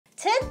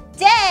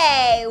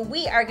Today,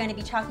 we are going to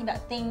be talking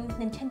about things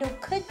Nintendo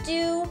could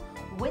do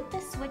with the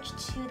Switch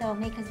 2 that will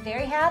make us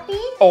very happy.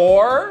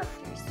 Or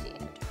very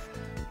sad.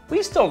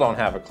 We still don't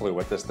have a clue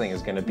what this thing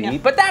is going to be,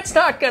 but that's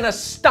not going to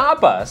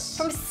stop us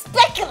from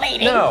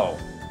speculating. No.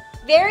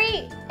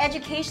 Very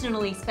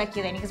educationally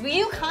speculating, because we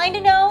do kind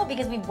of know,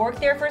 because we've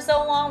worked there for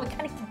so long, we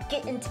kind of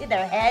get into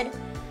their head,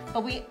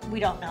 but we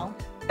don't know.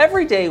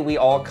 Every day we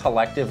all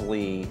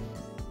collectively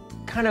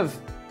kind of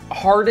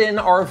harden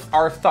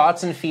our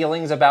thoughts and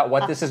feelings about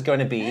what this is going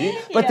to be,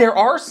 but there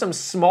are some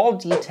small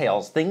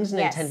details, things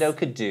Nintendo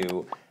could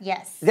do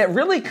that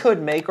really could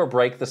make or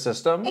break the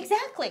system.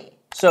 Exactly.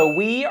 So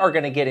we are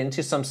going to get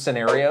into some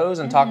scenarios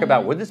and talk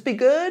about, would this be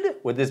good?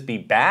 Would this be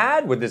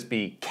bad? Would this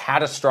be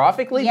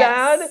catastrophically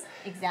bad?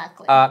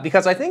 Exactly.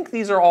 Because I think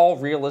these are all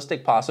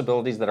realistic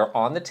possibilities that are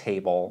on the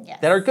table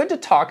that are good to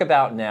talk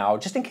about now,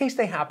 just in case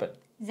they happen.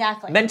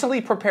 Exactly. Mentally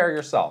prepare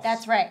yourself.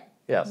 That's right.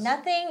 Yes.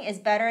 Nothing is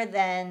better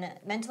than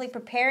mentally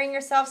preparing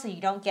yourself so you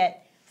don't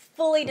get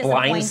fully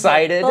disappointed.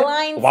 Blindsided.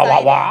 Blindsided. Wah,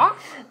 wah, wah.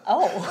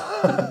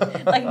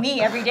 Oh, like me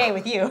every day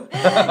with you.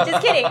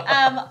 Just kidding.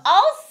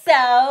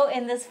 Also,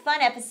 in this fun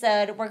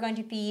episode, we're going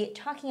to be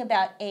talking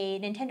about a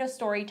Nintendo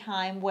story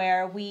time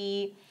where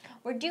we're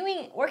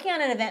working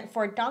on an event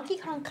for Donkey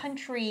Kong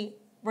Country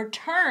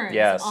Returns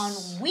on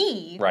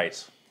Wii.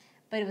 Right.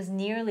 But it was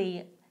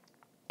nearly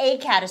a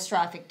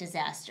catastrophic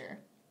disaster.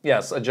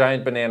 Yes, a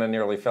giant banana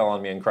nearly fell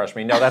on me and crushed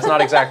me. No, that's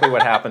not exactly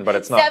what happened, but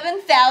it's not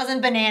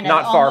 7,000 bananas.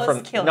 Not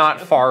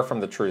far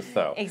from the truth,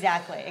 though.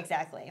 Exactly.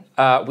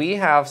 We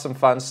have some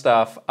fun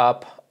stuff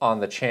up on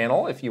the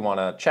channel if you want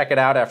to check it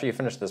out after you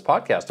finish this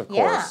podcast, of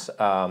course.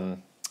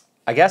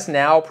 I guess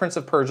now Prince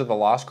of Persia: The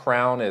Lost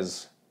Crown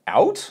is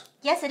out.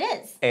 Yes, it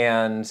is.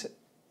 And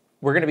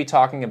we're going to be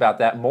talking about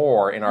that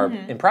more in our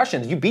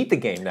impressions. You beat the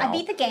game now. I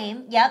beat the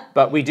game, yep.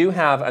 But we do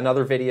have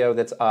another video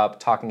that's up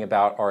talking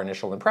about our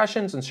initial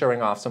impressions and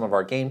showing off some of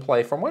our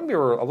gameplay from when we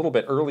were a little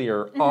bit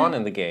earlier on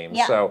in the game.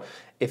 Yeah. So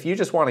if you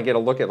just want to get a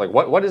look at like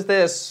what is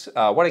this,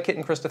 what did Kit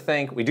and Krysta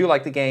think? We do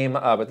like the game,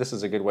 but this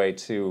is a good way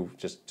to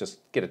just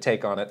get a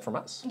take on it from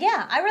us.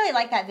 Yeah, I really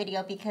like that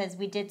video because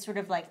we did sort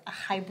of like a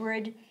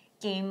hybrid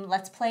game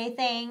let's play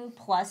thing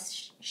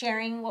plus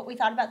sharing what we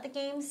thought about the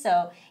game.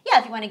 So yeah,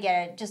 if you want to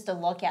get just a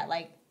look at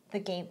like the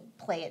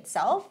gameplay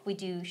itself, we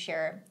do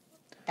share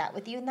that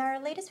with you in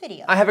our latest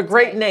video. I have a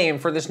great name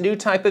for this new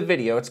type of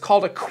video. It's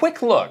called a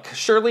quick look.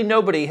 Surely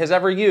nobody has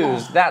ever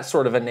used that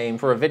sort of a name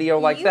for a video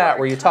like that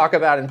where you talk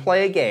about and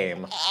play a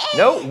game.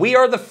 No, we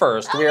are the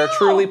first. We are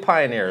truly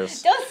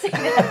pioneers. Don't say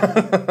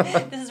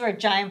that. This is where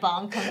Giant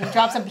Bomb comes and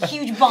drops a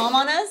huge bomb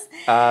on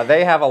us.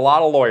 They have a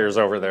lot of lawyers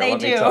over there, They let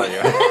do. me tell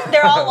you.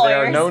 They're all lawyers. They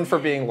are known for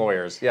being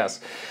lawyers,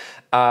 yes.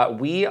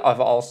 We have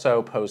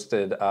also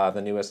posted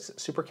the newest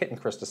Super Kit and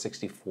Krysta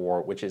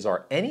 64, which is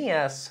our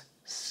NES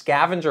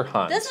scavenger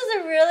hunt. This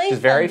was a really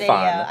very fun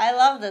video. fun. I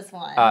love this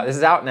one. This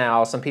is out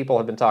now. Some people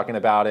have been talking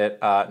about it,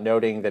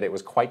 noting that it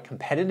was quite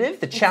competitive.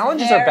 The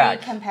challenges are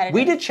back. Competitive.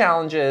 We did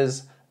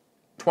challenges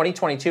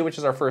 2022, which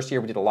is our first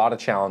year. We did a lot of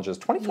challenges.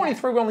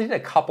 2023, we only did a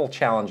couple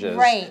challenges.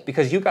 Right.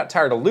 Because you got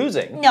tired of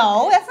losing.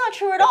 No, that's not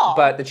true at all.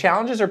 But the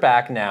challenges are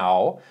back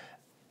now.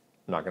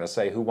 I'm not going to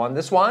say who won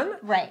this one.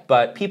 Right.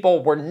 But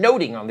people were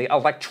noting on the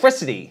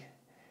electricity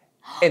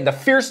and the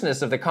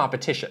fierceness of the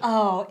competition.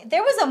 Oh,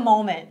 there was a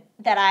moment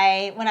that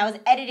when I was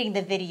editing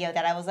the video,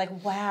 that I was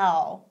like,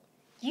 wow,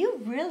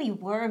 you really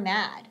were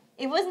mad.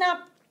 It was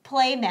not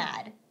play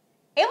mad.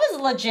 It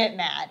was legit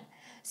mad.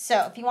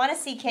 So if you want to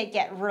see Kit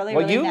get really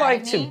mad Well, you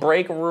like to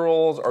break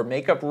rules or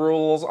make up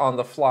rules on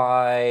the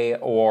fly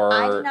or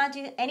I did not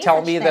do any tell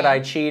such me thing. that I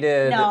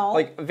cheated. No.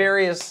 Like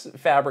various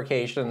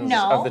fabrications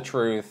of the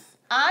truth.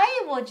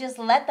 I will just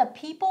let the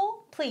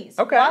people, please,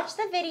 watch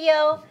the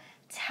video.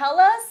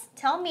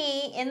 Tell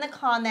me in the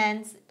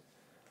comments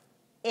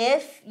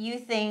if you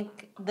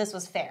think this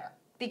was fair.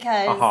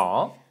 Because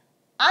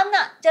I'm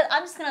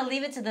just going to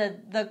leave it to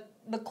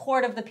the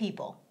court of the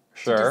people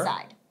to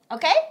decide.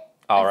 Okay?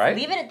 All right.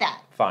 Leave it at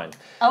that. Fine.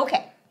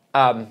 Okay.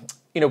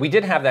 We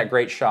did have that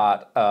great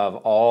shot of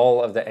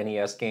all of the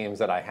NES games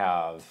that I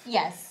have.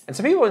 Yes. And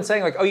some people have been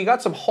saying, like, oh, you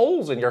got some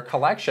holes in your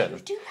collection. You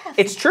do have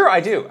It's true, I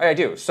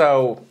do.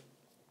 So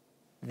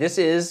this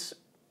is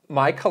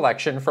my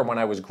collection from when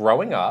I was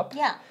growing up.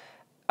 Yeah.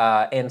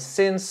 And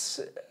since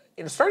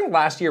starting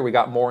last year, we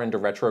got more into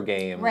retro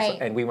games. Right.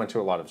 And we went to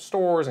a lot of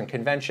stores and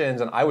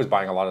conventions, and I was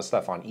buying a lot of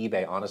stuff on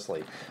eBay,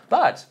 honestly.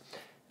 But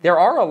there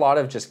are a lot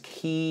of just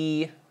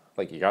key,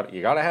 like you got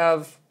to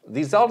have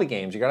these Zelda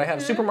games. You got to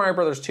have Super Mario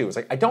Brothers 2. It's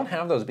like I don't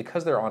have those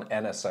because they're on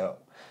NSO.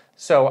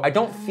 So I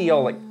don't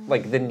feel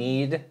like the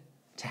need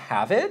to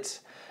have it.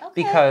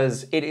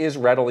 Because it is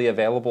readily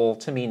available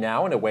to me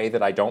now in a way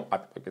that I don't.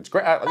 It's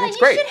great. It's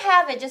great. You should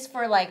have it just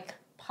for like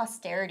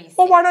posterity's sake.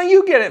 Well, why don't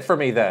you get it for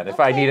me then if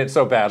I need it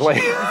so badly?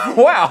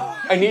 Wow,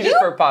 I need it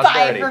for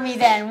posterity. You buy it for me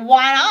then.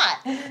 Why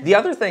not? The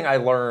other thing I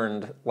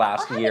learned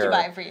last year how did you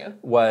buy it for you?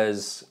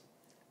 Was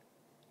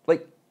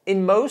like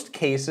in most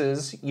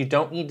cases you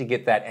don't need to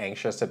get that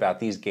anxious about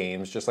these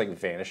games just like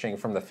vanishing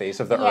from the face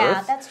of the earth.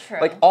 Yeah, that's true.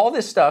 Like all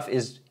this stuff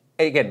is.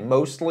 again,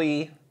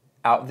 mostly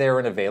out there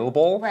and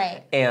available.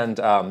 Right. And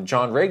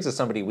John Riggs is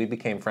somebody we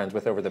became friends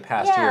with over the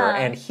past year.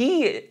 And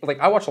he, like,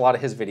 I watch a lot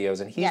of his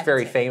videos, and he's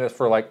very famous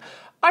for, like,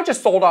 I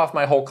just sold off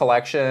my whole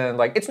collection.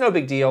 Like, it's no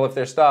big deal. If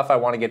there's stuff I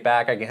want to get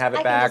back, I can have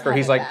it back. Or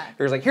he's like,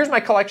 here's my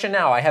collection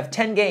now. I have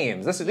 10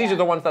 games. These are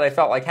the ones that I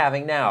felt like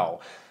having now.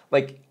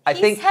 Like, I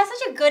think he has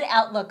such a good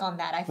outlook on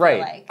that, I feel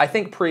like. I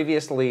think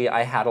previously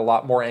I had a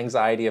lot more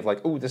anxiety of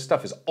like, ooh, this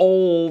stuff is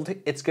old.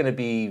 It's going to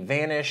be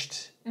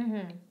vanished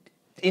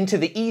into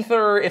the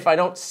ether if I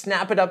don't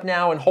snap it up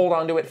now and hold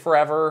on to it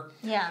forever.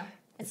 Yeah.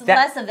 It's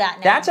less of that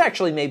now. That's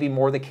actually maybe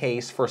more the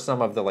case for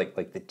some of the like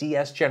the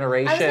DS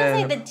generation. I was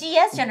going to say the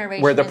DS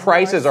generation where the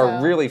prices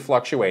are really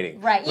fluctuating.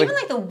 Right. Even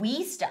like the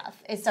Wii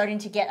stuff is starting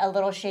to get a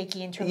little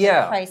shaky in terms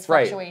of price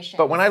fluctuation.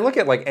 But when I look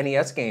at like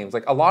NES games,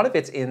 like a lot of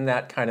it's in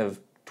that kind of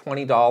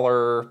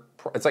 $20.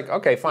 It's like,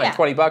 okay, fine,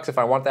 $20. If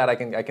I want that, I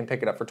can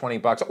pick it up for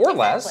 $20 or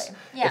less.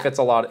 Yeah. If it's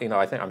a lot,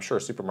 I'm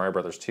sure Super Mario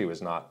Brothers 2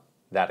 is not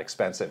that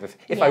expensive.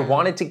 If I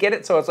wanted to get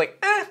it, so it's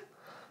like,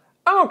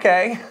 I'm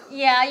okay.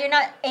 Yeah, you're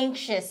not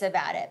anxious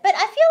about it. But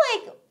I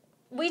feel like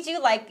we do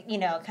like,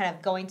 kind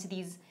of going to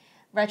these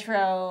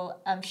retro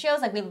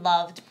shows. Like we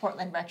loved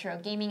Portland Retro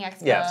Gaming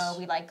Expo. Yes.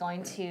 We like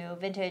going to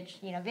vintage,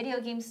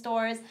 video game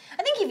stores.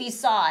 I think if you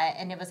saw it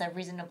and it was a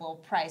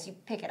reasonable price, you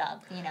pick it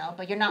up,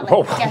 but you're not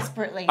like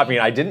desperately. I mean,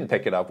 I didn't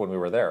pick it up when we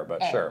were there,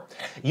 but sure.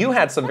 You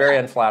had some very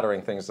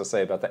unflattering things to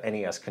say about the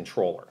NES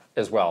controller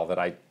as well that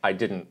I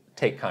didn't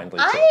take kindly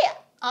to.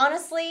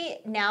 Honestly,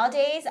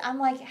 nowadays, I'm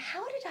like,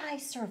 how did I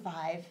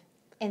survive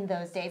in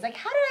those days? Like,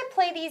 how did I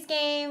play these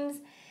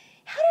games?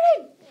 How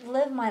did I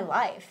live my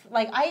life?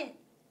 Like, I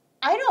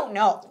don't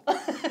know.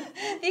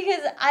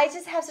 Because I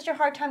just have such a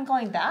hard time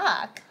going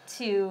back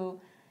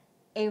to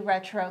a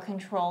retro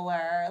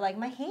controller. Like,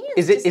 my hands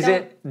Is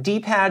it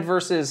D-pad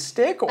versus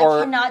stick? Or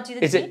I cannot do the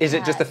D-pad. Is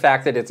it just the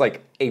fact that it's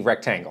like a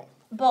rectangle?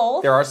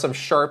 Both. There are some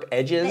sharp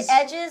edges. The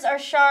edges are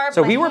sharp.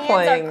 So my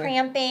hands are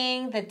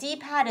cramping. The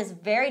D-pad is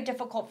very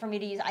difficult for me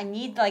to use. I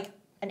need like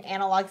an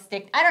analog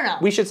stick. I don't know.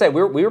 We should say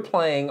we were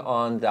playing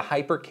on the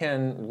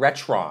Hyperkin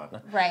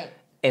Retron. Right.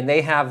 And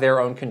they have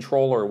their own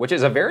controller, which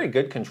is a very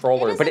good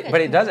controller, but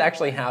it does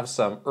actually have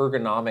some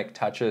ergonomic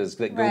touches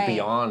that go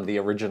beyond the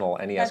original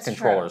NES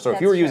controller. So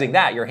if you were using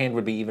that, your hand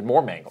would be even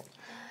more mangled.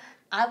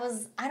 I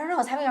was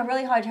having a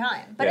really hard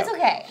time, but it's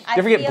okay. You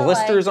ever get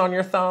blisters on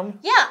your thumb?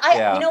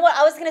 Yeah, you know what?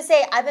 I was gonna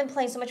say I've been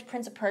playing so much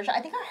Prince of Persia. I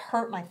think I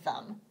hurt my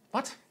thumb.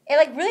 What? It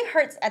like really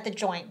hurts at the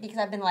joint because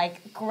I've been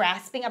like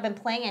grasping. I've been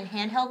playing in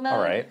handheld mode.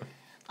 All right.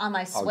 On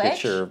my Switch. I'll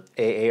get your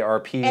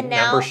AARP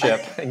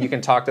membership, and you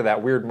can talk to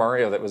that weird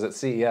Mario that was at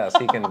CES.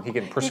 He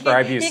can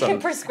prescribe you some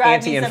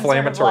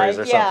anti-inflammatories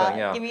or something.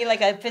 Yeah, give me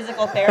like a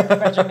physical therapy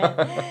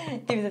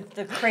regimen through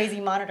the crazy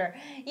monitor.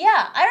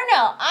 Yeah, I don't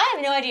know. I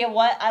have no idea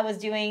what I was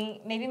doing.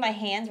 Maybe my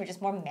hands were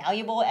just more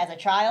malleable as a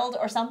child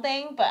or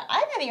something. But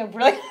I'm having a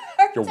really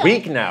hard time. You're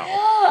weak now.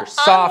 You're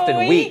soft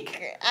and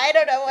weak. I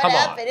don't know what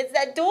happened. It's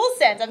that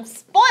DualSense. I'm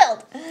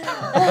spoiled.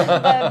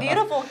 A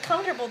beautiful,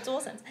 comfortable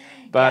DualSense.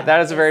 But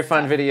that is a very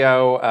fun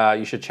video.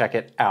 You should check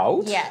it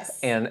out. Yes.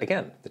 And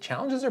again, the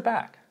challenges are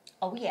back.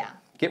 Oh, yeah.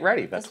 Get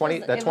ready. That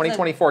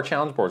 2024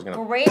 challenge board is going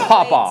to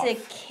pop off. Great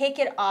way to kick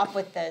it off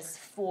with this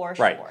for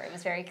sure. It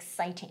was very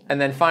exciting. And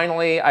then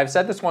finally, I've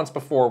said this once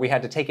before, we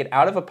had to take it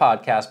out of a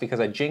podcast because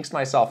I jinxed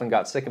myself and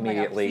got sick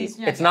immediately.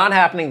 It's not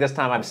happening this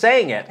time. I'm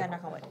saying it.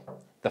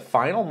 The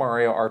final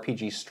Mario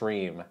RPG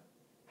stream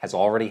has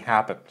already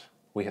happened.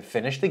 We have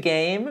finished the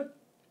game.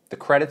 The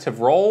credits have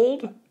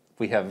rolled.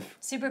 We have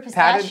Super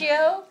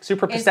Pistachio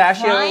took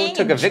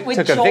a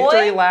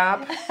victory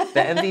lap, the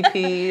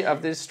MVP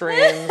of these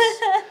streams.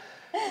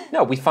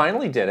 No, we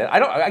finally did it.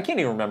 I can't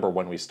even remember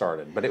when we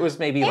started, but it was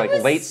maybe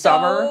late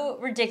summer. It was so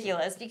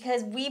ridiculous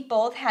because we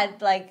both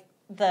had like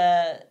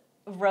the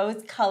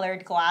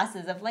rose-colored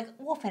glasses of like,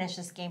 we'll finish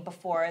this game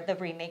before the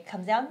remake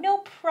comes out, no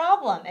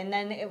problem. And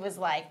then it was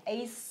like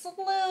a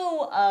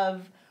slew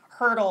of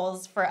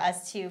hurdles for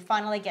us to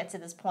finally get to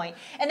this point.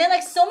 And then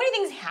like so many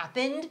things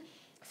happened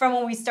from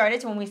when we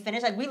started to when we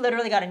finished. Like we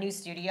literally got a new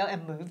studio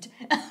and moved.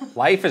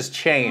 Life has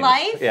changed.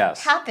 Life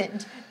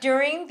happened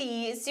during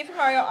the Super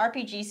Mario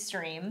RPG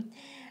stream.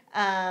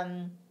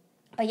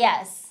 But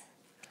yes,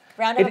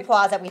 round of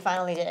applause that we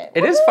finally did it.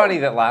 It is funny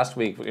that last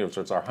week, which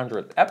was our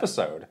 100th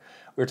episode,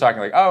 we were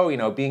talking like,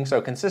 oh, being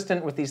so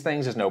consistent with these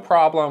things is no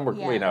problem.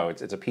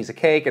 It's a piece of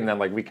cake, and then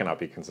like we cannot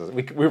be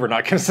consistent. We were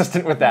not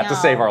consistent with that to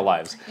save our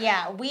lives.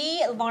 Yeah,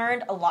 we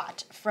learned a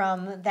lot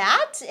from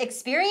that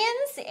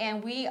experience,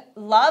 and we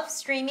love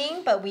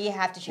streaming, but we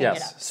have to change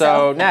it up.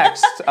 So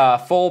next,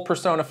 full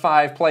Persona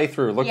 5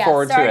 playthrough. Look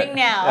forward to it. Starting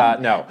now.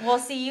 No, we'll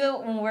see you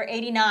when we're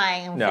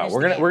 89. And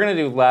we're gonna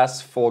do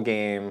less full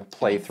game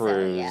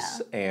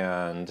playthroughs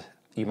and.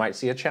 You might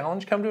see a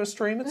challenge come to a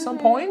stream at some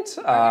point.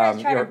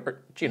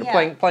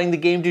 Playing the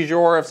game du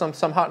jour of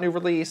some hot new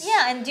release.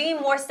 Yeah, and doing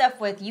more stuff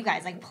with you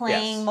guys, like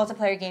playing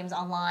multiplayer games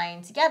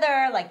online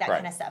together, like that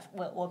kind of stuff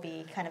will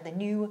be kind of the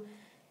new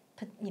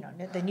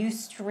the new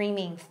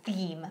streaming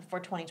theme for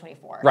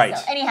 2024. Right.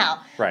 So anyhow,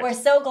 we're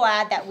so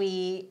glad that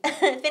we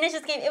finished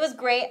this game. It was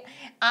great.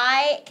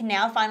 I can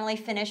now finally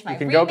finish my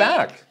remake. You can go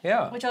back,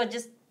 yeah. Which will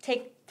just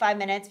take 5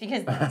 minutes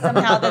because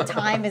somehow the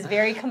time is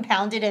very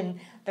compounded in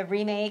the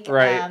remake.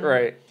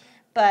 Right.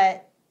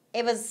 But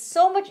it was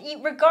so much,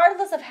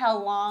 regardless of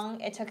how long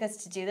it took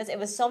us to do this, it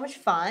was so much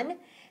fun.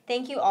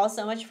 Thank you all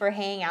so much for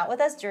hanging out with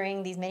us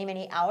during these many,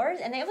 many hours.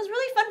 And it was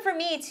really fun for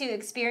me to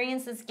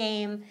experience this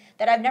game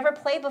that I've never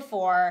played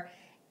before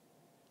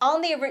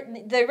on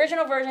the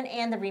original version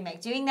and the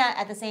remake. Doing that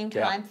at the same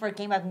time for a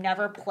game I've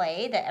never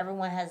played that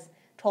everyone has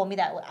told me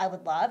that I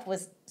would love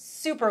was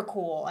super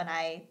cool. And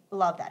I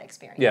love that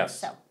experience. Yes.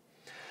 So,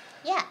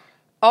 yeah.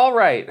 All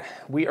right,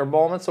 we are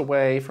moments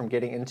away from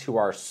getting into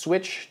our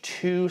Switch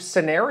 2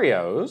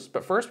 scenarios,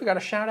 but first we got to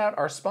shout out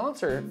our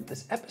sponsor.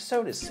 This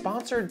episode is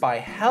sponsored by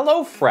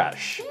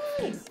HelloFresh.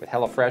 Nice. With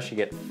HelloFresh, you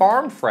get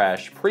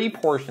farm-fresh,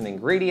 pre-portioned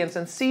ingredients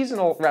and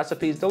seasonal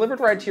recipes delivered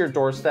right to your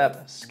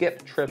doorstep.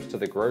 Skip trips to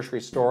the grocery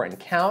store and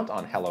count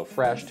on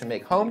HelloFresh to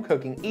make home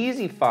cooking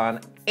easy, fun,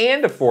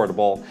 and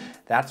affordable.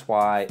 That's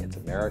why it's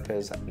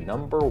America's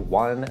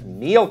 #1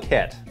 meal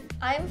kit.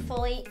 I'm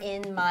fully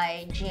in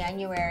my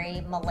January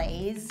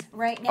malaise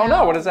right now. Oh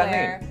no, what does that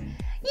mean?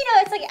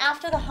 It's like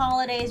after the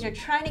holidays, you're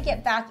trying to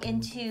get back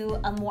into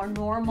a more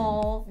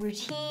normal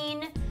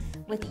routine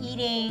with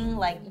eating.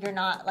 Like you're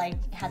not like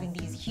having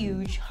these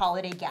huge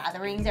holiday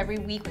gatherings every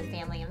week with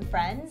family and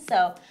friends.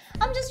 So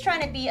I'm just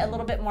trying to be a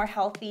little bit more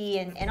healthy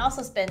and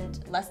also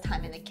spend less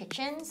time in the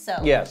kitchen. So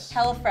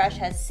HelloFresh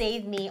has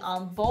saved me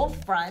on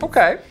both fronts.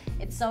 Okay.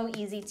 It's so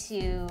easy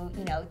to,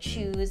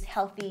 choose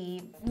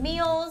healthy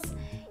meals,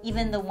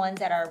 even the ones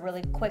that are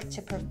really quick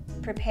to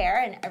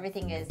prepare, and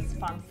everything is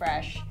farm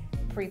fresh,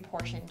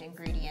 pre-portioned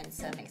ingredients,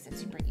 so it makes it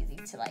super easy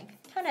to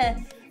kind of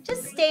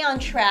just stay on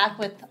track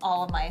with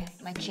all of my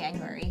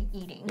January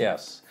eating.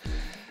 Yes.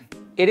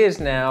 It is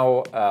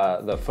now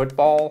the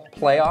football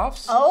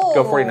playoffs. Oh.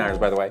 Go 49ers,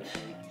 by the way.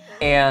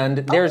 And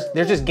there's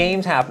just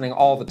games happening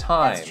all the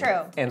time. That's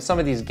true. And some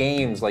of these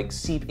games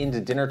seep into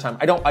dinner time.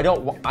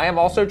 I am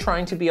also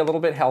trying to be a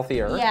little bit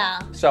healthier. Yeah.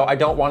 So I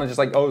don't want to just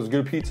let's get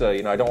a pizza.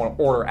 I don't want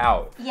to order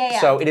out.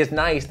 Yeah. So it is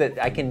nice that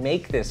I can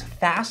make this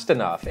fast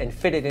enough and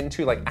fit it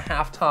into a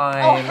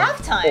halftime. Oh,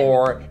 halftime.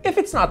 Or if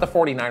it's not the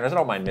 49ers, I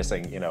don't mind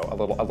missing, a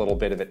little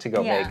bit of it to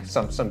go make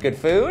some good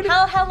food.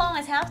 How long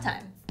is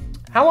halftime?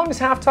 How long is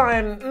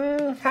halftime?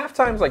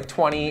 Halftime's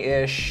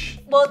 20-ish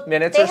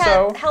minutes or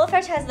so.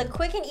 HelloFresh has the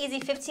quick and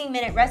easy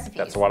 15-minute recipes.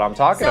 That's what I'm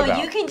talking about.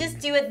 So you can just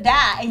do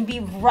that and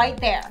be right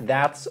there.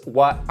 That's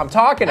what I'm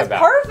talking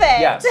about. Perfect.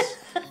 Yes,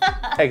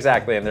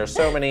 exactly. And there's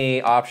so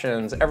many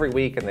options every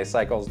week, and they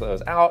cycle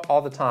those out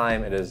all the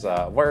time. It is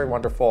very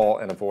wonderful,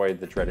 and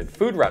avoid the dreaded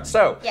food rut.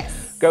 So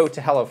go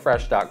to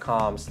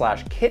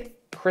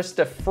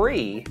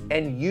HelloFresh.com/KitKrystaFree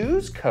and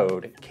use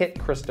code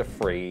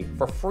KitKrystaFree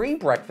for free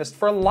breakfast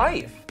for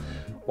life.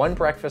 One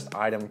breakfast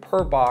item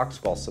per box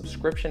while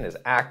subscription is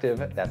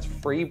active. That's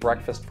free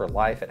breakfast for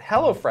life at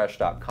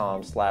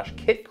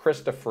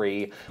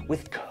HelloFresh.com/KitKrystaFree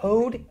with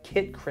code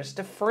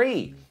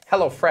KitKrystaFree.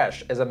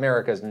 HelloFresh is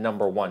America's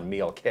 #1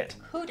 meal kit.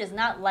 Who does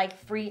not like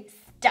free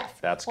stuff?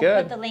 That's We'll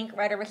good. Put the link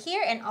right over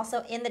here and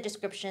also in the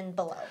description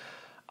below.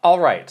 All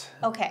right.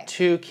 Okay.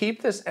 To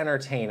keep this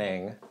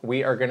entertaining,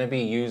 we are going to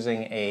be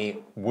using a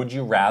Would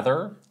You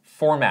Rather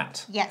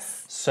format.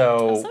 Yes.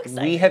 So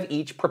we have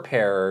each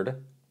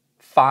prepared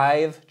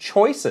 5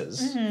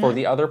 choices for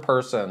the other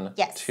person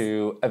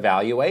to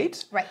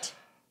evaluate. Right.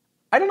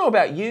 I don't know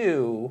about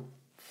you.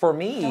 For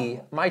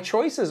me, my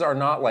choices are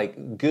not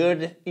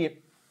good.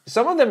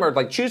 Some of them are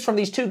choose from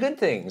these 2 good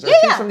things or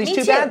choose from these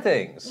 2 bad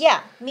things.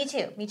 Yeah, me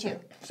too.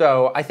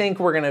 So I think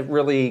we're going to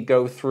really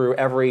go through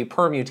every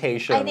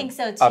permutation I think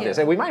so too. of this.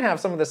 And we might have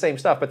some of the same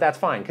stuff, but that's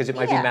fine because it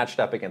might be matched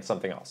up against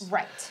something else.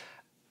 Right.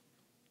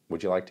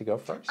 Would you like to go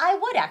first? I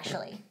would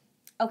actually.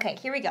 Okay,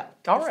 here we go.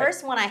 The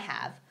first one I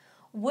have.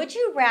 Would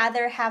you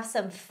rather have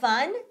some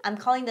fun? I'm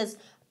calling those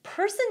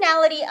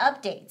personality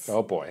updates.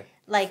 Oh boy.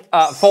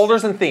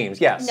 Folders and themes,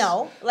 yes.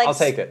 No. I'll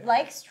take it.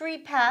 Like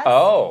Street Pass.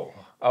 Oh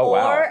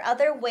wow. Or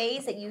other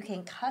ways that you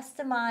can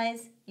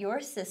customize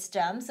your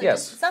system. So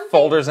just something.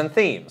 Folders and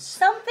themes.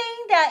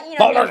 Something that,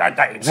 Folders and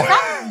themes.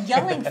 Stop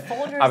yelling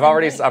folders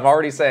I'm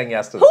already saying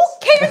yes to this. Who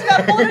cares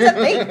about folders and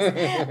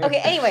themes? Okay,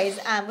 anyways,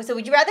 so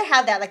would you rather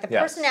have that, the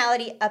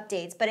personality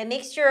updates, but it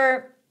makes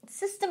your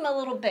system a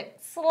little bit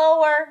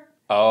slower?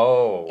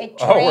 Oh,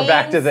 we're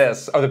back to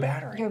this. Oh, the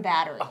battery. Your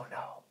battery. Oh,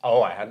 no.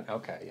 Oh, I hadn't.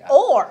 Okay, yeah.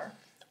 Or,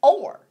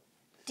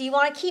 do you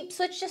want to keep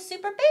Switch just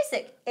super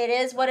basic? It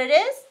is what it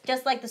is.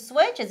 Just like the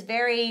Switch, it's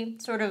very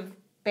sort of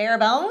bare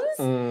bones.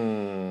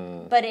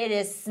 But it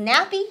is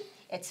snappy,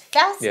 it's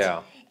fast,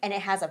 and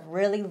it has a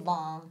really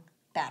long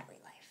battery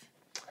life.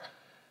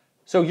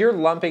 So you're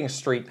lumping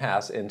Street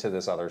Pass into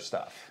this other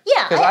stuff.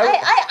 Yeah,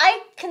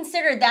 I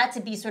consider that to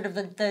be sort of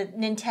the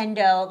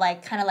Nintendo,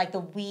 kind of like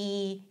the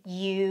Wii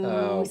U /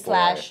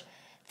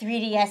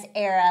 3DS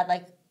era,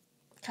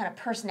 kind of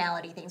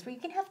personality things where you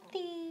can have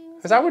themes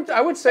Because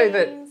I would say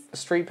that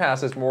Street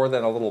Pass is more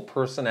than a little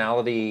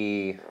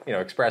personality,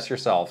 express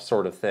yourself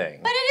sort of thing.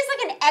 But it is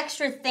like an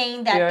extra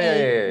thing that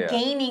a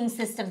gaming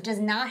system does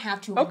not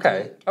have to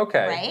include.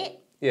 Okay. Right?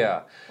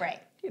 Yeah. Right.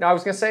 I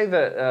was going to say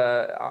that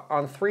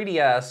on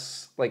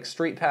 3DS, like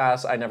Street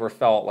Pass, I never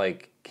felt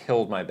like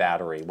killed my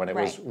battery when it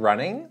was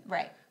running.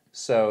 Right.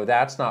 So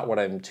that's not what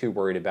I'm too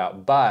worried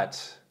about.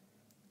 But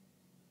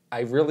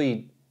I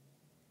really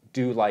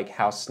do like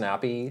how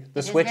snappy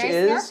the Switch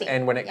is. Snappy.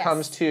 And when it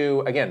comes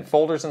to, again,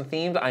 folders and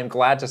themes, I'm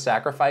glad to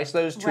sacrifice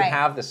those to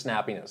have the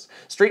snappiness.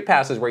 Street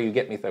Pass is where you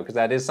get me, though, because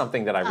that is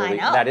something that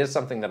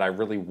I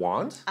really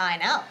want. I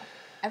know.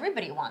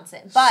 Everybody wants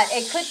it, but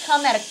it could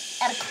come at a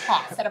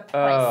cost, at a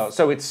price.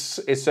 So it's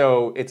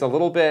a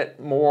little bit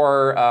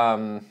more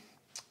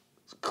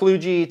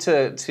kludgy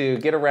to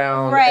get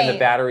around, and the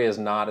battery is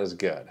not as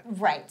good.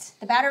 Right,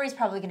 the battery is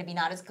probably going to be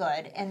not as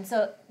good, and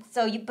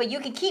but you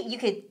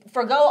could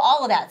forgo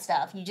all of that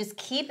stuff. You just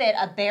keep it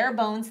a bare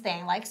bones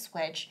thing like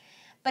Switch.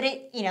 But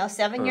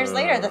 7 years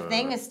later, the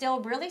thing is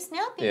still really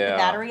snappy. The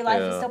battery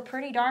life is still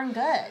pretty darn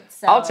good.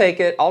 So I'll take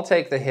it. I'll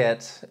take the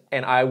hit,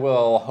 and I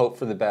will hope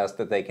for the best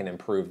that they can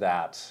improve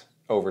that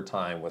over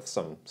time with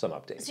some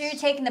updates. So you're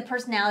taking the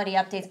personality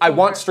updates. I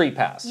want Street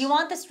Pass. You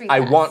want the Street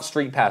Pass. I want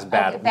Street Pass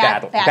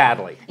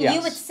badly. Yes.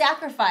 You would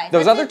sacrifice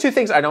those other two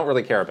things. I don't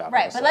really care about.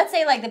 Right, honestly. but let's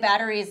say like the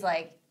battery is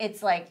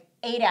it's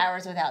 8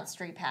 hours without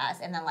Street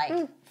Pass, and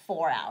then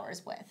 4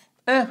 hours with.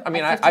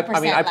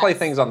 I play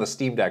things on the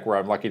Steam Deck where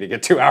I'm lucky to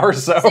get 2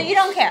 hours. So you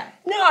don't care.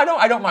 No,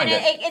 I don't mind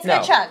it. It's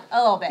gonna chug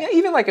a little bit. Yeah,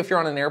 even like if you're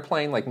on an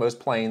airplane, like most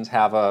planes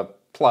have a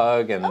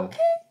plug, and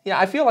yeah,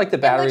 I feel like the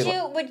battery.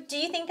 Do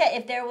you think that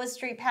if there was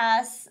Street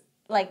Pass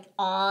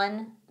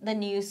on the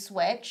new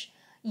Switch,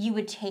 you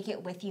would take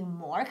it with you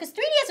more? Because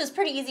 3DS was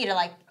pretty easy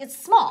to it's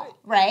small,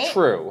 right?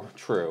 True.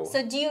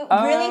 So do you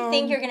really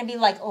think you're gonna be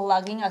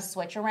lugging a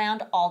Switch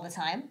around all the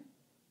time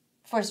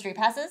for Street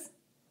Passes?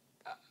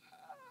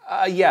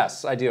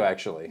 Yes, I do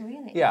actually.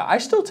 Really? Yeah, I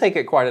still take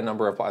it quite a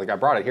number of. I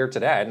brought it here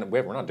today.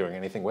 We're not doing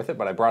anything with it,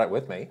 but I brought it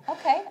with me.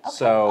 Okay.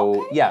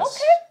 So yes.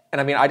 Okay. And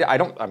I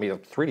don't. A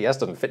 3DS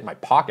doesn't fit in my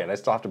pocket. I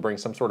still have to bring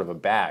some sort of a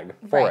bag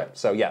for it.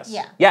 So yes.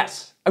 Yeah.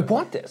 Yes, I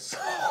want this.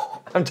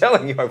 I'm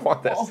telling you, I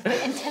want this.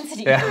 The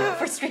intensity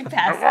for Street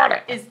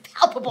Pass is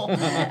palpable.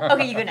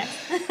 Okay, you go next.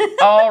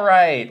 All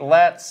right,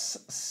 let's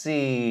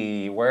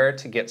see where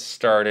to get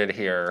started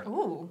here.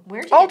 Ooh,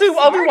 where to I'll do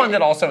one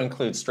that also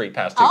includes Street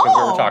Pass too, because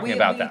we were talking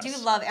about that. We do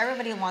love.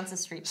 Everybody wants a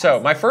Street Pass.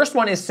 So my first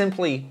one is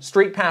simply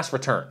Street Pass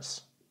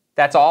returns.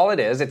 That's all it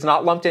is. It's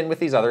not lumped in with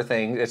these other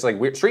things. It's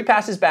Street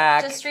Pass is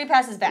back. Just Street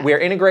Pass is back. We're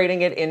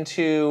integrating it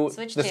into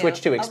the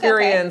Switch 2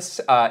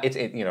 experience. Okay.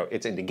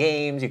 It's into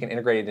games. You can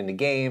integrate it into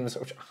games.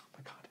 Which, oh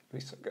my god, it'd be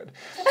so good.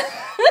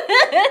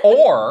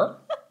 or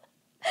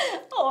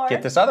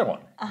get this other one.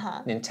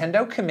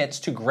 Nintendo commits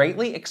to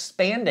greatly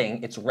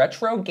expanding its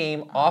retro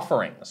game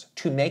offerings.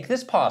 To make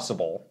this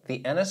possible, the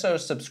NSO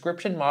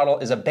subscription model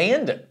is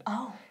abandoned.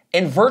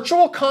 And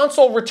Virtual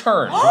Console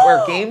returns,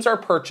 where games are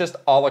purchased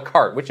a la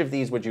carte. Which of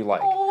these would you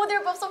like? Oh,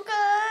 they're both so good.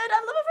 I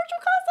love a Virtual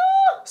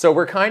Console. So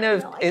we're kind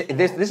of,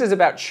 this is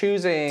about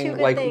choosing,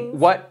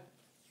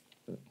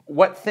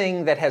 what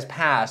thing that has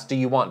passed do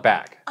you want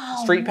back?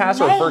 Street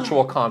Pass or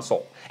Virtual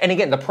Console? And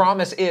again, the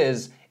promise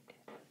is,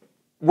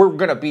 we're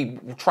going to be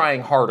trying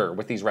harder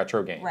with these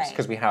retro games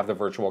because we have the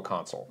Virtual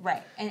Console.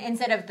 Right. And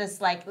instead of this,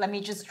 let me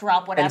just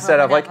drop whatever. Instead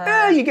of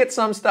you get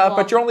some stuff,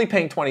 but you're only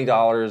paying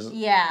 $20.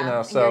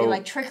 Yeah. So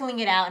you're trickling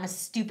it out in a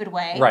stupid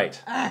way.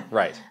 Right.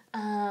 Right.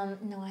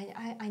 No,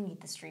 I need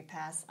the Street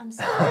Pass. I'm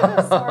sorry,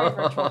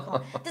 Virtual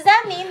Console. Does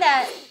that mean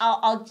that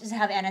I'll just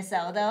have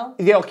NSO though?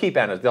 They'll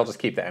just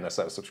keep the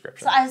NSO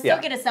subscription. So I still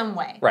get it some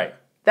way. Right.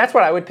 That's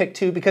what I would pick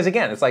too, because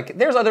again, it's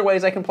there's other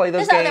ways I can play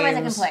those games. There's other ways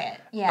I can play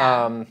it.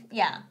 Yeah.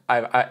 Yeah.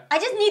 I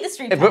just need the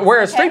Street Pass. But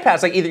whereas Street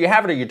Pass, either you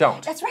have it or you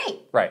don't. That's right.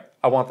 Right.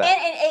 I want that.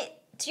 And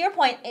to your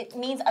point, it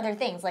means other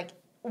things.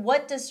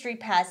 What does Street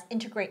Pass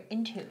integrate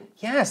into?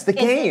 Yes, the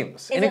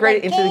games.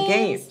 Integrate it into the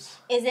games.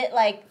 Is it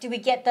do we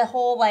get the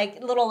whole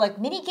little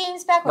mini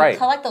games back where we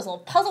collect those little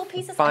puzzle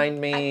pieces? Find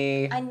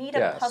me. I need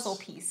a puzzle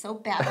piece so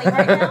badly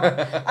right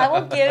now. I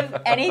will give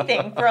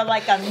anything for a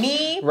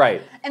me.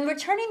 Right. And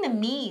returning the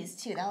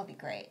Miis too. That would be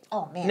great.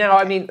 Oh man. Now,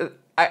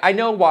 I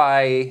know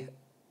why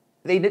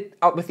they did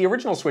with the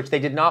original Switch. They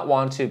did not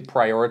want to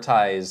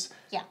prioritize.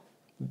 Yeah.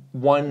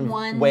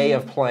 One way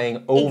of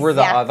playing over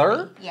the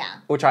other,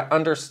 which I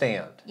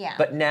understand. Yeah.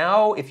 But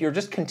now, if you're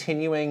just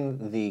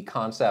continuing the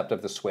concept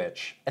of the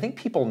Switch, I think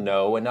people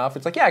know enough.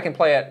 It's I can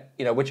play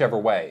it, whichever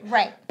way.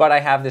 Right. But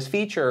I have this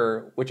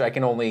feature which I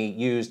can only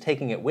use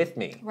taking it with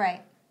me.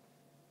 Right.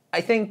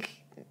 I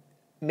think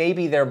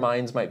maybe their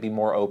minds might be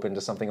more open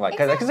to something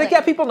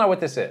because people know what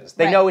this is.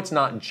 They know it's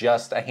not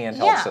just a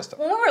handheld system.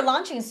 When we were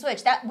launching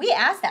Switch, we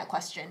asked that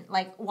question,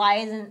 why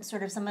isn't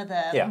sort of some of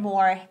the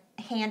more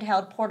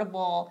handheld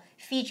portable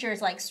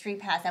features like Street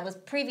Pass that was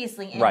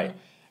previously in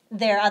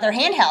their other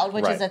handheld,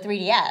 which is a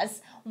 3DS.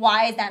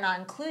 Why is that not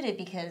included?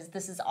 Because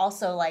this is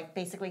also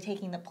basically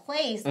taking the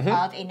place of a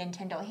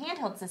Nintendo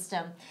handheld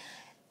system.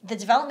 the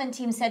development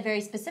team said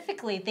very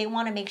specifically they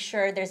want to make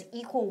sure there's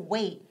equal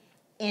weight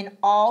in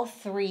all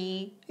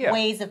three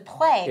ways of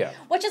play,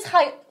 which is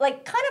kind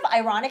of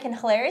ironic and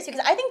hilarious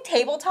because I think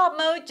tabletop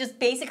mode just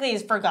basically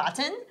is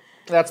forgotten.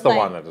 That's the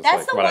one that is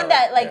that's the whatever. One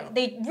that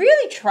they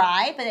really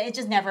try, but it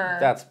just never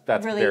that's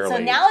really. Barely so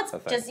now it's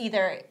just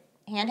either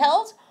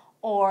handheld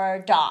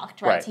or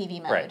docked, right?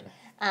 TV mode.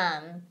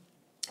 Right.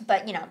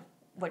 But you know,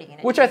 what are you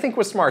gonna? Which do? I think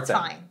was smart then.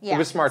 Fine. Yeah. It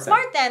was smart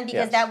then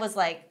because that was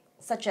like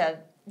such a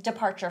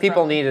departure.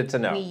 People from needed to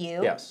know. Wii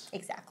U. Yes.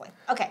 Exactly.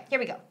 Okay, here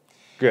we go.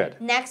 Good.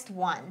 Next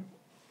one,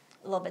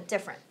 a little bit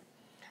different.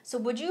 So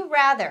would you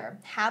rather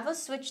have a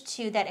Switch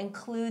 2 that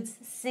includes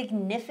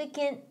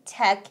significant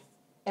tech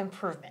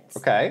improvements?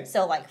 Okay.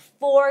 So like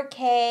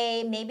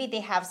 4K, maybe they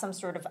have some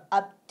sort of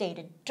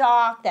updated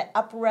dock that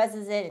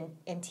up-reses it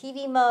in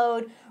TV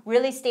mode,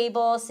 really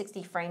stable,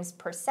 60 frames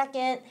per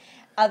second,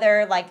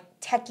 other like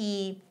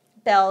techie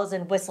bells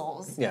and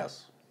whistles.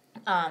 Yes.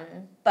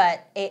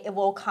 But it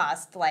will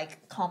cost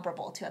like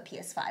comparable to a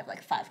PS5,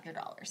 like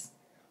 $500.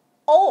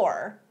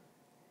 Or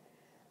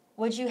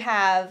would you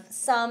have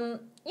some,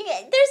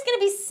 there's going to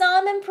be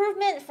some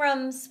improvement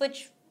from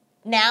Switch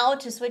Now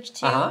to Switch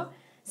 2.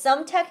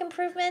 Some tech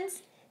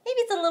improvements. Maybe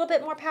it's a little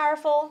bit more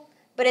powerful,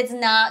 but it's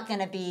not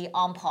going to be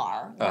on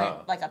par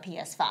with like a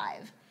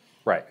PS5.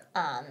 Right.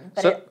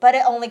 But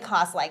it only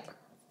costs like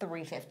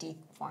 $350,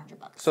 $400.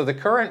 So the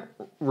current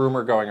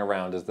rumor going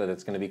around is that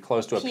it's going to be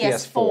close to a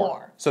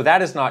PS4. So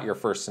that is not your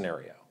first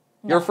scenario.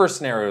 No. Your first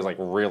scenario is like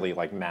really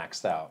like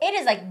maxed out. It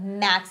is like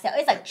maxed out.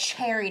 It's like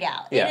cherried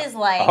out. Yeah. It is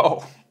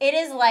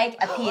like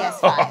a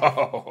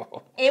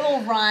PS5. It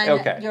will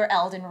run your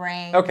Elden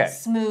Ring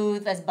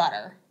smooth as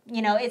butter.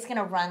 You know, it's going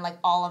to run like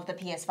all of the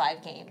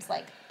PS5 games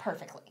like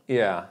perfectly.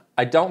 Yeah.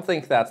 I don't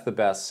think that's the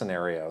best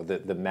scenario, the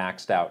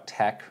maxed out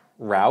tech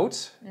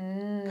route,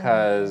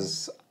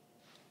 because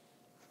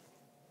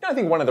I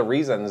think one of the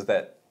reasons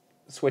that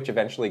Switch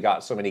eventually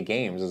got so many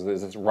games is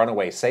this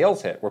runaway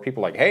sales hit where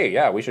people are like, hey,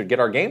 yeah, we should get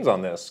our games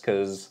on this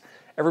because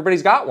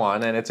everybody's got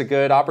one and it's a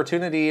good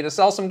opportunity to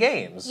sell some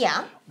games.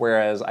 Yeah.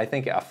 Whereas I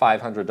think a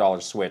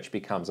 $500 Switch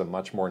becomes a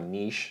much more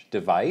niche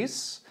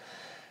device.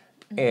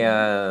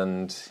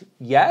 And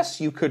yes,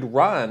 you could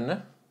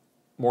run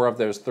more of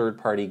those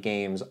third-party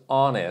games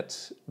on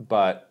it,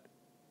 but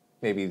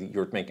maybe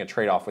you're making a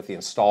trade-off with the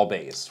install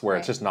base where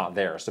it's just not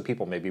there, so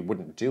people maybe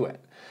wouldn't do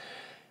it.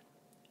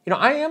 You know,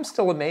 I am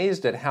still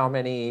amazed at how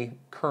many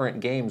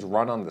current games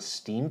run on the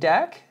Steam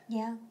Deck.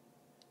 Yeah.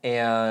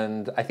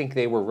 And I think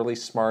they were really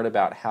smart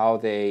about how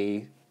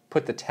they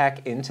put the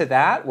tech into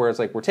that, where it's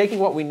like, we're taking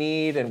what we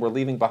need and we're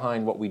leaving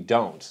behind what we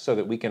don't, so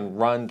that we can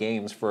run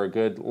games for a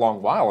good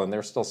long while. And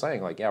they're still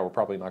saying, like, yeah, we're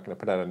probably not going to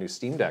put out a new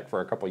Steam Deck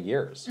for a couple of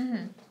years.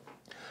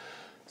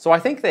 So I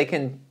think they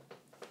can,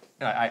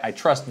 I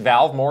trust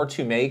Valve more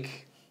to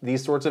make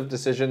these sorts of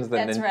decisions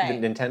than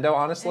Nintendo,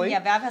 honestly.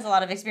 Yeah, Valve has a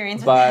lot of experience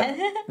with that.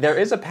 But there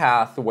is a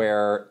path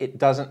where it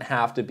doesn't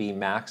have to be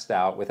maxed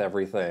out with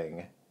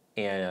everything,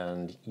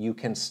 and you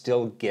can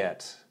still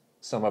get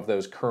some of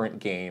those current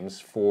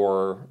games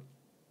for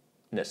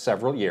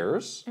several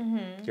years.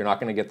 You're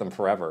not going to get them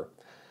forever.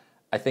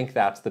 I think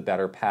that's the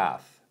better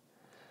path.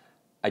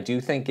 I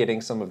do think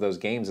getting some of those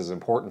games is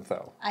important,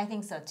 though. I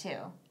think so, too.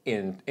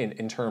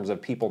 In terms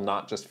of people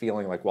not just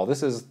feeling like, well,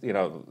 this is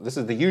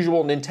the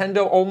usual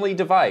Nintendo-only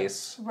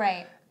device.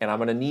 Right. And I'm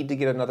going to need to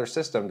get another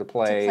system to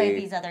play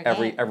these other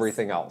games.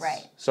 Everything else.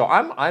 Right. So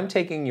I'm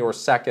taking your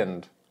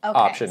second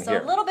option here.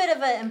 So a little bit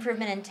of an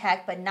improvement in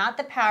tech, but not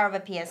the power of a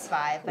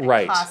PS5, but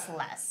it costs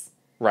less.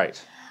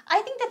 Right.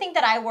 I think the thing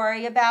that I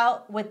worry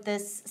about with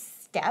this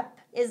step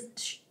is,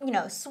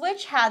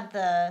 Switch had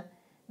the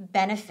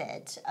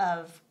benefit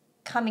of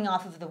coming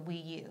off of the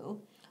Wii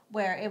U,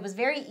 where it was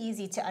very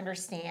easy to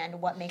understand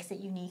what makes it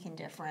unique and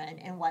different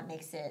and what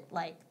makes it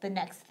like the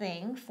next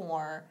thing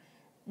for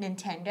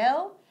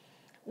Nintendo.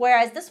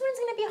 Whereas this one's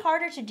going to be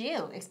harder to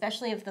do,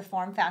 especially if the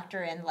form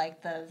factor and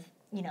like the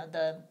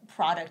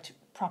product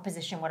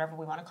proposition, whatever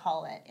we want to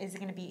call it, is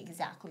going to be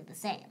exactly the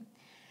same.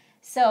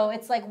 So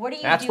it's like, what do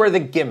you do? That's where the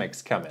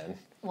gimmicks come in.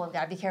 Well, we've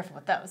got to be careful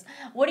with those.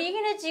 What are you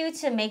going to do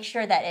to make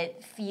sure that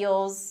it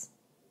feels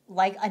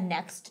like a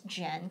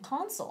next-gen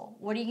console?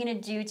 What are you going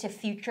to do to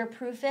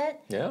future-proof it?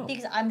 Yeah.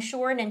 Because I'm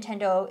sure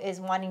Nintendo is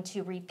wanting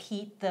to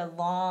repeat the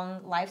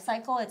long life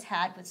cycle it's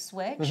had with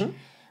Switch.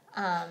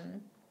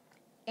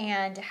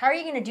 And how are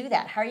you going to do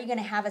that? How are you going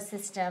to have a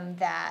system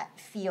that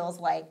feels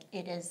like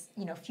it is,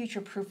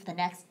 future-proof for the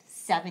next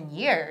 7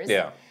 years?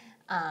 Yeah.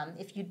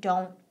 If you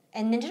don't...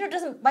 And Nintendo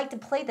doesn't like to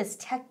play this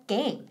tech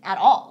game at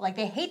all. Like,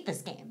 they hate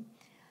this game.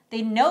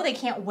 They know they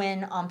can't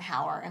win on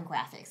power and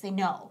graphics. They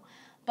know.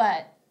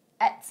 But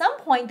at some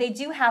point, they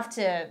do have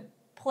to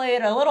play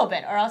it a little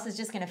bit, or else it's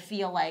just going to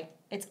feel like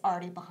it's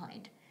already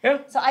behind.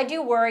 Yeah. So I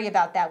do worry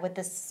about that with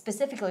this,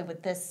 specifically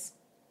with this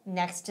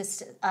next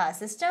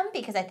system,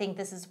 because I think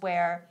this is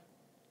where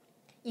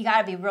you got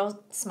to be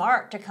real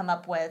smart to come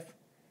up with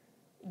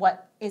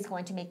what is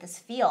going to make this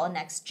feel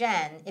next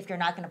gen if you're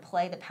not going to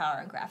play the power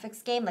and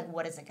graphics game. Like,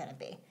 what is it going to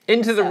be?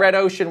 Into the red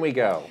ocean we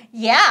go.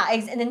 Yeah,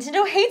 and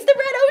Nintendo hates the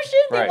red ocean.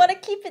 They want to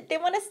keep it. They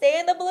want to stay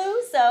in the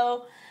blue.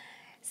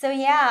 So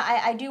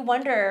yeah, I do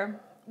wonder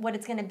what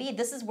it's going to be.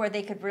 This is where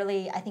they could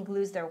really, I think,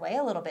 lose their way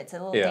a little bit.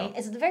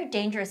 It's a very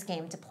dangerous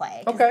game to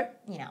play. Okay.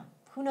 You know,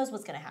 who knows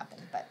what's going to happen?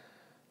 But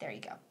there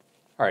you go.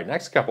 All right,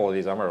 next couple of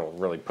these, I'm going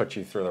to really put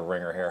you through the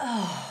ringer here.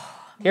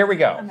 Here we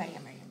go. I'm ready.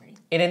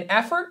 In an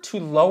effort to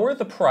lower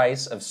the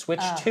price of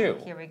Switch 2,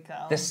 here we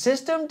go. The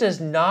system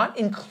does not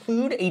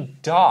include a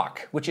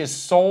dock, which is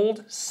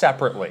sold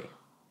separately.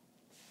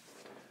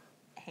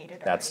 I hate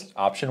it already. That's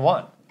option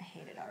 1. I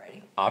hate it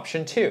already.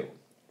 Option 2.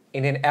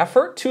 In an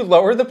effort to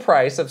lower the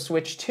price of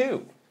Switch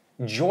 2,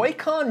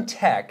 Joy-Con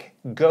tech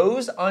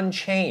goes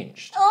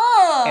unchanged.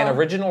 Oh! An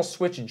original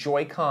Switch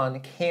Joy-Con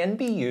can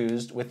be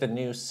used with the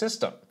new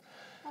system.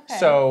 Okay.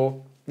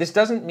 So this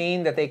doesn't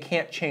mean that they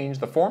can't change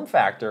the form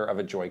factor of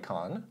a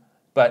Joy-Con,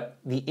 but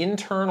the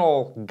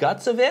internal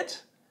guts of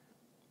it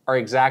are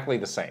exactly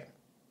the same.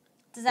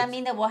 Does that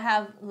mean that we'll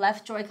have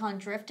left Joy-Con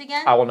drift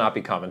again? I will not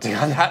be commenting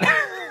on that.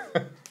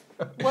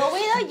 Will we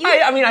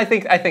though? I mean, I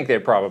think they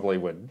probably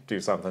would do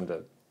something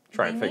to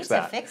try and fix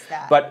that. They need to fix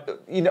that.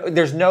 But you know,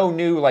 there's no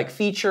new like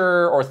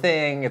feature or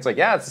thing. It's like,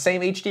 yeah, it's the same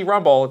HD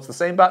rumble, it's the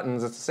same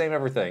buttons, it's the same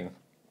everything.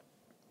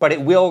 But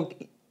it will,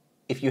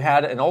 if you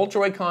had an old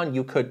Joy-Con,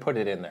 you could put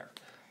it in there.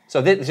 So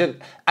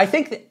I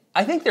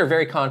think they're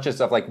very conscious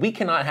of like, we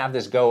cannot have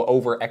this go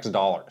over X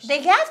dollars.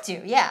 They have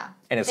to, yeah.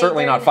 And it's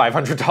certainly not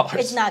 $500.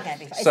 It's not going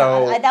to be.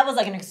 So that was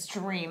like an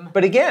extreme.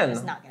 But again,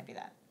 it's not going to be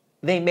that.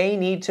 They may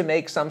need to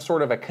make some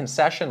sort of a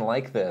concession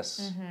like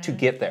this to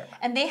get there.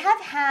 And they have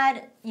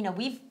had, you know,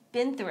 we've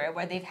been through it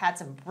where they've had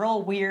some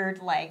real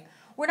weird, like,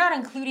 we're not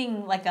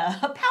including like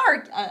a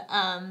power,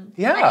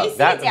 yeah, AC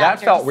that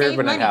felt weird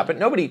when money. it happened.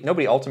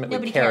 Nobody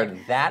ultimately cared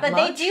that much.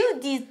 But they do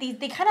these.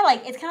 They kind of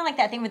like, it's kind of like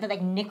that thing where they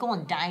like nickel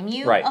and dime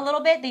you a little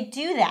bit. They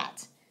do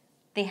that.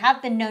 They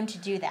have been known to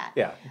do that.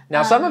 Yeah.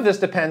 Now some of this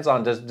depends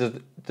on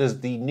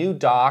does the new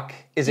dock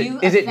is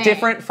it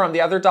different from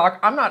the other dock?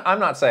 I'm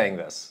not saying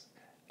this.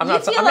 I'm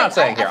not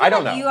saying here. I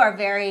don't know. You are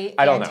very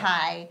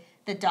anti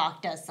the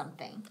dock does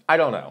something. I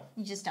don't know.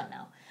 You just don't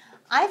know.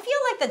 I feel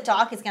like the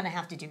dock is going to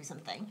have to do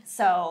something.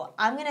 So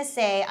I'm going to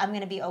say I'm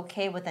going to be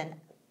okay with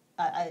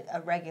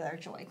a regular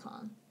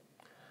Joy-Con.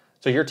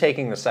 So you're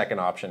taking the second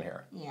option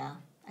here. Yeah.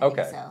 I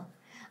think so.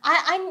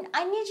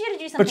 I need you to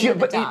do something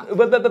with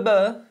the dock.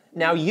 But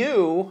now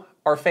you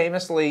are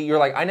famously, you're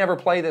like, I never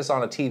play this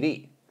on a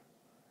TV.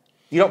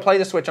 You don't play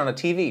the Switch on a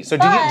TV. So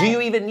do you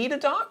even need a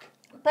dock?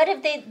 But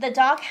if the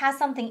dock has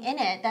something in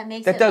it that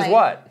makes that does like,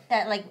 what?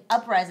 That like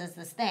up-reses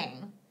this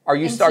thing. Are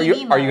you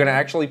going to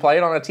actually play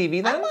it on a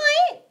TV then? I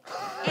might.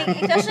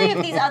 Especially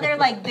if these other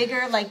like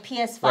bigger like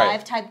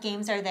PS5 type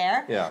games are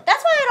there. Yeah.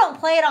 That's why I don't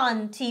play it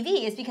on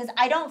TV, is because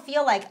I don't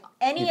feel like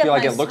any of my You feel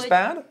like it looks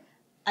bad?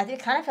 I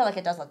kind of feel like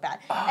it does look bad.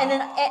 Oh. And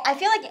then I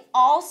feel like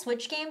all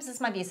Switch games, this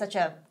might be such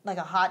a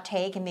hot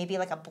take and maybe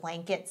like a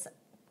blanket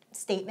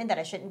statement that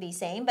I shouldn't be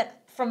saying,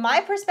 but from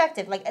my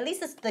perspective, like at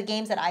least the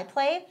games that I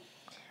play,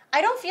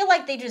 I don't feel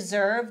like they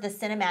deserve the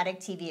cinematic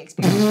TV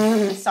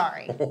experience.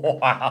 Sorry.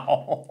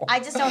 Wow. I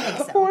just don't think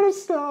so. What a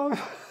snob.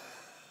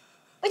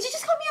 Would you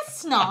just call me a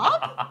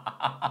snob?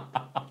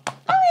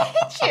 I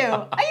hate you.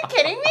 Are you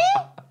kidding me?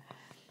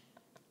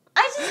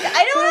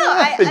 I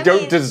don't know. They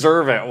don't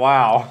deserve it.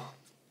 Wow.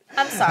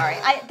 I'm sorry.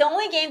 The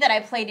only game that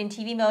I played in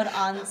TV mode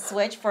on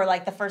Switch for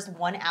like the first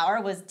 1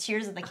 hour was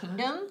Tears of the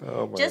Kingdom.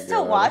 Oh my just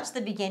God. to watch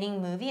the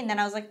beginning movie, and then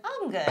I was like,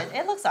 I'm good.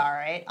 It looks all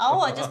right.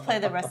 I'll just play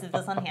the rest of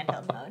this on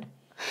handheld mode.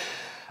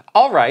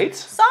 All right.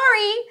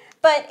 Sorry,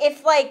 but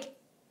if like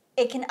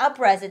it can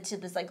up-res it to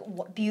this like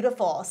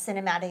beautiful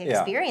cinematic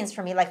experience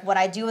for me, like what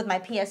I do with my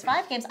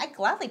PS5 games, I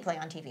gladly play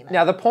on TV mode.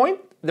 Now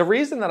the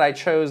reason that I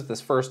chose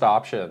this first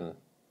option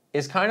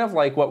is kind of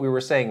like what we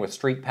were saying with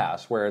Street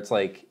Pass, where it's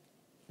like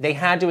they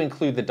had to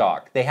include the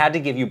dock. They had to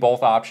give you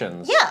both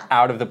options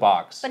out of the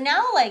box. But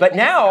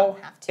now,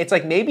 it's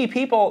like maybe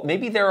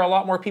there are a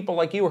lot more people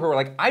like you who are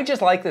like, I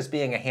just like this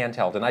being a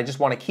handheld, and I just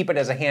want to keep it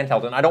as a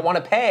handheld, and I don't want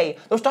to pay.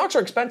 Those docks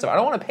are expensive. I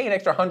don't want to pay an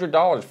extra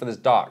 $100 for this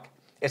dock,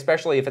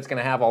 especially if it's going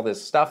to have all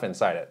this stuff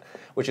inside it,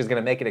 which is going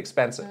to make it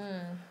expensive.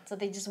 So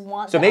they just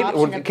want. So the maybe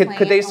option of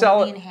could they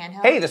sell it? it?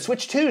 Hey, the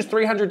Switch 2 is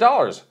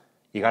 $300.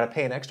 You got to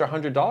pay an extra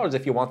 $100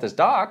 if you want this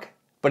dock,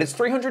 but it's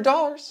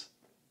 $300.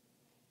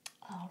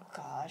 Oh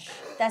gosh,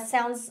 that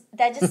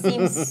just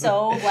seems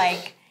so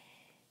like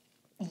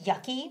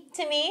yucky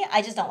to me.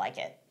 I just don't like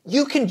it.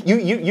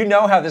 You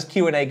know how this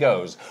Q&A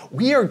goes.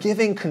 We are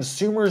giving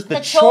consumers the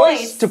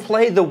choice to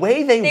play the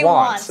way they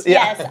want.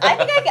 Yes,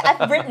 I think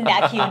I've written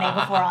that Q&A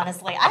before,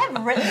 honestly. I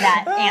have written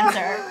that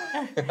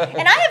answer.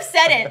 And I have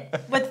said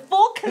it with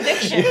full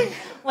conviction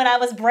when I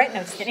was Brent. No,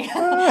 just kidding.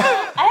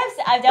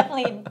 I've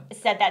definitely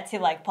said that to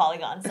like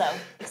Polygon, so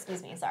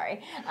excuse me,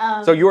 sorry.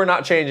 So you are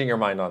not changing your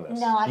mind on this?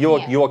 No, I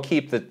can't. You will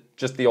keep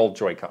just the old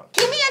Joy-Con.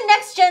 Give me a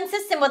next-gen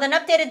system with an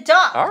updated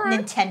dock,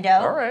 Nintendo.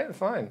 All right,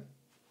 fine.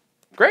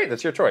 Great,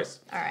 that's your choice.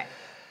 All right.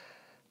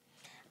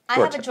 I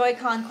have a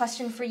Joy-Con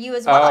question for you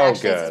as well,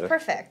 actually. Good. This is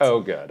perfect. Oh,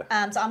 good.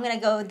 So I'm going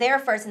to go there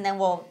first, and then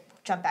we'll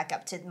jump back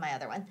up to my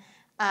other one.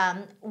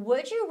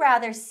 Would you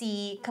rather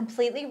see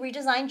completely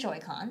redesigned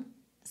Joy-Con?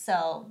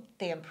 So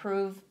they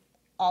improve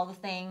all the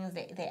things,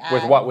 they add...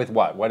 With what? With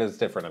what? What is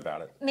different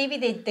about it? Maybe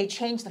they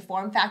change the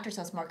form factor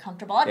so it's more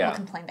comfortable. A lot of people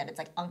complain that it's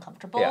like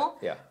uncomfortable.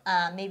 Yeah.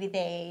 Maybe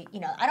they,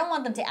 I don't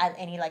want them to add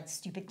any like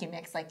stupid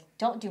gimmicks. Like,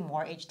 don't do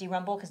more HD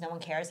rumble because no one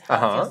cares how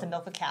it feels to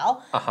milk a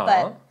cow.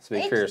 But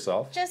speak for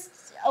yourself. Just,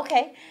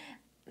 okay.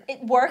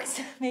 It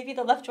works. Maybe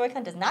the left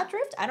Joy-Con does not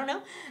drift. I don't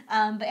know.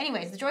 But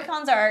anyways, the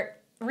Joy-Cons are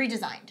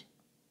redesigned.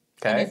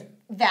 Okay. And it's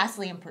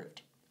vastly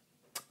improved.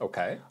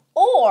 Okay.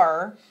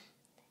 Or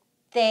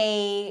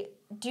they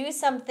do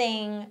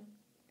something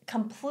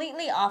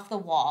completely off the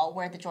wall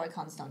where the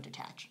Joy-Cons don't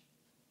detach.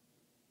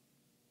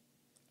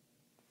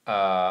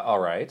 All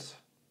right.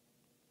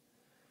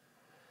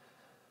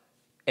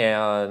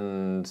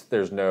 And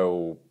there's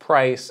no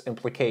price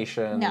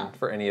implication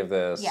for any of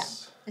this? Yeah.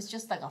 It's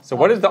just like a... So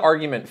what is the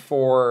argument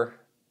for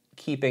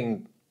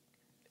keeping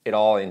it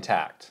all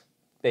intact?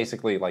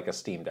 Basically like a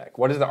Steam Deck.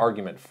 What is the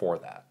argument for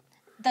that?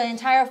 The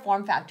entire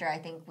form factor, I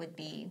think, would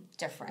be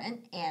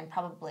different and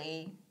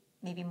probably...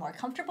 maybe more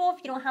comfortable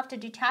if you don't have to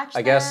detach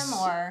them,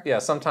 or... Yeah,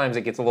 sometimes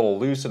it gets a little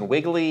loose and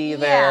wiggly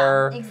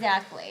there. Yeah,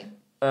 exactly.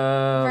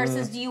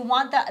 Versus, do you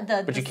want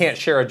the... But you can't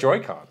share a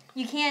Joy-Con.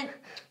 You can't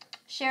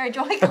share a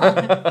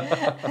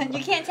Joy-Con.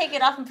 You can't take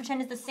it off and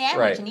pretend it's a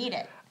sandwich and eat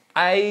it.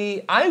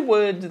 I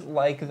would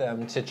like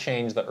them to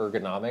change the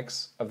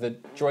ergonomics of the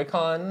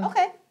Joy-Con.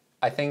 Okay.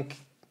 I think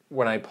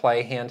when I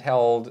play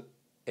handheld...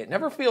 it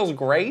never feels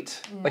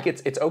great. No. Like,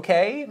 it's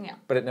okay,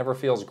 but it never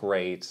feels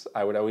great.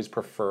 I would always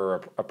prefer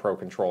a Pro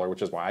Controller,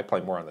 which is why I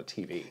play more on the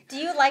TV. Do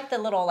you like the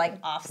little, like,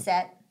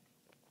 offset?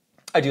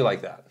 I do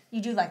like that.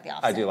 You do like the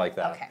offset? I do like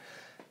that. Okay.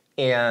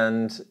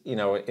 And,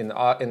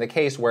 in the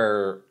case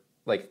where,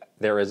 like,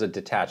 there is a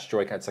detached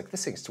Joy-Con, it's like,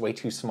 this thing's way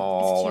too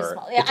small. It's too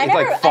small. Yeah, I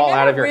never fall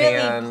out of your hand. I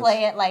never really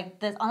play it like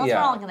this, unless we're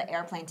all like on the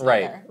airplane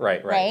together.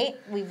 Right.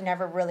 We've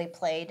never really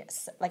played,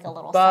 like, a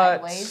little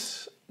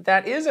sideways.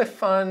 That is a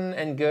fun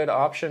and good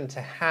option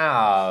to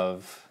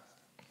have.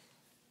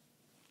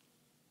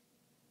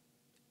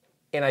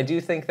 And I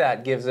do think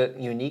that gives it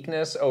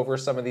uniqueness over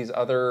some of these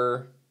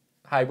other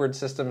hybrid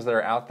systems that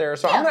are out there.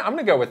 So I'm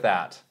gonna go with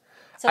that.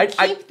 So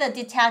keep the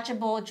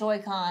detachable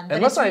Joy-Con,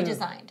 but it's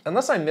redesigned.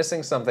 Unless I'm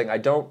missing something, I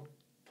don't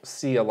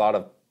see a lot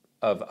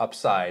of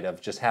upside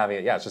of just having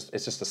it. Yeah,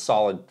 it's just a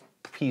solid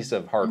piece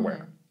of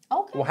hardware.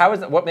 Okay. Well, how is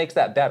that? What makes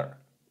that better?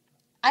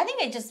 I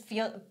think it just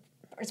feels...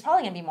 it's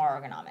probably going to be more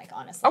ergonomic,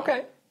 honestly.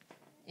 Okay.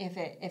 If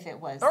it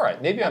was. All right.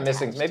 Maybe I'm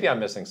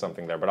missing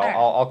something there, but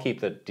I'll keep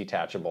the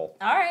detachable.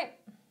 All right.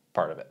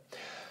 Part of it.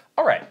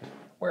 All right.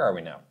 Where are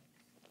we now?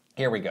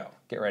 Here we go.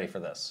 Get ready for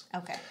this.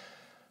 Okay.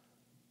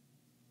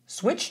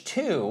 Switch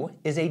 2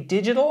 is a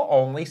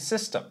digital-only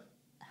system.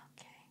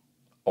 Okay.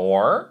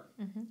 Or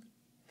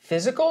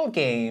physical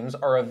games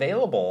are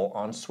available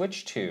on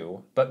Switch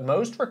 2, but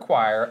most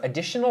require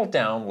additional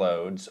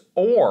downloads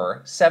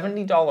or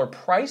 $70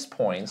 price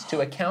points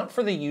to account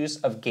for the use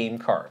of game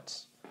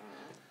cards.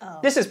 Oh.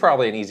 This is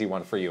probably an easy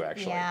one for you,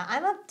 actually. Yeah,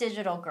 I'm a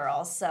digital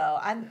girl, so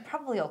I'm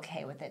probably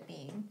okay with it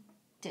being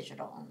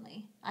digital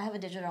only. I have a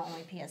digital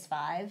only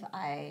PS5.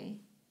 I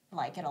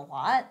like it a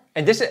lot.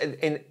 And this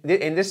in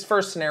this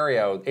first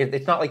scenario,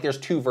 it's not like there's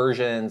two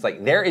versions.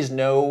 Like, there is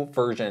no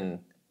version.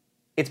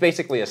 It's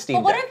basically a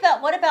Steam Deck.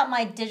 What about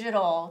my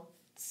digital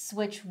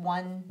Switch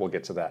 1? We'll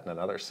get to that in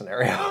another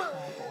scenario.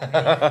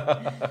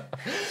 Oh,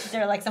 is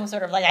there like some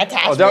sort of like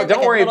attachment? Oh,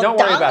 don't worry about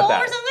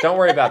that. Don't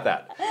worry about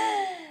that.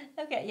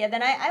 Okay, yeah,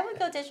 then I would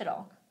go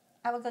digital.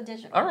 I would go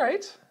digital. All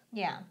right.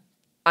 Yeah.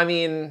 I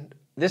mean,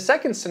 this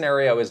second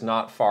scenario is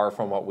not far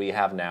from what we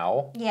have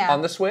now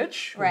on the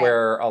Switch,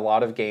 where a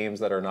lot of games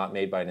that are not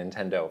made by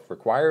Nintendo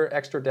require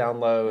extra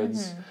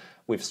downloads.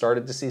 We've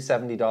started to see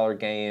 $70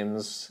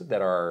 games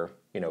that are,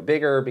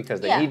 bigger because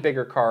they need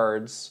bigger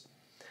cards.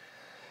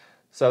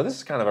 So this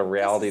is kind of a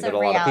reality that a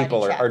lot of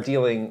people are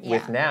dealing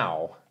with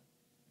now.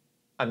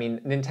 I mean,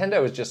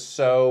 Nintendo is just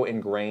so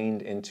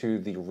ingrained into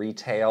the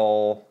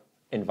retail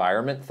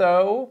environment,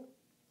 though.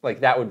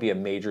 Like, that would be a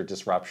major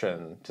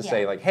disruption to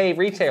say, like, hey,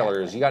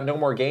 retailers, you got no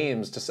more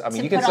games to. I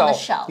mean, you can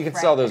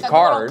sell those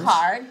cards,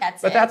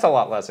 but that's a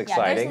lot less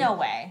exciting. There's no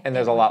way, and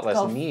there's a lot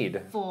less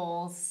need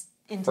for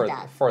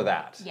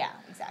that. Yeah,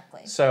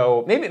 exactly.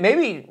 So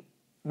maybe,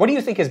 what do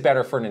you think is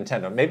better for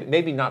Nintendo?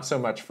 Maybe not so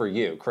much for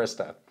you,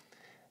 Krista.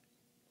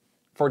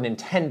 For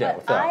Nintendo,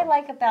 what I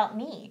like about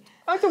me.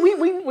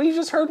 We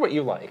just heard what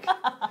you like.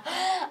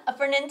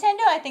 For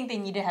Nintendo, I think they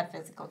need to have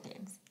physical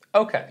games.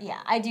 Okay. Yeah,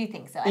 I do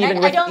think so.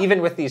 And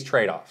even with these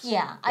trade-offs.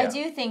 Yeah, I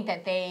do think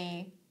that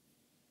they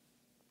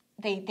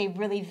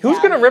really value... Who's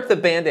going to rip the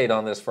Band-Aid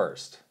on this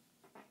first?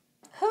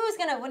 Who's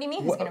going to... What do you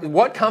mean who's going to...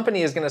 What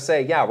company is going to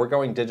say, yeah, we're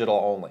going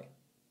digital only?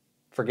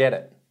 Forget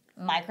it.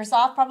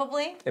 Microsoft,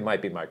 probably? It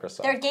might be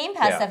Microsoft. Their Game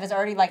Pass stuff is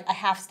already like a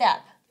half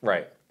step.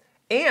 Right.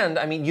 And,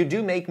 I mean, you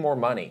do make more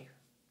money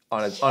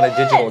on a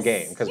digital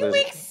game. You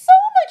make so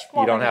much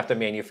You don't have to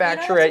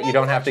manufacture it. You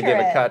don't have to give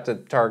a cut to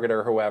Target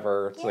or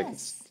whoever. It's like,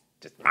 it's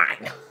just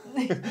mine.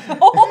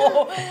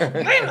 Oh,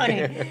 my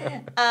money.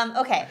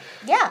 Okay,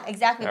 yeah,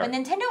 exactly. But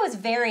Nintendo is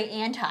very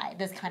anti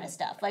this kind of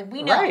stuff. Like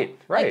we know, right.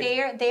 Like,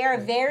 they are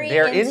very.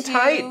 They're in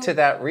tight to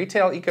that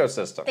retail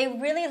ecosystem. They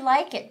really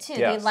like it too.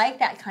 Yes. They like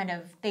that kind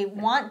of. They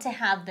want to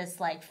have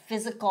this like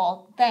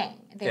physical thing.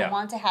 They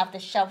want to have the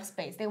shelf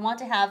space. They want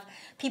to have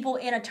people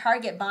in a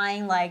Target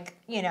buying like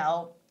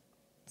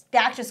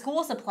back to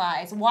school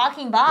supplies,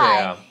 walking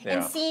by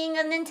and seeing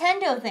a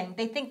Nintendo thing.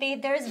 They think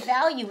there's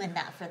value in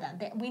that for them.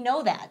 We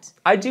know that.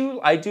 I do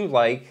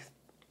like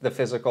the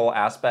physical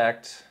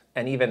aspect,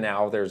 and even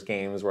now there's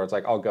games where it's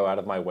like I'll go out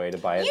of my way to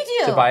buy it. You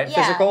do. To buy it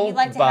physical. You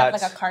like to have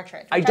like a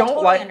cartridge. I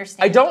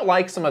don't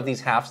like some of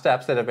these half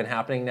steps that have been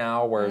happening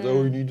now where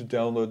you need to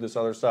download this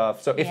other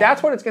stuff. So if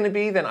that's what it's going to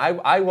be, then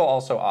I will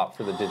also opt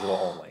for the digital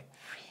only.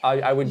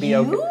 I would be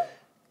okay. Yeah,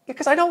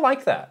 because I don't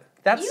like that.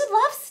 You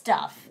love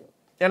stuff.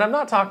 And I'm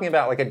not talking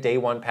about like a day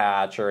one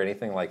patch or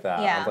anything like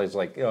that. Yeah. I'm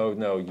like, oh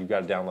no, you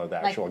got to download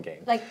the actual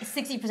game. Like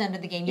 60%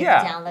 of the game you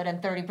have to download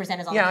and 30%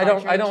 is on the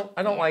cartridge. I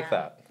don't like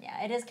that.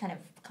 Yeah, it is kind of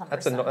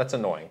cumbersome. That's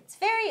annoying. It's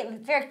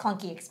very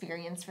clunky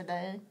experience for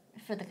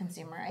the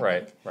consumer.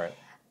 I think. Right.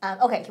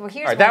 Okay, well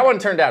here's all right. That one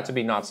turned out to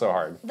be not so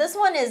hard. This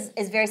one is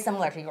very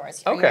similar to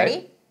yours. Are you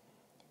ready?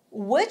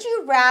 Would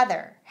you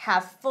rather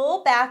have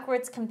full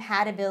backwards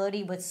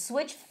compatibility with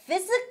Switch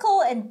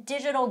physical and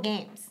digital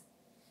games,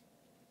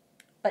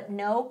 but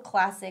no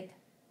classic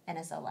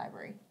NSO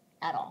library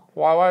at all?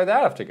 Why would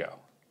that have to go?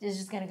 It's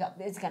just gonna go.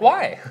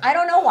 Why? I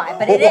don't know why,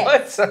 but it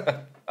is.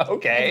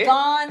 Okay. It's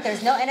gone.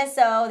 There's no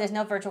NSO. There's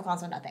no virtual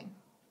console. Nothing.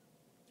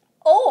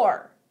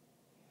 Or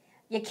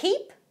you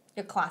keep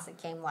your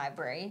classic game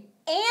library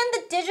and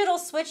the digital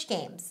Switch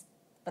games,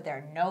 but there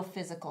are no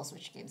physical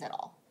Switch games at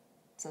all.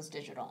 So it's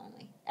digital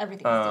only.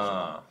 Everything is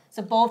digital.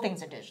 So both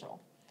things are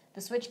digital.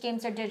 The Switch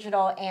games are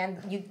digital,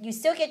 and you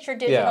still get your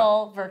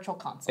digital virtual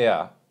console.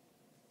 Yeah.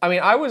 I mean,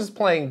 I was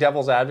playing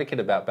devil's advocate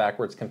about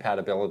backwards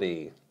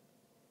compatibility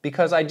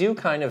because I do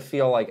kind of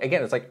feel like,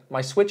 again, it's like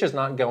my Switch is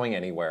not going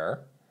anywhere.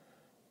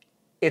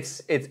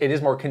 It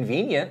is more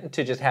convenient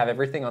to just have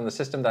everything on the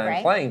system that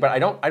I'm playing, but I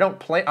don't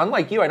play.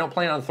 Unlike you, I don't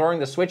plan on throwing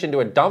the Switch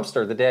into a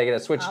dumpster the day I get a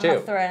Switch 2. I'm gonna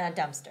throw it in a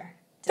dumpster.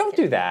 Don't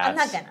do that. I'm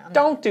not gonna.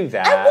 Don't do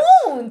that. I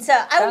won't.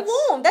 I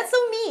won't. That's so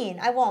mean.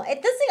 I won't.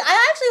 This thing.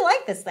 I actually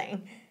like this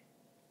thing.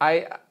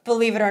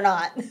 Believe it or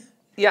not.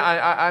 Yeah,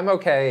 I'm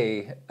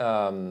okay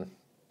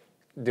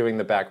doing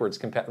the backwards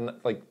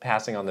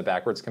passing on the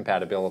backwards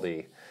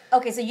compatibility.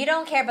 Okay, so you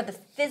don't care about the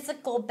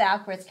physical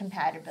backwards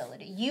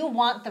compatibility. You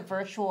want the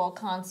virtual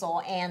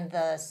console and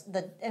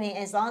the. I mean,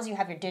 as long as you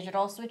have your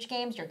digital Switch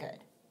games, you're good.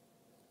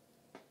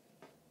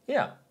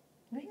 Yeah.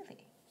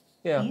 Really?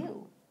 Yeah.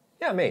 You.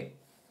 Yeah, me.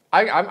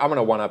 I'm going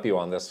to one-up you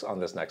on this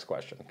next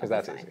question because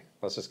that's easy.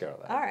 Let's just go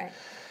to that. All right.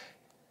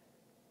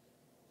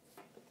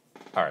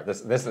 All right.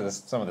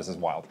 Some of this is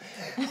wild.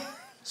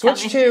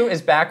 Switch 2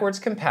 is backwards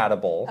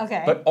compatible,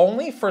 but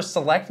only for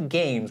select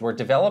games where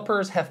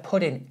developers have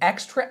put in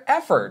extra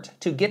effort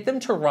to get them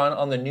to run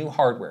on the new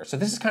hardware. So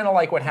this is kind of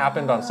like what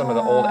happened on some of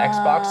the old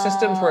Xbox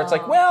systems where it's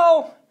like,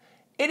 well,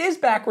 it is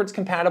backwards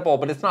compatible,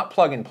 but it's not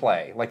plug and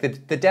play. Like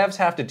the devs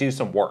have to do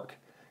some work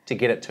to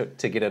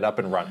get it up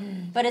and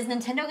running. But is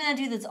Nintendo going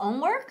to do its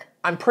own work?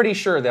 I'm pretty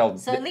sure they'll.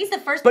 So at least the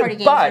first party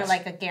games are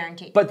like a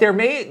guarantee. But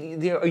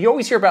you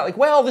always hear about like,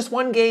 well, this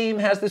one game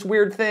has this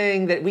weird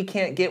thing that we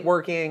can't get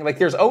working. Like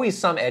there's always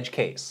some edge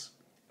case.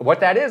 What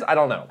that is, I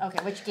don't know.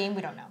 Okay, which game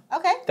we don't know.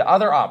 Okay. The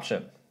other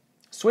option,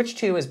 Switch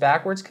 2 is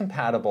backwards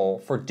compatible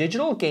for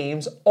digital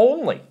games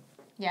only.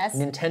 Yes.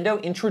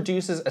 Nintendo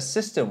introduces a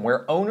system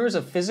where owners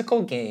of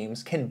physical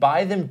games can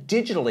buy them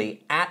digitally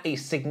at a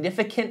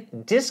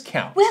significant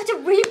discount. We have to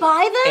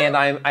rebuy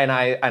them?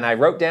 And I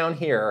wrote down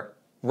here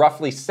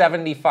roughly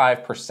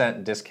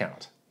 75%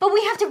 discount. But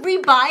we have to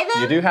rebuy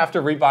them? You do have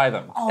to rebuy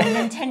them. Oh,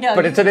 Nintendo.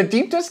 But it's at a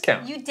deep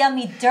discount. You done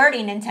me dirty,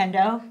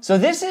 Nintendo. So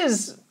the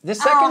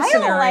second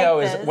scenario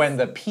is when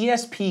the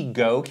PSP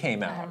Go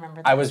came out. I remember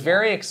this. I was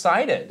very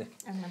excited.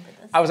 I remember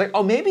this. I was like,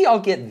 oh, maybe I'll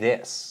get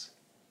this.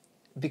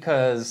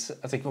 Because I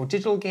was like, well,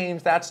 digital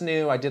games, that's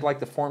new. I did like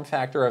the form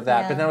factor of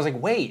that. Yeah. But then I was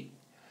like, wait,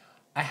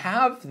 I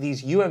have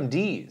these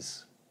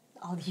UMDs.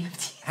 All the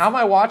UMDs. How am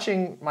I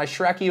watching my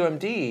Shrek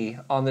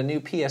UMD on the new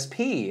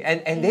PSP?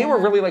 And they were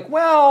really like,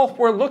 well,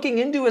 we're looking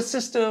into a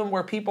system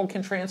where people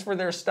can transfer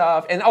their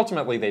stuff. And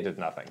ultimately, they did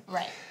nothing.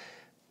 Right.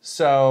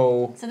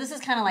 So this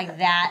is kind of like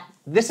that.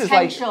 This is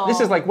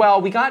like, well,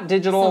 we got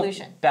digital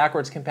solution.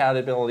 Backwards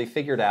compatibility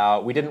figured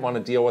out. We didn't want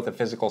to deal with a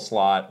physical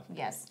slot.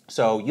 Yes.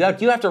 So you have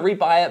to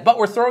rebuy it, but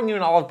we're throwing you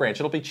an olive branch.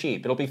 It'll be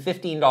cheap. It'll be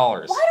 $15.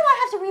 Why do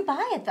I have to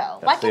rebuy it though?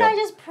 Why can't I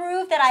just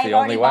prove that I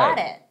already bought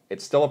it?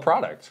 It's still a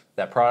product.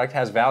 That product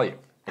has value.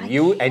 And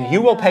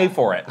you will pay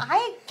for it.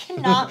 I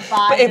cannot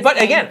buy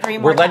but again,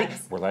 we're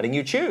letting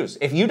you choose.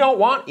 If you don't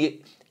want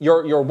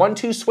your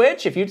 1-2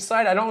 Switch, if you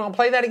decide I don't want to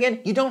play that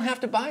again, you don't have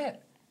to buy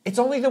it. It's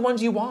only the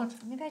ones you want.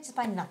 Maybe I just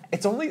buy nothing.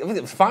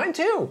 It's fine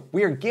too.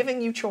 We are giving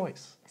you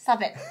choice.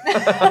 Stop it.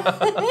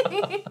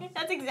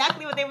 That's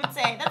exactly what they would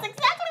say. That's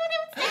exactly what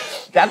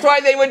That's why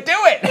they would do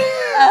it.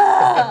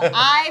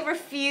 I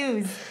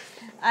refuse.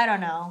 I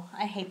don't know.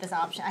 I hate this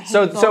option. I hate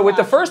so both with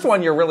the options. first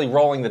one, you're really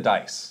rolling the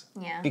dice.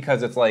 Yeah.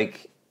 Because it's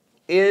like,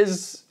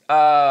 is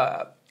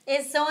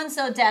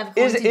so-and-so dev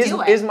going to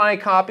do it? Is my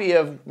copy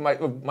of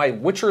my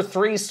Witcher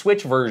 3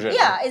 Switch version?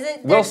 Yeah, is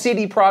it? Will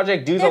CD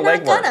Projekt do the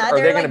legwork? Or are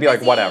they going to be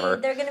like, whatever?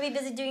 They're going to be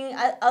busy doing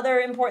other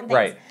important things.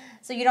 Right.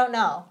 So you don't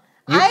know.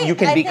 You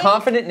can be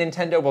confident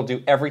Nintendo will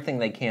do everything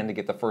they can to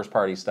get the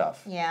first-party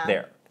stuff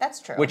there. That's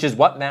true. Which is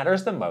what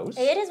matters the most.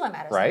 It is what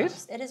matters right? the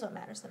most. It is what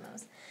matters the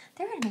most.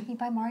 They're going to make me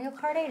buy Mario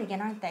Kart 8 again,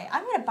 aren't they?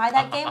 I'm going to buy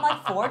that game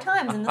like 4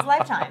 times in this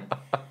lifetime.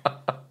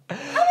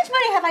 How much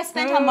money have I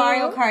spent on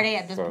Mario Kart 8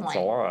 at this point? It's a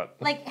lot.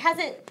 Like, has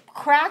it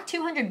cracked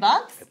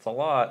 $200? It's a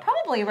lot.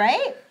 Probably,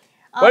 right?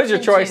 What is your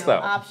choice, though?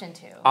 Option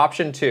 2.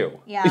 Option 2.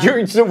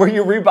 Yeah. So will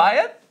you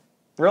rebuy it?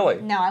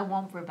 Really? No, I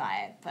won't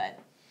rebuy it, but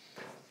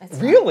it's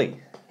fine. Really?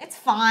 It's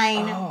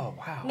fine. Oh,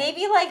 wow.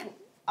 Maybe, like,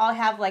 I'll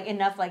have, like,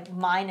 enough, like,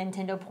 my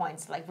Nintendo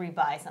points to, like,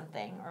 rebuy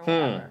something or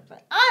whatever.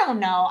 But I don't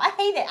know. I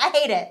hate it. I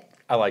hate it.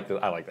 I like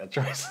that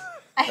choice.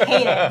 I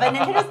hate it, but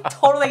Nintendo's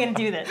totally going to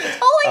do this. They're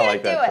totally going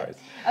to do it. Choice.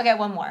 Okay,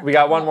 one more. We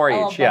got one more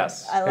each,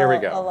 yes. Here we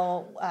go. A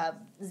little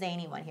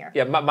zany one here.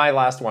 Yeah, my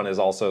last one is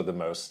also the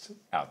most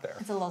out there.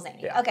 It's a little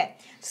zany. Yeah. Okay,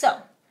 so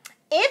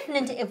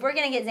if we're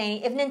going to get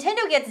zany, if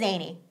Nintendo gets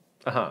zany,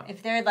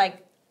 if they're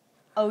like,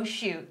 oh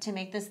shoot, to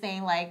make this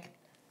thing like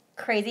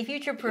crazy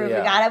future-proof,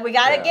 we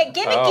gotta get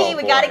gimmicky,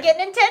 we gotta get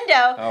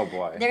Nintendo. Oh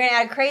boy. They're going to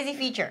add a crazy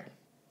feature.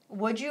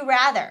 Would you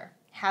rather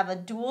have a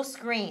dual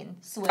screen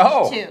Switch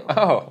 2?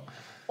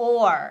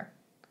 Or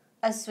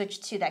a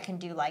Switch 2 that can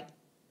do like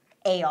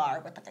AR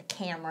with like a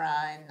camera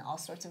and all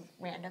sorts of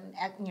random,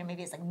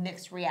 maybe it's like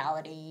mixed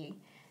reality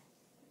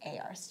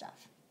AR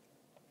stuff.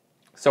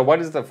 So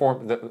what is the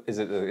form? Is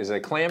it a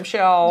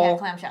clamshell? Yeah,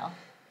 clamshell.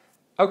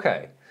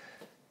 Okay.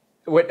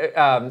 What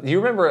do you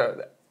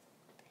remember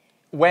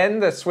when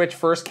the Switch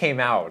first came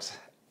out?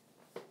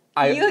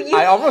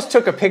 I almost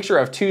took a picture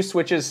of 2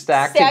 Switches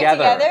stacked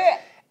together.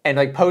 And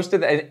like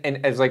posted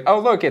and it's like, oh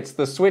look, it's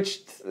the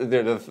Switch,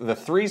 the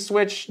 3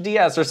 Switch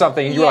DS or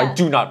something. And you were like,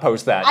 do not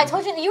post that. I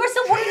told you were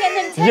still working at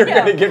Nintendo. You're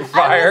gonna get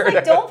fired. I was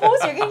like, don't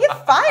post it. You're gonna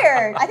get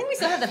fired. I think we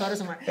still have the photo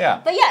somewhere. Yeah.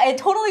 But yeah, it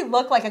totally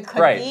looked like it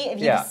could be if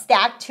you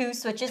stack 2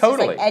 Switches just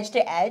like edge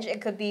to edge.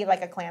 It could be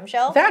like a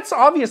clamshell. That's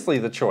obviously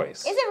the choice.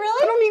 Is it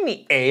really? I don't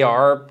need the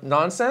AR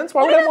nonsense.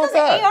 Why would I want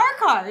that? AR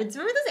cards.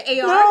 Remember those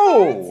AR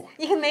cards?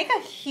 You can make a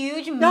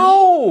huge meat.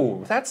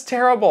 No, that's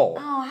terrible.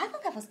 Oh, I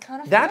thought that was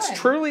kind of fun. That's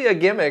truly a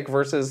gimmick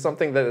versus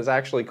something that is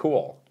actually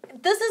cool.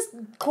 This is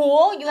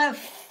cool. You have a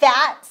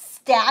fat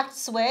stacked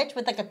Switch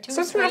with like a 2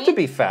 So it doesn't have to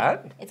be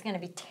fat. It's going to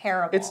be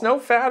terrible. It's no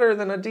fatter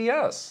than a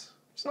DS.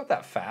 It's not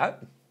that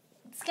fat.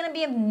 It's going to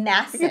be a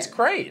massive. I think it's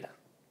great. It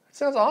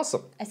sounds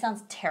awesome. It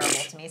sounds terrible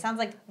to me. It sounds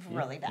like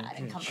really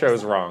bad.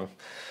 Show's wrong.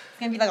 It's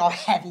going to be like all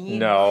heavy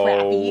and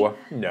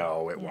crappy.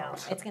 No, it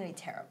won't. It's going to be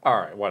terrible. All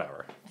right,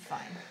 whatever.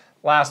 Fine.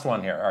 Last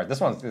one here. All right, this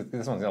one's a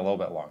little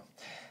bit long.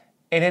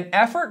 In an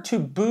effort to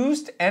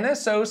boost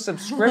NSO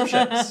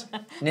subscriptions,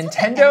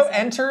 Nintendo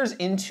enters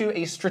into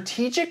a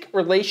strategic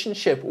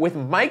relationship with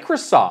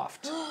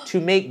Microsoft to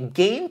make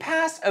Game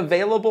Pass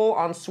available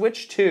on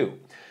Switch 2.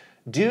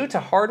 Due to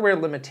hardware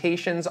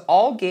limitations,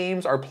 all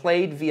games are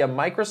played via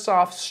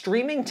Microsoft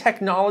streaming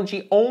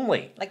technology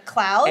only. Like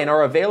cloud? And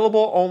are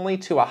available only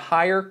to a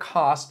higher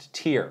cost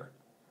tier.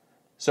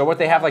 So what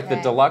they have like the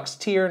deluxe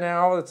tier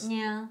now.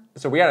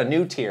 So we got a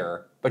new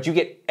tier, but you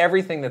get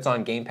everything that's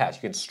on Game Pass.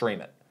 You can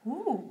stream it.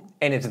 Ooh.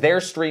 And it's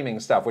their streaming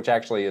stuff, which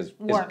actually it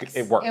works.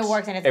 It works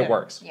and it's good. It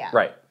works. Yeah.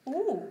 Right.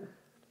 Ooh.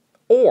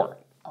 Or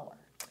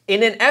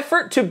in an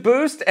effort to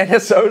boost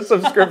NSO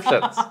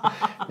subscriptions,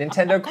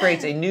 Nintendo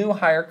creates a new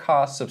higher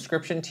cost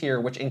subscription tier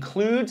which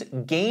includes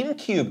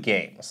GameCube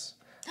games.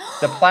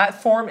 The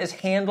platform is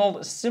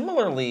handled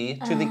similarly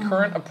to the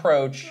current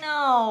approach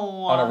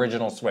on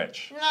original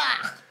Switch.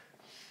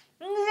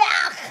 That's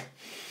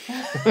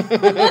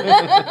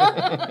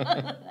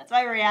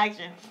my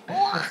reaction.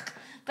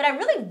 But I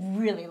really,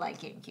 really like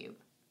GameCube.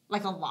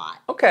 Like a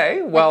lot.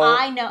 Okay, well,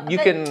 like, I know.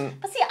 But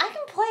see, I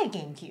can play a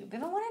GameCube.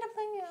 If I wanted to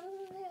play,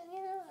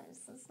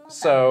 it's not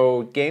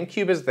so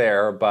GameCube is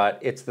there, but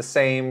it's the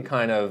same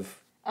kind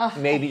of,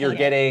 maybe you're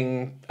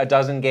getting a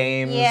dozen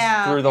games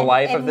through the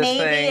life of this thing.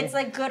 Maybe it's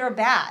like good or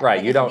bad. Right,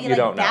 like, you don't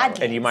know. Games.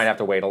 And you might have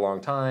to wait a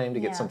long time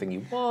to get something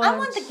you want. I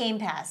want the Game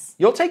Pass.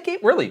 You'll take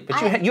really,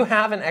 but you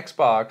have an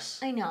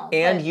Xbox. I know.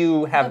 And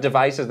you have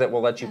devices that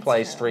will let you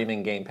play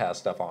streaming Game Pass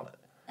stuff on it.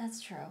 That's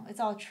true. It's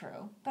all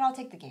true. But I'll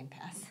take the Game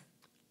Pass.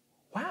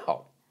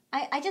 Wow.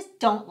 I just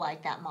don't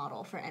like that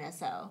model for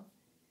NSO.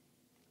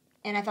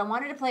 And if I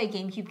wanted to play a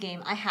GameCube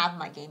game, I have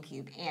my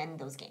GameCube and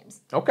those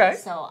games. Okay.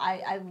 So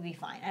I would be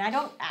fine. And I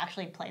don't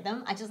actually play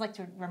them. I just like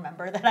to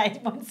remember that I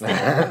once did.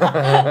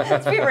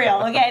 Let's be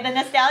real, okay? The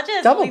nostalgia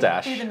is Double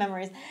Dash. Through the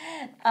memories.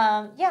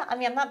 Yeah, I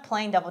mean, I'm not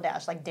playing Double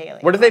Dash like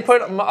daily. Where do they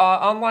put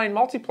online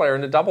multiplayer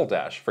into Double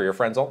Dash for your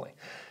friends only?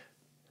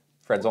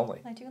 Friends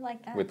only. I do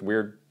like that. With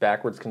weird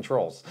backwards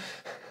controls.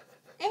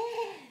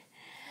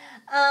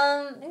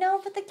 No,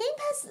 but the Game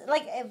Pass,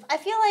 like, I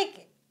feel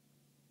like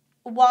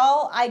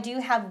while I do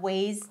have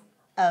ways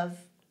of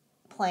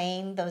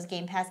playing those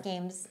Game Pass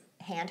games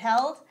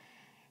handheld,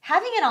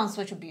 having it on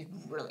Switch would be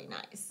really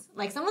nice.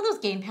 Like, some of those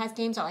Game Pass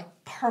games are, like,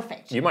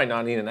 perfect. You might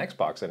not need an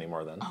Xbox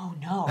anymore then. Oh,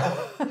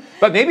 no.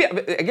 But maybe,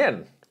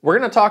 again, we're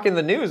going to talk in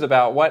the news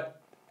about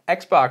what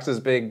Xbox's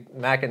big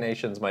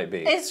machinations might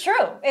be. It's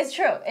true. It's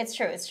true. It's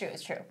true. It's true.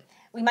 It's true.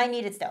 We might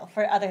need it still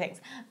for other things.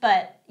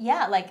 But,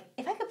 yeah, like,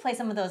 if I could play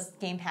some of those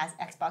Game Pass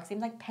Xbox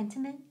games, like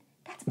Pentiment,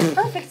 that's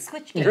perfect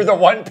Switch game. You're the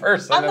one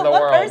person in the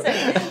world. I'm the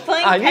one person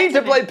playing I need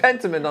to play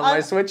Pentiment on my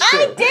Switch, too.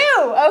 I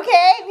do,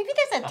 okay? Maybe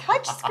there's a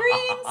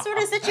touchscreen sort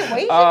of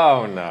situation.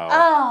 Oh, no.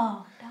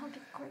 Oh, that would be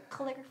a great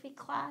calligraphy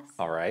class.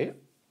 All right.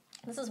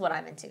 This is what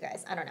I'm into,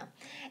 guys. I don't know.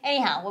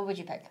 Anyhow, what would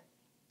you pick?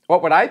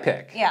 What would I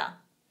pick? Yeah.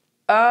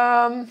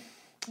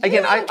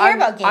 Again,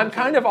 I'm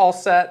kind of all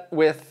set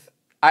with...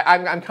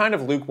 I'm kind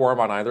of lukewarm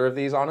on either of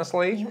these,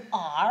 honestly. You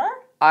are?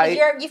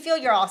 You feel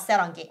you're all set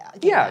on Game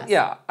Pass?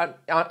 Yeah.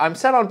 I'm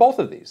set on both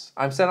of these.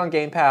 I'm set on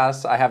Game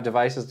Pass. I have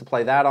devices to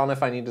play that on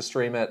if I need to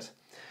stream it.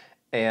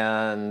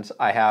 And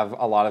I have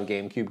a lot of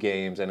GameCube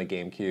games and a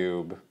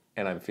GameCube,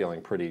 and I'm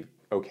feeling pretty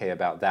okay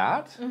about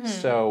that. Mm-hmm.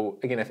 So,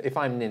 again, if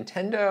I'm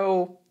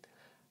Nintendo...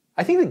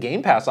 I think the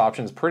Game Pass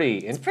option is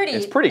pretty cool.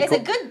 It's a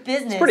good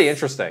business. It's pretty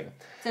interesting.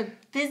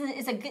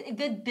 It's a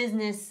good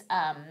business,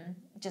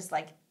 just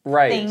like...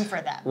 Right. thing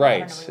for them.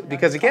 Right.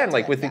 Because again,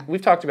 like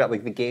we've talked about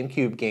like the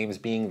GameCube games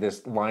being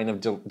this line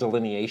of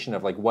delineation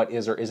of like what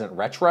is or isn't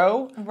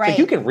retro. Right. So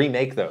you can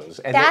remake those.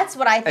 And that's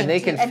what I think. And they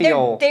can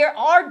feel... They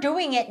are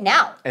doing it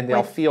now. And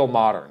they'll feel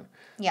modern.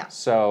 Yeah.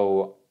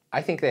 So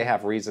I think they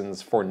have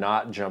reasons for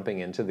not jumping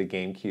into the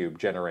GameCube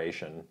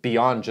generation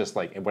beyond just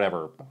like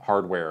whatever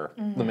hardware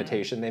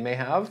limitation they may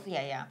have.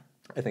 Yeah.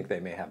 I think they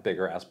may have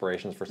bigger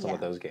aspirations for some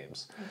of those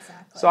games.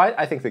 Exactly. So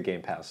I think the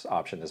Game Pass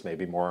option is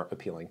maybe more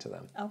appealing to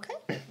them. Okay,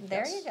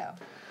 there you go.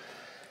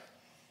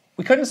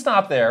 We couldn't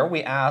stop there.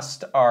 We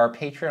asked our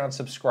Patreon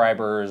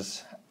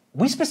subscribers,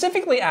 we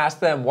specifically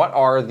asked them what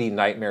are the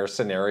nightmare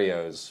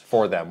scenarios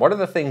for them? What are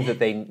the things that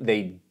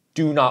they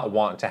do not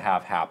want to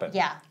have happen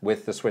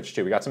with the Switch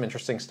 2? We got some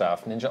interesting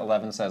stuff.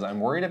 Ninja11 says, I'm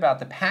worried about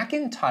the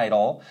pack-in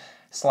title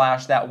 /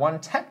 that one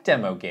tech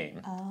demo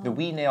game. Oh. The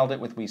Wii nailed it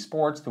with Wii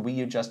Sports. The Wii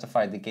U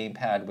justified the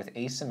gamepad with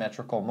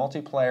asymmetrical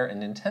multiplayer in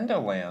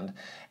Nintendo Land.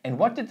 And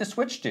what did the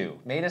Switch do?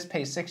 Made us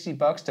pay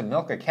 $60 to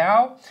milk a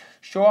cow?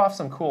 Show off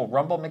some cool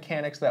rumble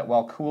mechanics that,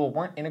 while cool,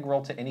 weren't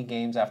integral to any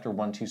games after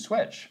 1-2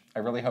 Switch. I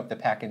really hope the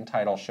pack-in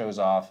title shows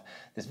off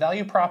this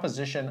value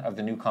proposition of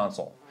the new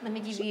console. Let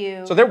me give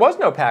you... So there was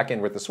no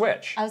pack-in with the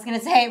Switch. I was going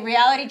to say,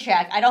 reality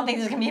check. I don't think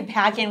there's going to be a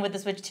pack-in with the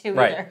Switch 2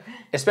 either.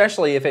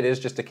 Especially if it is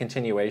just a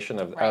continuation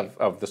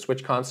of the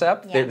Switch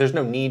concept. Yeah. There's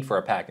no need for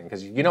a pack-in,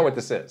 because you know what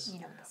this is.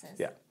 You know what this is.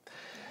 Yeah.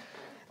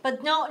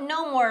 But no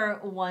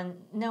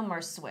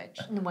more Switch,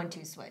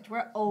 1-2 Switch.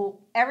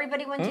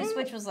 Everybody 1-2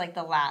 Switch was like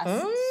the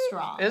last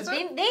straw. Is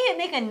it? They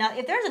make another.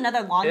 If there's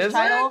another launch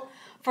title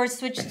for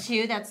Switch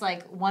 2 that's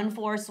like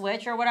 1-4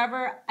 Switch or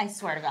whatever, I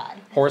swear to God.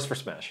 Horse for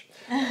Smash.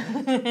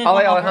 Ale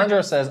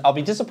Alejandro says, I'll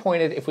be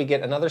disappointed if we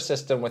get another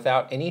system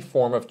without any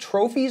form of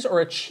trophies or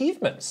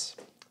achievements.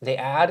 They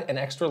add an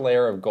extra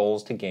layer of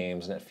goals to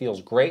games, and it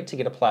feels great to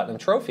get a platinum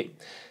trophy.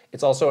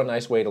 It's also a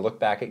nice way to look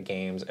back at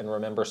games and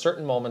remember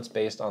certain moments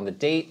based on the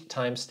date,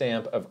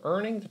 timestamp of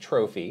earning the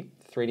trophy.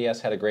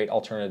 3DS had a great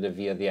alternative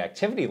via the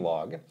activity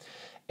log.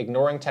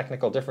 Ignoring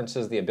technical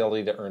differences, the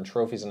ability to earn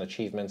trophies and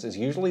achievements is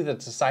usually the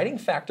deciding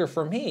factor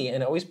for me,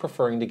 and always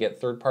preferring to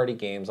get third-party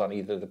games on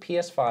either the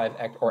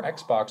PS5 or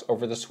Xbox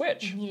over the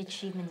Switch. You need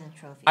achievements and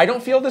trophies. I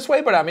don't feel this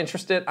way, but I'm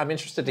interested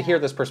to hear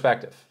this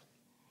perspective.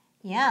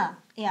 Yeah.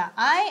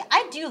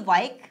 I do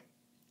like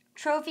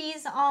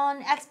trophies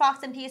on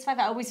Xbox and PS5.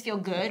 I always feel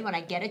good when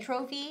I get a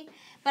trophy,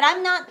 but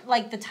I'm not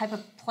like the type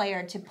of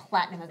player to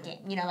platinum a game.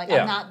 You know, like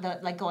I'm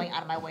not going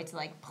out of my way to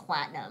like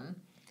platinum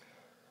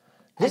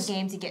a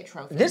game to get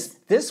trophies.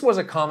 This was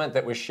a comment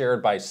that was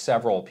shared by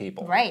several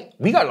people. Right.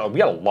 We got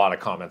a lot of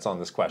comments on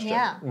this question.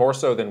 Yeah. More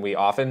so than we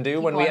often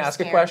do when we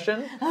ask a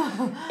question.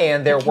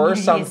 And there were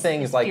some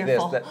things like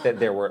this that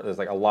there's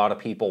like a lot of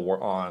people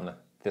were on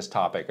this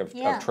topic of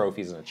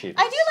trophies and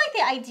achievements. I do like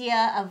the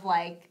idea of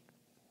like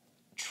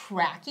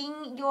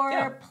tracking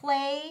your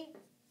play.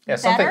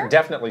 Yeah,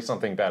 definitely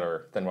something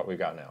better than what we've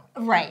got now.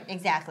 Right,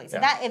 exactly. So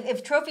that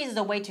if trophies is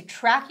a way to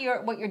track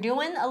what you're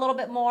doing a little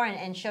bit more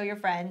and show your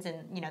friends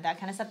and that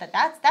kind of stuff,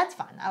 that's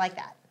fun. I like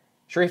that.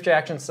 Sharif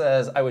Jackson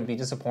says, I would be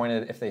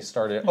disappointed if they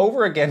started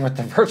over again with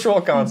the virtual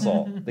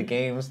console. The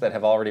games that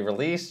have already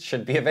released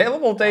should be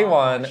available day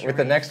one, with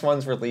the next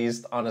ones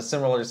released on a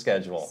similar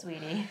schedule.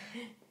 Sweetie.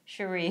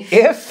 Sharif.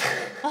 If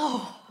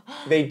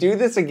they do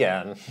this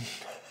again,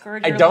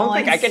 I don't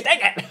think I can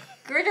take it.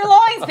 Gird your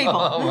loins, people.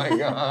 Oh my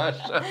gosh.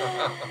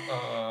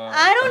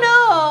 I don't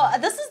know.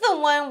 This is the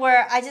one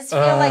where I just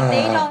feel like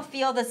they don't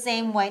feel the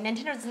same way.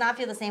 Nintendo does not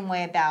feel the same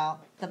way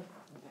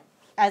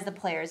as the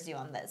players do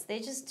on this. They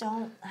just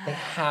don't. They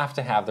have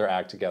to have their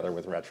act together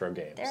with retro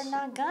games. They're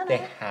not gonna.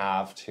 They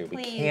have to.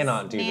 Please, we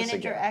cannot do this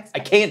again. I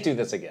can't do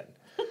this again.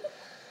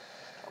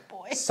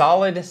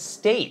 Solid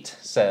State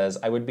says,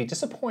 I would be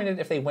disappointed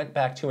if they went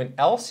back to an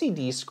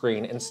LCD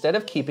screen instead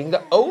of keeping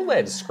the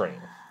OLED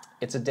screen.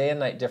 It's a day and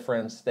night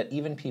difference that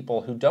even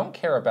people who don't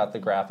care about the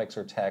graphics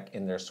or tech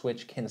in their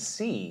Switch can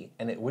see,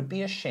 and it would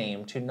be a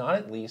shame to not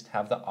at least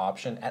have the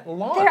option at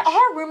launch. There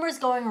are rumors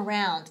going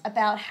around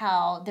about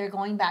how they're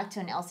going back to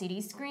an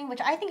LCD screen, which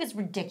I think is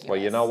ridiculous. Well,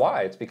 you know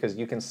why? It's because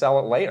you can sell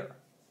it later.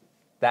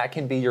 That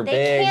can be your big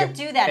enhancement. They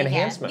can't do that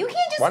again. You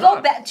can't just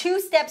go back 2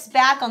 steps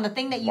back on the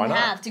thing that you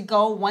have to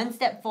go 1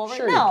 step forward.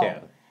 Sure no. you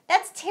can.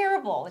 That's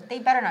terrible. They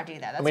better not do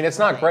that. I mean, it's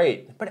not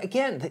great. But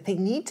again, they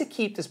need to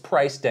keep this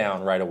price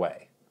down right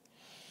away.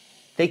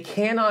 They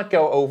cannot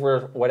go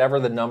over whatever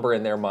the number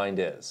in their mind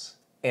is.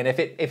 And if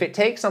it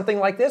takes something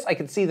like this, I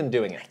could see them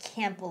doing it. I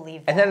can't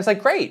believe that. And then it's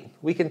like, great,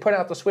 we can put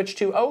out the Switch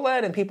 2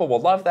 OLED and people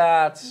will love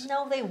that.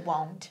 No, they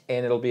won't.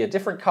 And it'll be a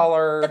different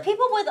color. The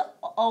people with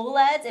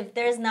OLEDs, if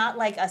there's not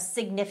like a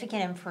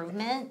significant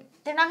improvement,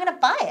 they're not going to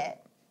buy it.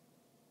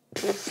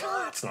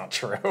 That's not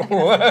true.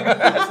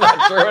 That's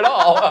not true at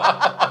all.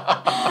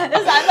 I'm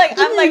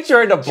like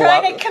trying to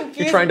confuse.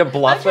 You're trying to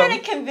bluff them? I'm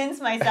trying to convince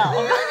myself.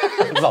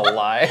 It's a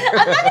lie. I'm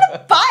not going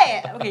to buy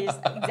it. Okay,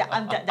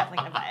 I'm definitely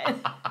going to buy it.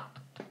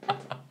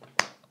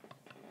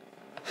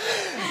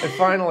 And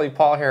finally,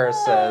 Paul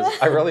Harris says,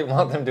 I really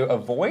want them to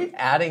avoid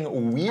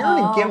adding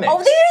weird gimmicks. Oh,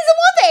 they doesn't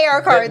want the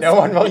AR cards. That no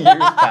one will use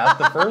past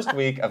the first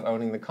week of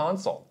owning the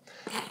console.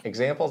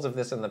 Examples of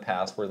this in the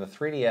past were the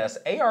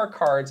 3DS AR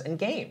cards and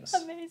games.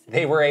 Amazing.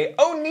 They were a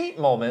oh neat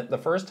moment the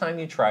first time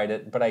you tried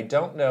it, but I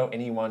don't know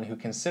anyone who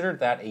considered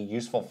that a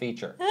useful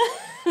feature.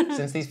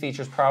 Since these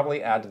features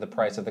probably add to the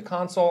price of the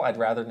console, I'd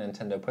rather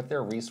Nintendo put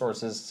their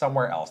resources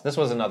somewhere else. This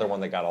was another one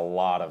that got a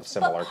lot of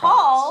similar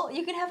Paul, comments.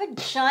 You can have a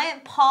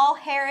giant Paul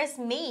Harris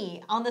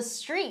me on the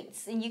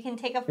streets, and you can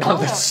take a photo.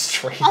 On the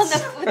streets.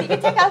 You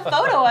can take a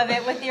photo of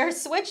it with your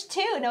Switch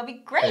too, and it'll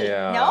be great.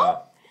 Yeah.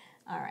 No?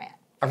 All right.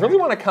 I really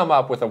want to come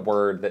up with a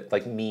word that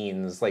like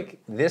means like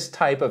this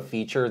type of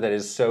feature that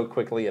is so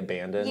quickly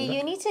abandoned.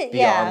 You need to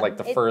beyond like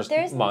the first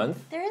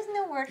month. There is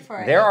no word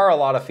for it. There are a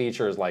lot of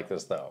features like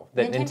this though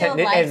that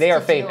Nintendo and they are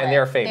famous for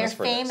this.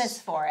 They're famous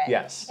for it.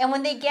 Yes. And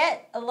when they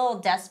get a little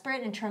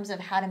desperate in terms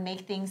of how to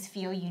make things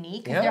feel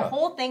unique, because their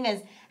whole thing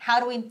is how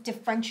do we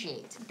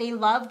differentiate? They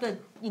love to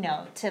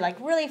like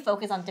really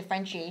focus on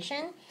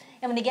differentiation.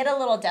 And when they get a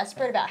little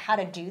desperate about how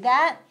to do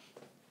that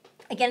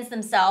against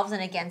themselves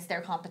and against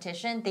their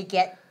competition, they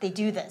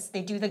do this.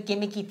 They do the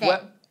gimmicky thing.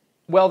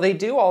 Well, they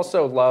do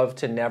also love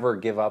to never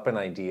give up an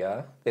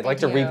idea. They'd like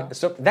to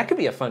so that could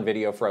be a fun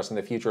video for us in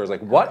the future. Is like,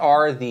 what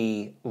are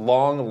the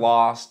long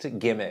lost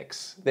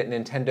gimmicks that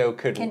Nintendo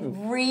could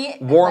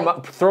warm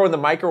up, throw in the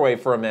microwave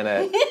for a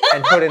minute,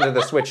 and put into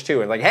the Switch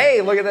 2, and like,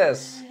 hey, look at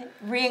this.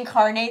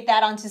 Reincarnate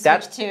that onto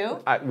Switch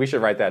 2. We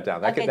should write that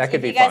down. That could be fun.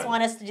 If you guys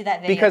want us to do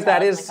that video, because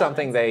that is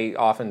something they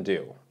often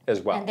do as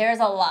well. And there's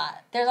a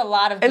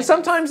lot of. And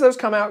sometimes those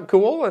come out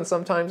cool, and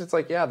sometimes it's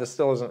like, yeah, this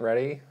still isn't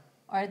ready.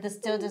 Or this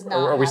still does not.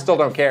 Or we still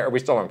don't care. Or we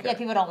still don't care. Yeah,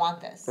 people don't want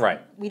this. Right.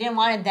 We didn't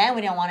want it then.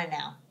 We don't want it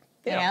now.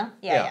 Yeah. You know?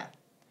 Yeah.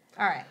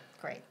 All right.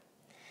 Great.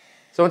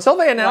 So until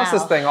they announce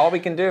this thing, all we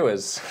can do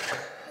is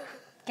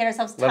get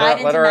ourselves tied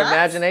into let our knots.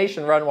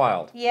 imagination run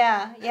wild.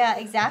 Yeah,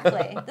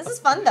 exactly. This is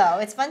fun though.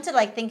 It's fun to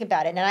like think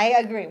about it, and I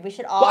agree. We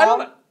should all.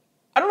 Well,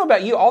 I don't know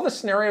about you. All the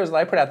scenarios that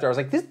I put out there, I was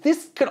like,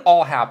 this could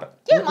all happen.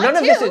 Yeah, mine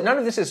too. None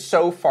of this is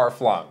so far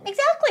flung.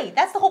 Exactly.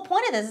 That's the whole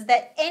point of this: is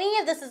that any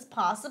of this is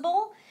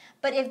possible.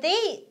 But if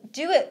they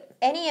do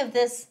any of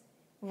this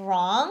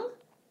wrong,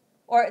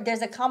 or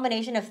there's a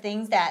combination of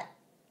things that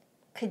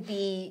could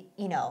be,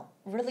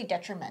 really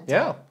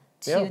detrimental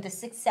to the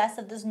success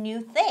of this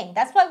new thing.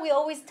 That's why we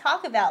always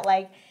talk about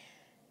like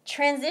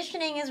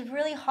transitioning is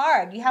really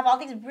hard. You have all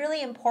these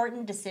really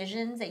important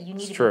decisions that you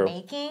need to be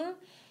making.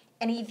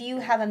 And if you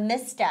have a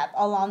misstep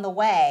along the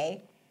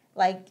way,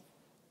 like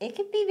it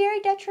could be very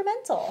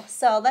detrimental.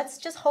 So let's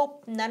just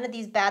hope none of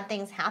these bad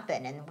things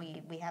happen and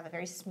we have a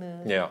very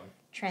smooth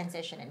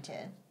transition into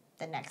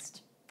the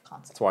next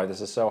console. That's why this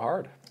is so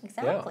hard.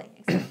 Exactly.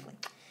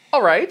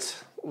 All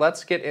right,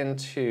 let's get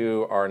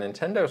into our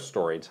Nintendo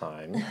story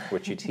time,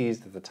 which you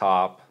teased at the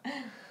top.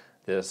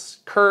 This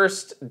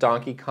cursed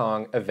Donkey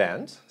Kong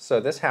event. So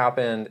this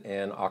happened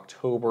in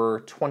October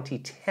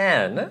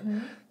 2010. Mm-hmm.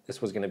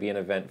 This was going to be an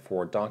event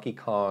for Donkey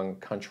Kong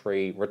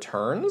Country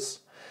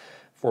Returns,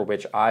 for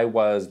which I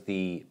was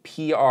the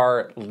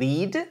PR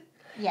lead.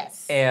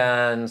 Yes.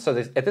 And so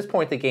at this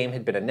point, the game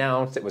had been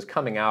announced. It was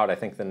coming out, I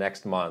think, the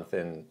next month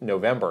in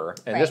November.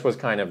 And this was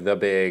kind of the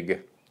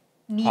big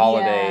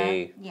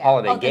holiday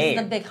game. This is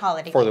the big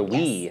holiday for the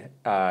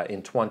Wii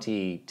in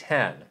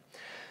 2010.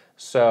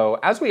 So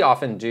as we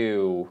often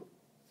do,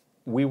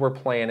 we were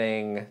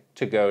planning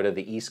to go to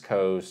the East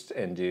Coast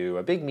and do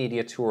a big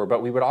media tour,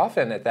 but we would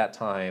often at that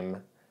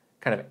time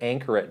kind of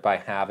anchor it by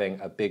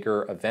having a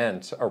bigger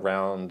event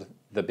around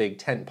the big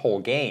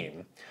tentpole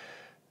game.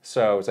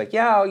 So it's like,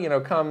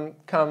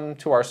 come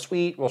to our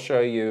suite. We'll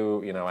show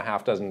you, a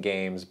half dozen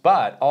games,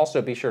 but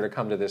also be sure to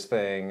come to this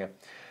thing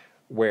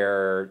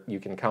where you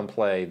can come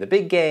play the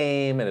big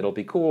game, and it'll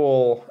be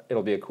cool.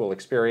 It'll be a cool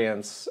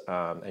experience,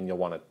 and you'll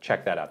want to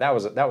check that out. That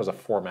was a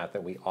format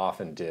that we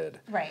often did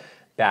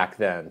back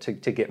then to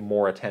get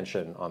more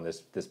attention on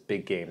this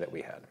big game that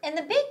we had. And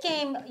the big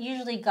game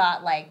usually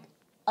got like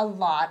a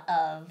lot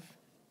of,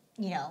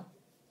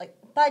 like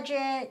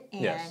budget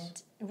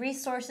and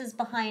resources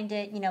behind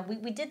it.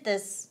 We did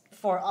this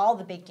for all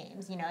the big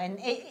games, and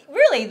it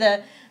really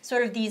the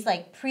sort of these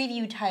like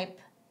preview type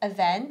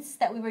events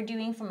that we were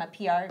doing from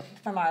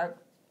our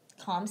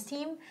comms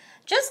team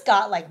just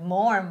got like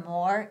more and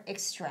more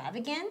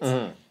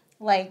extravagant,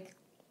 like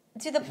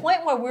to the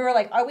point where we were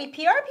like, are we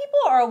PR people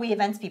or are we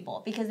events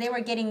people? Because they were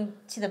getting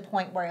to the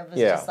point where it was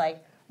just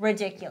like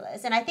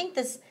ridiculous. And I think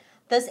this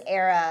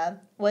era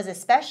was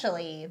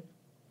especially,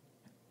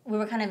 we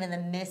were kind of in the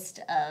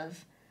midst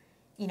of,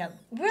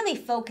 really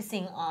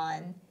focusing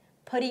on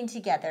putting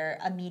together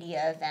a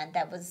media event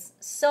that was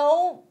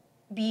so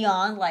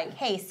beyond like,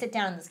 hey, sit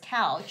down on this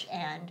couch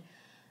and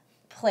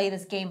play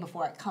this game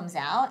before it comes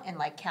out and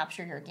like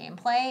capture your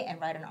gameplay and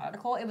write an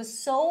article. It was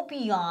so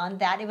beyond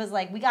that. It was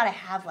like, we got to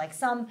have like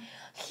some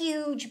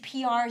huge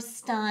PR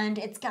stunt.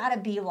 It's got to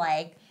be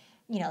like,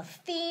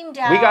 themed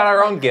out. We got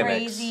our like own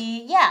gimmicks.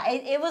 Crazy. Yeah,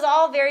 it was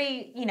all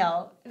very,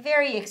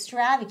 very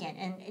extravagant.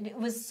 And it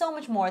was so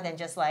much more than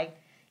just like,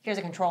 here's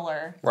a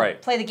controller.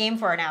 Right. Play the game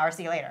for an hour,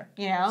 see you later,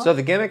 So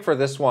the gimmick for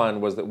this one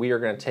was that we are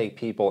going to take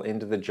people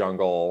into the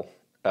jungle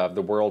of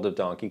the world of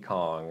Donkey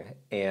Kong,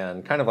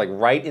 and kind of like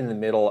right in the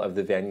middle of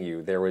the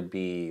venue, there would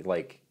be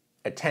like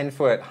a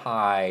 10-foot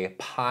high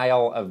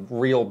pile of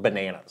real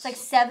bananas. It's like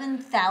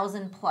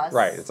 7,000 plus.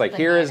 Right. It's like, bananas.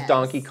 here is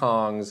Donkey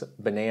Kong's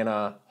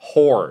banana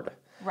horde.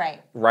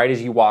 Right. Right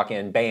as you walk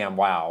in, bam,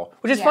 wow.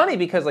 Which is funny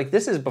because like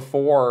this is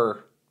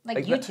before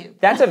like YouTube.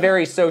 That's a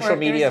very social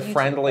media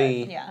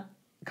friendly YouTube,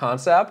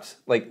 concept.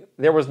 Like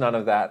there was none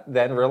of that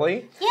then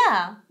really.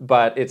 Yeah.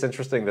 But it's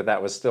interesting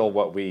that was still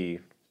what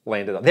we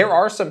landed on. There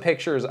are some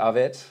pictures of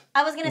it.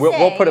 I was going to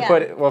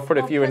say, we'll put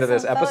a few into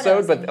this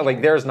episode, but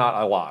like there's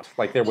not a lot.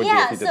 Like there would be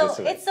if you did this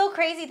today. It's so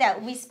crazy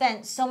that we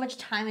spent so much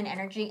time and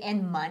energy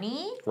and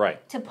money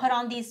to put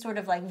on these sort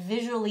of like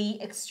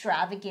visually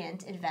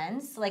extravagant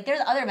events. Like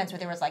there's other events where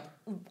there was like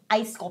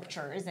ice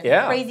sculptures and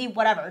crazy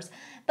whatevers.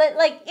 But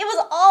like it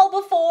was all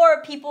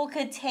before people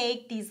could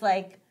take these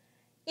like,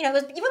 it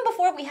was even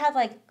before we had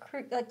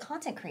like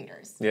content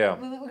creators. Yeah.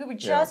 We were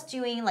just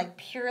doing like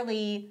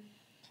purely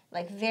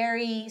like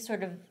very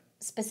sort of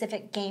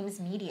specific games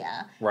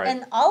media. Right.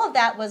 And all of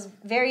that was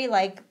very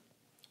like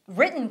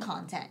written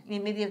content. I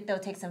mean, maybe they'll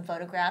take some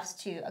photographs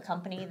to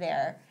accompany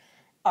their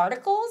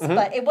articles,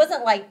 but it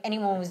wasn't like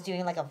anyone was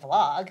doing like a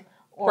vlog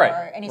or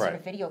any sort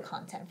of video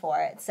content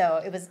for it. So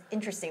it was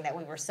interesting that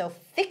we were so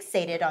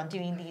fixated on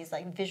doing these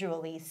like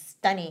visually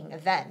stunning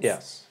events.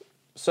 Yes.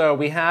 So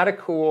we had a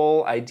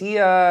cool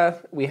idea.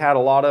 We had a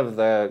lot of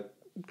the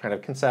kind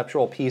of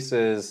conceptual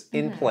pieces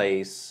in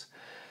place.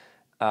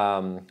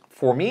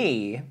 For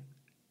me,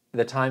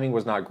 the timing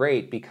was not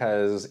great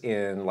because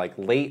in like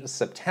late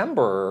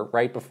September,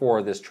 right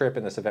before this trip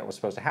and this event was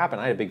supposed to happen,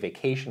 I had a big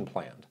vacation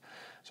planned.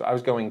 So I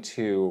was going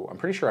to, I'm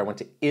pretty sure I went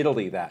to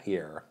Italy that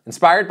year.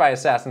 Inspired by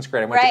Assassin's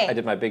Creed, I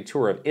did my big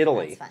tour of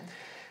Italy. That's fun.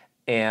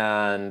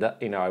 And,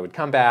 I would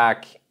come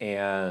back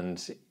and,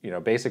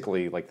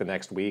 basically like the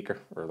next week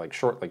or like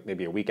short, like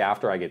maybe a week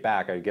after I get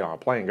back, I'd get on a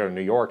plane, go to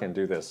New York and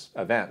do this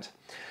event.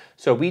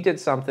 So we did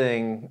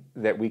something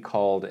that we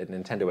called at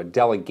Nintendo a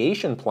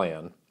delegation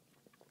plan,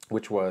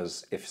 which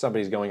was if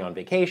somebody's going on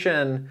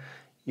vacation,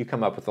 you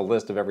come up with a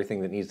list of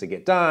everything that needs to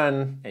get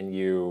done, and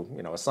you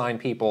assign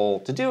people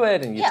to do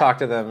it, and you talk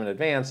to them in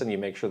advance, and you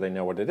make sure they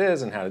know what it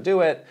is and how to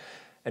do it,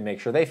 and make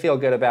sure they feel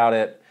good about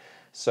it,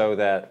 so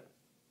that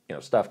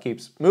stuff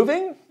keeps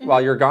moving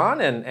while you're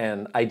gone,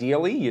 and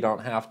ideally you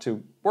don't have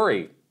to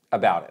worry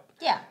about it.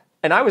 Yeah.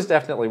 And I was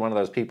definitely one of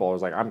those people. I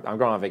was like, I'm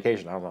going on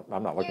vacation. I'm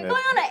not looking You're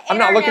going on an I'm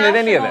not looking at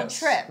any of this.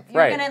 Trip.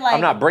 You're gonna, like,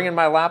 I'm not bringing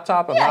my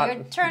laptop. I'm not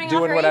you're turning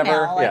doing off your whatever.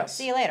 email. Like, Yes.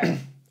 see you later.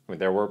 I mean,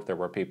 there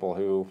were people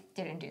who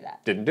Didn't do that.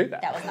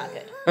 That was not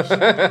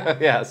good.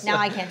 Yes. Now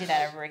I can't do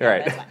that ever again.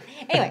 Right. But it's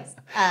fine. Anyways,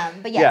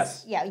 but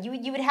yes,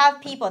 you would have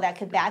people that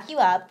could back you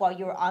up while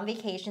you were on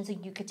vacation, so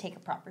you could take a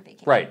proper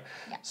vacation. Right.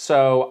 Yeah.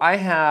 So I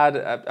had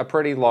a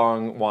pretty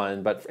long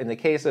one, but in the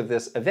case of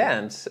this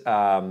event,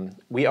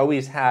 we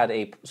always had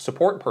a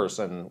support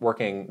person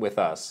working with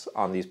us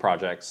on these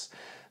projects.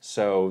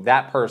 So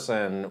that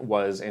person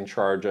was in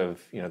charge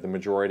of the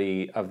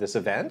majority of this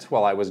event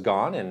while I was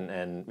gone,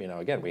 and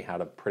again we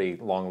had a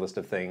pretty long list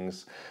of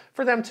things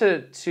for them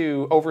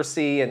to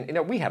oversee, and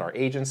we had our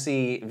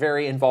agency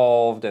very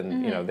involved,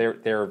 and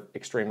they're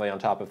extremely on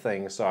top of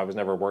things, so I was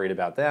never worried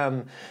about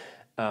them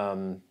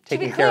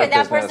taking care of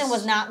business. That person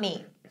was not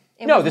me.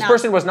 This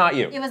person was not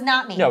you. It was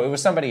not me. No, it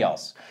was somebody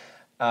else.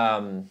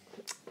 And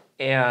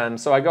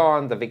so I go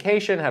on the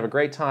vacation, have a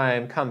great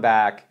time, come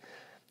back.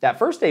 That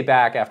first day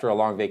back after a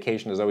long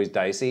vacation is always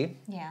dicey.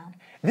 Yeah.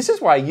 This is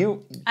why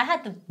I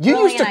had the you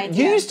brilliant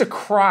idea. used to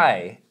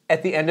cry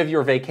at the end of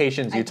your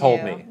vacations, you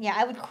told me. Yeah,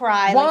 I would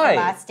cry why? like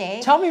the last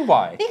day. Tell me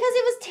why. Because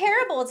it was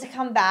terrible to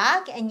come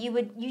back and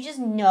you just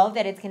know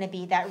that it's going to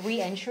be, that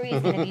re-entry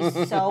is going to be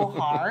so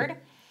hard.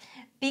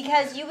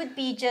 Because you would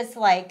be just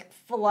like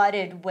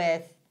flooded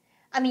with,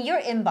 I mean, your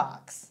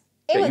inbox.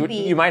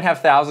 You might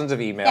have thousands of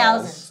emails.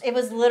 Thousands. It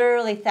was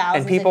literally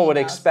thousands. And people would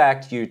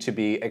expect you to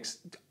be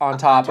on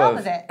top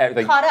of it,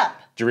 like, caught up.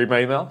 Did you read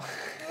my email?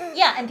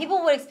 Yeah, and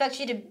people would expect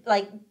you to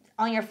like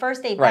on your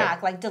first day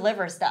back, like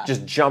deliver stuff.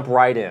 Just jump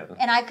right in.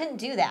 And I couldn't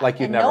do that. Like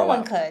you'd and never no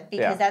one left. could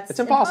because it's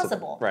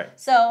impossible. Right.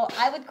 So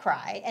I would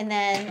cry, and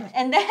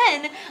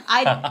then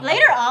I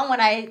later on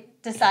when I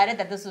decided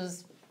that this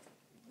was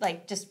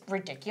like just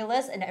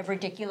ridiculous and a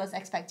ridiculous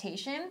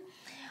expectation,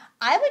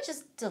 I would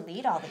just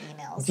delete all the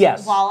emails.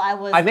 Yes. While I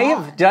was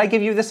Did I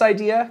give you this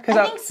idea? I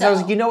think so. I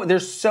was like,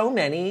 there's so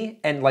many,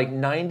 and like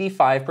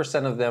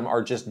 95% of them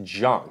are just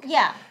junk.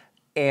 Yeah.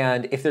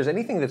 And if there's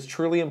anything that's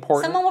truly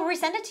important, someone will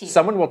resend it to you.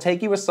 Someone will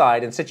take you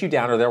aside and sit you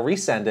down, or they'll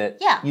resend it.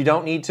 Yeah. You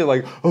don't need to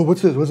like, oh,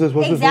 what's this?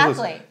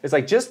 Exactly. It's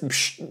like just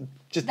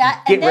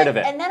get rid of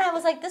it. And then I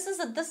was like, this is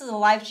a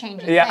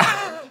life-changing thing.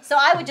 So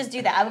I would just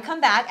do that. I would come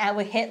back and I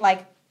would hit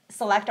like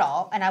select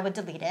all, and I would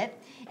delete it,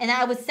 and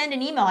I would send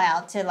an email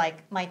out to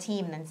like my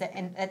team and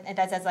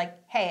that says like,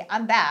 hey,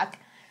 I'm back.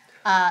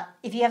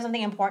 If you have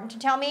something important to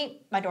tell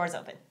me, my door's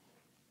open.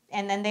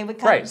 And then they would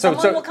come. Right.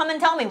 Someone will come and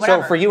tell me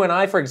whatever. So for you and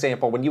I, for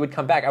example, when you would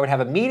come back, I would have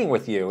a meeting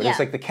with you, and it's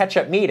like the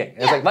catch-up meeting.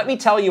 And it's like, let me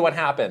tell you what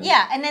happened.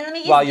 Yeah, and then let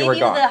me just give you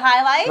the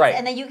highlights, right.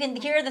 And then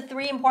here are the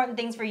 3 important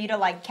things for you to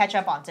like catch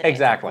up on today.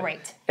 Exactly.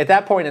 Great. At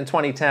that point in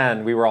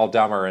 2010, we were all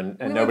dumber, and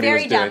nobody was doing this. We were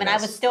very dumb, and I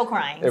was still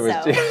crying. It was,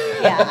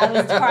 yeah, I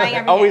was crying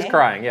every day. Always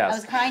crying, yes. I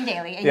was crying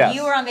daily, and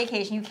you were on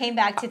vacation. You came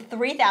back to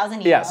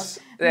 3,000 emails. Yes.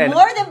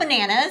 More than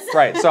bananas.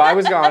 Right. So I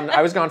was gone.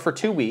 I was gone for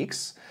 2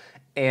 weeks.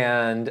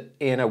 And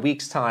in a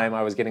week's time,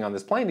 I was getting on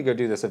this plane to go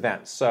do this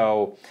event.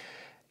 So,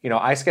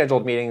 I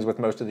scheduled meetings with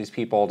most of these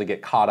people to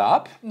get caught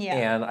up. Yeah.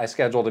 And I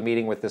scheduled a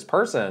meeting with this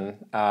person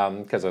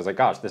because I was like,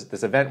 gosh,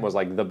 this event was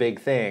like the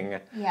big thing.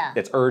 Yeah.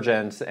 It's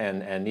urgent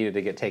and needed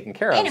to get taken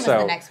care of. And it was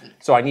the next week.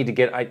 So I need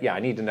to I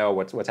need to know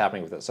what's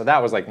happening with this. So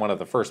that was like one of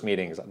the first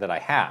meetings that I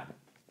had.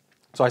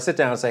 So I sit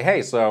down and say,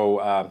 hey,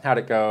 so how'd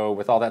it go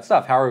with all that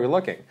stuff? How are we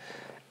looking?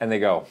 And they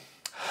go,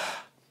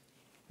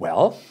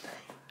 well,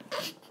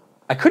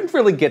 I couldn't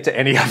really get to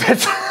any of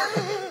it.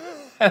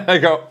 And I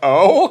go,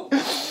 oh?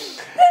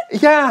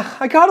 Yeah,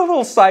 I got a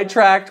little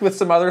sidetracked with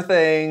some other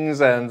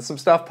things, and some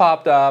stuff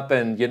popped up,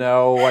 and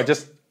I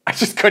just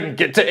couldn't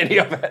get to any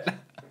of it.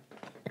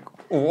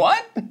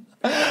 What?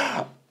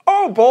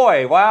 Oh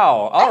boy,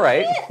 wow. All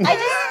right. The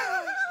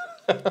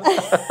other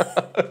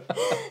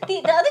thing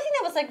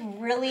that was like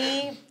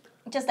really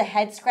just a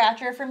head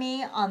scratcher for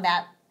me on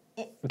that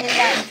in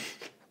that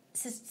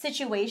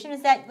situation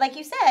is that, like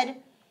you said,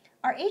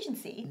 our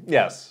agency,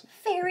 yes,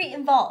 very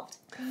involved,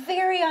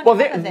 very on top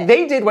of it.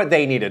 They did what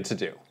they needed to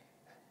do,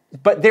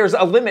 but there's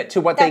a limit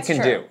to what they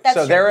can do. That's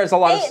so true. There is a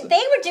lot of. They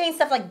were doing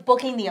stuff like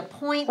booking the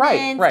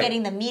appointments, right.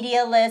 Getting the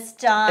media list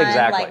done,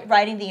 like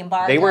writing the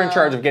embargo. They were in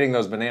charge of getting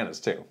those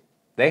bananas too.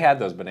 They had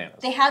those bananas.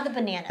 They had the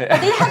bananas. Oh,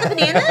 they had the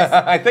bananas?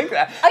 I think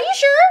that. Are you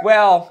sure?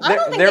 Well, I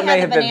don't think there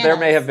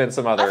may have been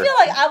some other. I feel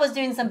like I was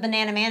doing some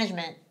banana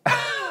management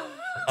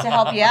to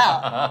help you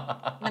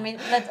out.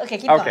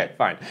 Keep going. Okay,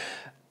 fine.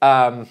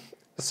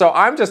 So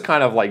I'm just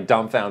kind of like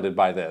dumbfounded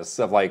by this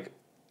of like,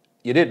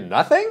 you did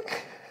nothing?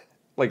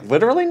 Like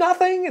literally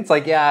nothing? It's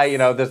like, there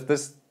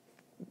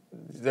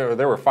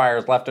were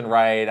fires left and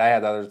right. I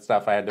had other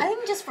stuff I think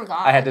you just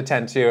forgot. I had to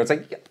tend to. It's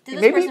like, did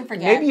this person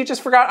forget? Maybe you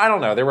just forgot. I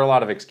don't know. There were a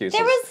lot of excuses.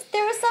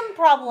 There was some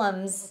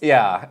problems.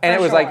 Yeah, and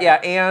it was like,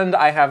 and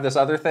I have this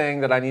other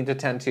thing that I need to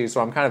tend to, so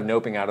I'm kind of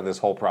noping out of this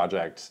whole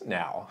project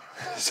now.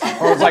 So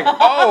I was like,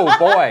 oh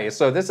boy,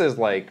 so this is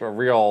like a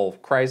real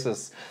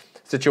crisis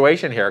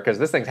situation here because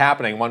this thing's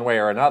happening one way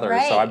or another.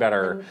 Right. So I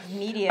better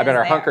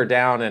hunker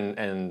down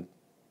and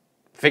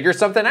figure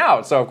something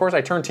out. So of course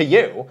I turned to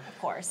you. Of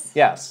course.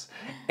 Yes.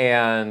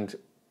 And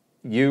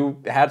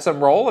you had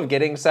some role of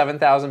getting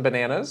 7,000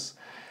 bananas.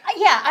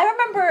 Yeah, I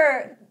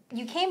remember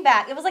you came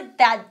back. It was like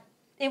that.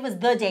 It was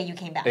the day you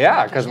came back.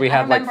 Yeah, because we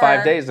had like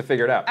 5 days to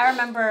figure it out. I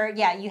remember,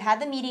 you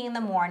had the meeting in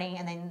the morning,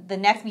 and then the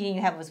next meeting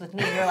you had was with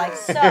me. You're like,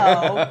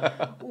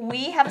 so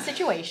we have a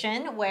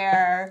situation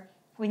where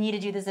we need to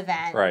do this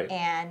event, right.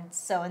 And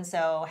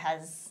so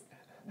has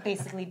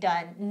basically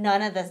done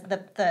none of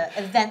the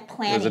event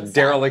planning. It was a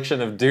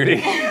dereliction of duty.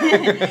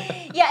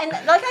 Yeah, and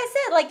like I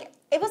said, like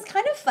it was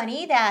kind of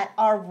funny that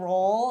our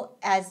role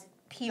as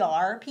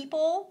PR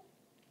people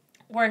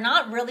were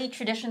not really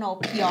traditional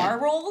PR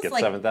roles. Get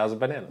like 7,000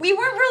 bananas. We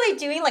weren't really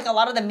doing like a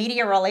lot of the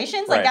media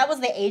relations. Like that was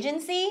the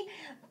agency.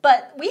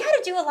 But we had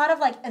to do a lot of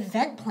like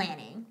event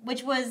planning,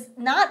 which was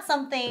not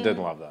something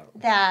Didn't love that.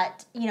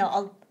 That,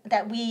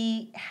 that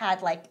we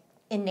had like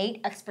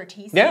innate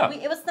expertise. Yeah.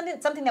 It was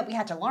something that we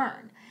had to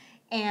learn.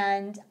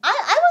 And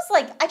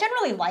I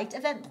generally liked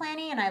event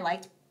planning and I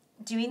liked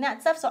doing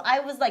that stuff. So I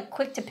was like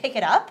quick to pick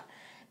it up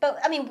But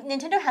I mean,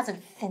 Nintendo has a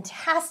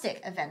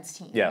fantastic events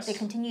team. Yes. They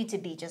continue to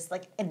be just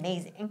like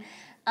amazing.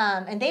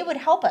 And they would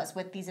help us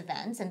with these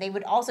events, and they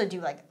would also do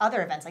like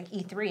other events like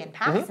E3 and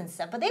PAX and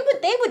stuff. But they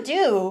would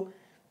do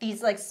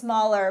these like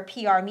smaller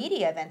PR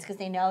media events because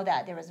they know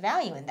that there was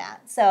value in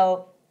that.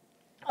 So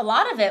a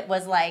lot of it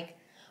was like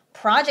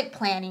project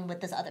planning with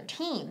this other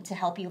team to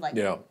help you like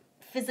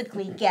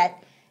physically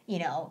get, you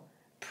know,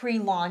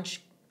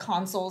 pre-launch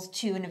consoles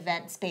to an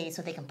event space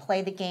so they can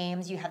play the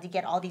games. You have to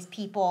get all these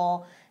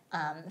people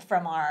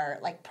from our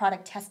like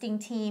product testing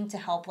team to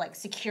help like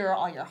secure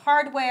all your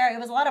hardware. It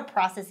was a lot of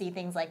processy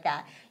things like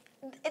that.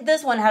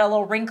 This one had a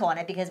little wrinkle in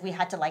it because we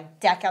had to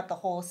like deck out the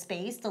whole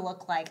space to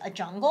look like a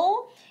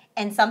jungle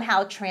and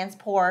somehow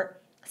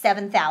transport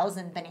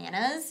 7,000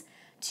 bananas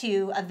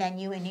to a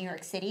venue in New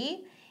York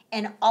City.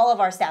 And all of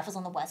our staff was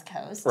on the West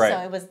Coast. Right. So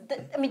it was,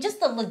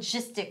 just the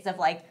logistics of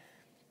like,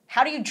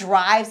 how do you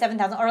drive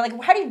 7,000? Or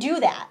like, how do you do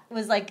that? It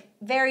was like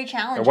very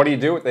challenging. And what do you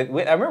do with it?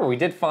 I remember we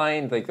did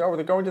find like,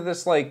 they're going to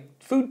this like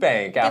food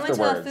bank afterwards.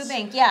 They went to a food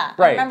bank, yeah.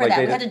 Right. I remember like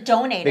that. We had to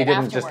donate They it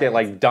didn't afterwards. just get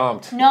like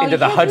dumped into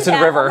the Hudson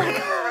River.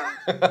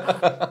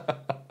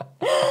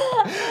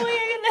 Oh my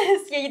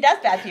goodness. Yeah,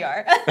 that's bad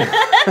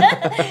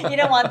PR. You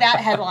don't want that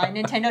headline.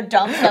 Nintendo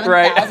dumped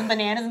 7,000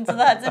 bananas into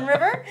the Hudson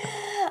River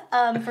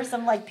for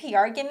some like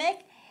PR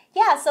gimmick.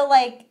 Yeah, so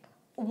like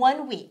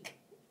 1 week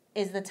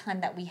is the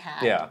time that we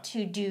had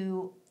to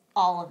do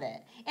all of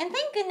it. And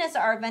thank goodness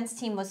our events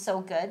team was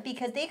so good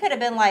because they could have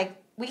been like,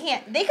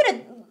 they could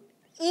have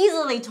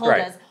easily told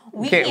us,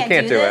 we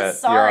can't do this.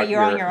 Sorry,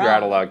 you're on your own. You're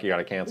out of luck. You got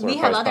to cancel. We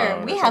have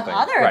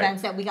other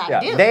events that we got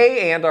to do.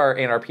 They and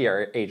our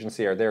PR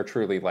agency they're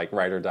truly like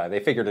ride or die. They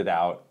figured it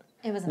out.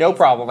 It was amazing. No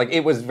problem. Like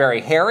it was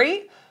very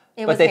hairy.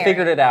 But they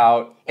figured it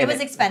out. It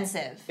was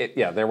expensive.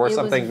 There were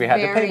some things we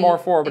had to pay more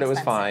for, but it was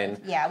fine.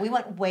 Yeah, we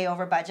went way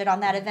over budget on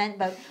that event,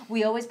 but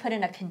we always put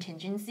in a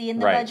contingency in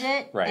the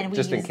budget. Right, and we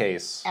just in used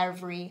case.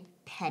 Every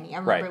penny. I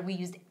remember we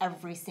used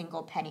every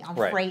single penny on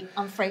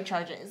freight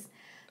charges.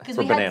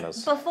 For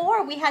bananas.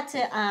 Before we had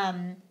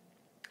to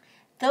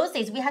those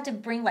days we had to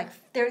bring like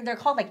they're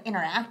called like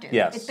interactive.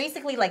 Yes. It's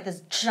basically like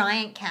this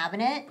giant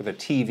cabinet with a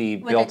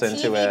TV built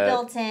into it.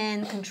 Built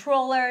in,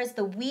 controllers.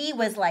 The Wii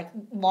was like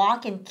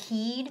lock and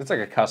keyed. It's like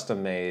a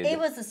custom made. It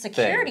was a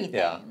security thing.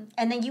 Yeah.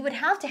 And then you would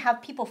have to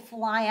have people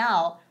fly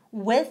out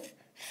with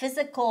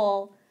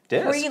physical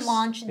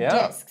pre-launch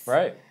discs.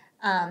 Right.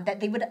 That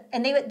they would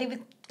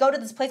go to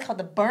this place called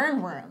the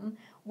Burn Room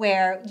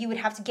where you would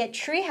have to get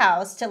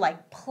Treehouse to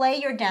like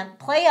play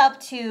up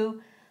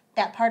to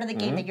that part of the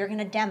game that you're going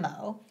to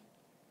demo.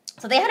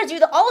 So they had to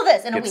do all of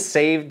this in a week. Get the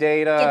save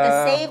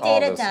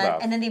data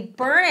done, and then they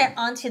burn it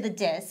onto the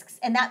discs,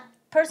 and that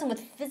person would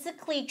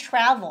physically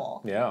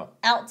travel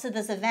out to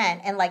this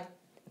event and like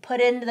put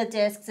into the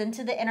discs,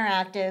 into the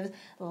interactives,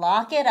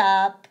 lock it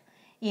up,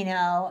 you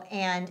know,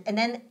 and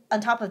then on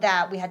top of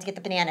that, we had to get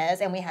the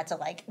bananas, and we had to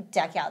like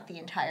deck out the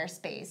entire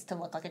space to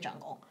look like a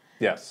jungle.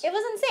 Yes. It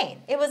was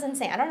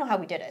insane. I don't know how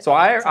we did it. So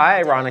I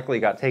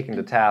ironically got taken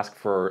to task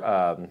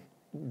for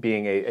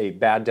being a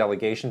bad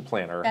delegation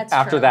planner.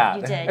 After that.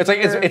 You did. It's like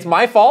it's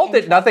my fault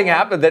that nothing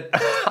happened, that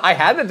I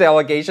had the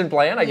delegation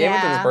plan, I gave it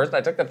to this person,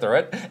 I took them through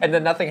it, and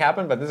then nothing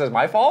happened, but this is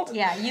my fault?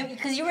 Yeah,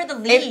 because you were the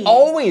lead. It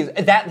always,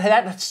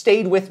 that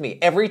stayed with me.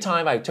 Every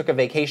time I took a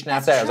vacation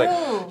after that, I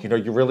was like, you know,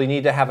 you really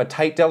need to have a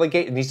tight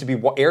delegate. It needs to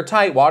be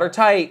airtight,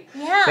 watertight.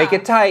 Yeah. Make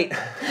it tight.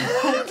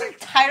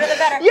 Tighter the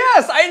better.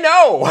 Yes, I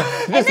know.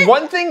 This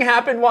one thing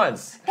happened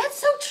once. That's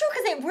so true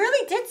because it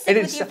really did sit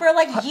with you for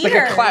like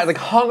years. Like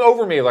hung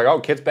over me. Like,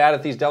 oh, Kit's bad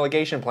at these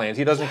delegation plans.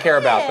 He doesn't care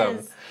about them.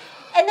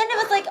 And then it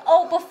was like,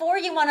 oh, before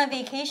you went on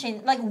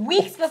vacation, like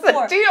weeks before.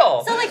 What's the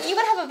deal? So like you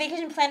would have a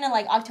vacation planned in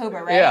like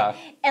October, right? Yeah.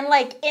 And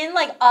like in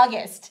like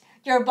August,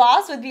 your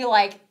boss would be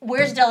like,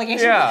 "Where's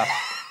delegation?" Yeah.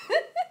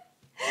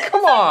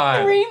 Come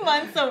on. 3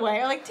 months away,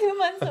 or like 2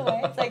 months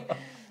away. It's like,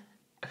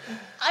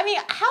 I mean,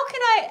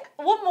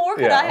 what more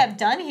could I have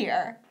done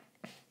here?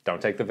 Don't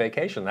take the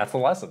vacation. That's the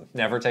lesson.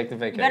 Never take the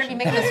vacation. You better be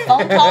making those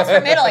phone calls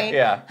from Italy.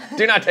 Yeah.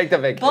 Do not take the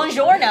vacation.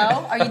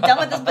 Buongiorno. Are you done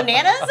with those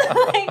bananas?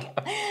 Like,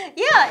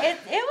 yeah,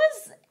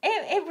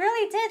 it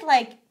really did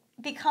like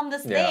become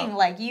this thing.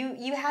 Like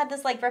you had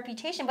this like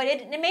reputation, but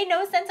it made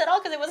no sense at all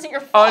because it wasn't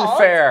your fault.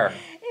 Unfair.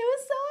 It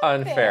was so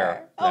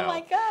unfair. Oh my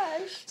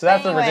gosh. So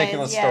that's a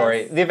ridiculous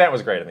story. The event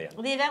was great in the end.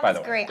 The event was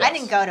great. Yes. I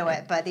didn't go to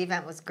it, but the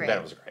event was great. The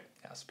event was great.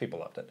 Yes, people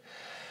loved it.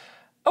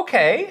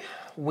 Okay,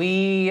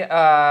 we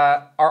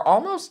are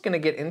almost going to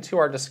get into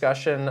our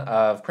discussion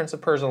of Prince of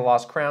Persia: The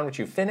Lost Crown, which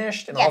you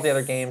finished, and all the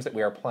other games that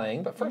we are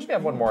playing. But first, we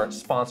have one more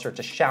sponsor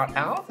to shout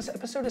out. This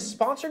episode is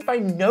sponsored by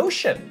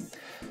Notion.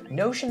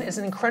 Notion is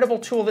an incredible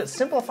tool that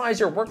simplifies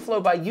your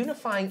workflow by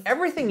unifying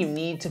everything you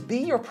need to be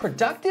your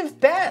productive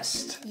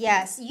best.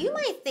 Yes, you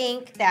might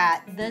think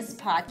that this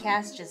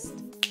podcast just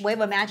wave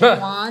a magic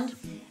wand,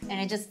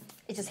 and it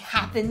just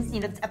happens.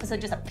 You know, this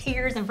episode just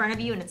appears in front of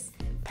you, and it's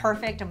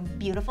perfect and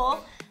beautiful.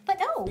 But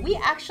no, we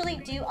actually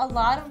do a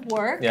lot of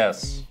work.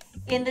 Yes.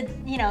 In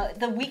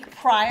the week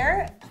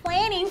prior,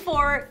 planning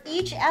for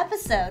each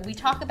episode. We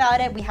talk about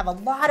it. We have a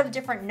lot of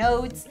different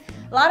notes.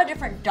 A lot of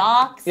different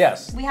docs.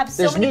 Yes. We have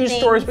so There's many news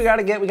things. stories we got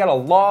to get. We got to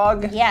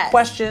log Yes.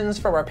 questions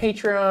from our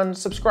Patreon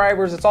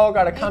subscribers. It's all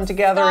got to come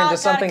together into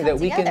something that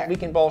we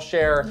can both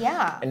share.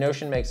 Yeah. And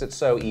Notion makes it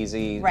so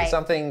easy. Right.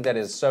 Something that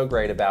is so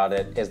great about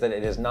it is that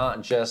it is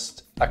not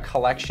just a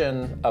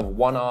collection of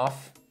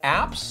one-off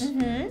apps.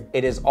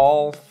 It is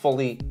all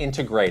fully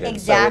integrated.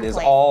 Exactly. So it is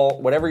all,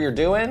 whatever you're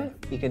doing,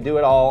 you can do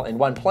it all in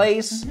one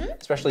place,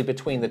 especially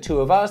between the two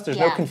of us. There's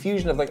no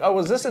confusion of like, oh,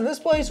 is this in this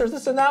place or is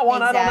this in that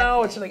one? I don't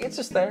know. It's like, it's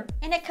just there.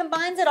 And it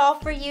combines it all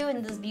for you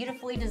in this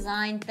beautifully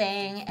designed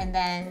thing, and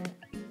then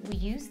we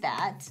use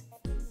that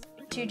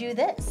to do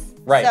this.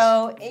 Right.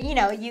 So, you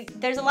know,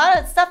 there's a lot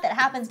of stuff that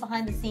happens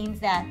behind the scenes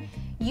that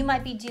you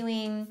might be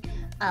doing,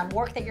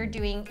 work that you're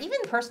doing, even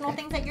personal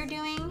things that you're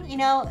doing, you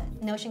know,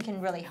 Notion can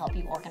really help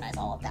you organize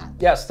all of that.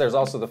 Yes, there's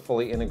also the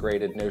fully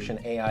integrated Notion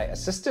AI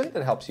assistant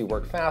that helps you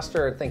work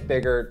faster and think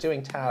bigger,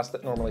 doing tasks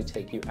that normally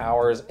take you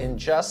hours in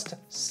just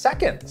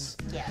seconds.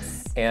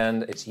 Yes.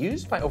 And it's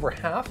used by over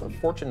half of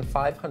Fortune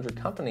 500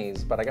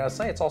 companies, but I gotta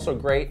say, it's also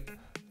great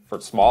for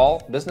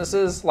small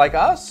businesses like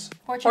us.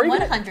 Fortune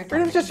 100 or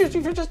even if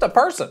you're just a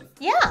person.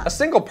 Yeah. A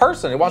single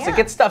person who wants to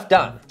get stuff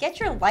done. Get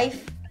your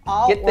life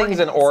all Get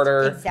things in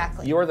order.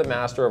 Exactly. You're the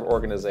master of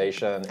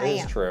organization. It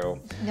is true.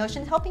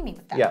 Notion's helping me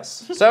with that.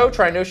 Yes. So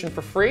try Notion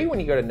for free when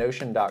you go to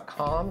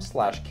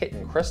notion.com/Kit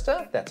and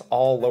Krysta. That's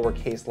all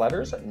lowercase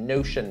letters.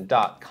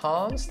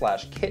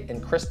 Notion.com/Kit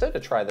and Krysta to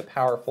try the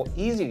powerful,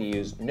 easy to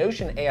use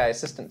Notion AI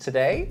assistant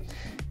today.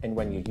 And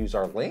when you use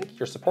our link,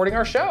 you're supporting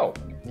our show.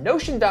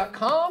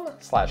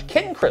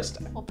 Notion.com/Kit and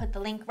Krysta. We'll put the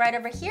link right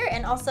over here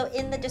and also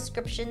in the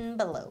description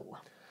below.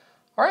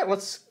 All right,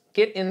 let's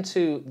get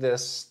into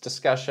this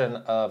discussion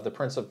of the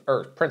Prince of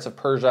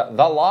Persia,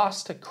 The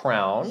Lost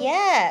Crown.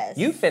 Yes.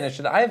 You finished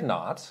it. I have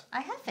not.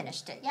 I have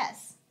finished it,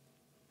 yes.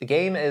 The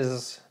game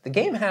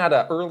had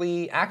an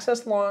early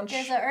access launch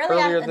There's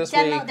earlier this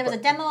week. There was a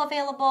demo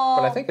available.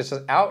 But I think it's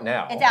just out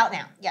now. It's out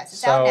now. Yes,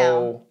 it's out now.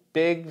 So,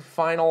 big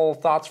final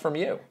thoughts from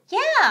you.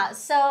 Yeah,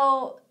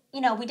 so,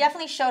 you know, we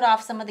definitely showed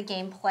off some of the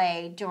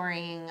gameplay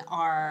during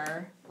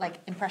our, like,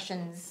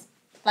 impressions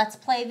Let's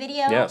Play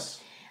video. Yes.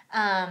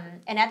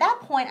 And at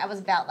that point, I was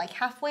about, like,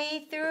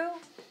 halfway through,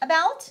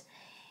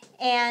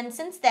 And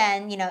since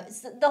then, you know,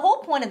 the whole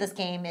point of this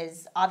game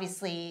is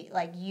obviously,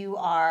 like, you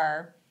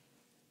are,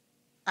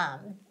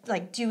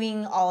 like,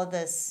 doing all of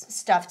this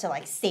stuff to,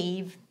 like,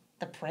 save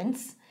the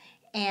prince.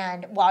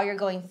 And while you're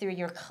going through,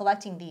 you're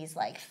collecting these,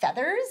 like,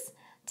 feathers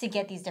to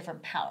get these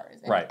different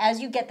powers. And right.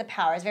 As you get the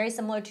powers, very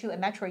similar to a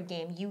Metroid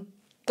game, you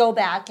go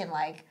back and,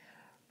 like,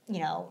 you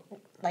know,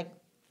 like,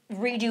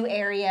 redo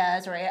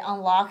areas, or it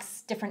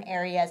unlocks different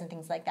areas and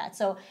things like that.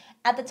 So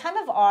at the time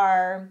of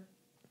our,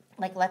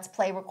 like, Let's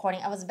Play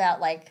recording, I was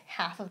about, like,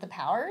 half of the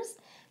powers.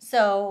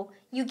 So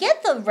you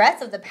get the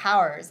rest of the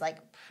powers,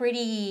 like,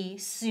 pretty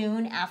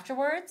soon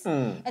afterwards.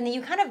 And then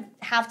you kind of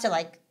have to,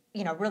 like,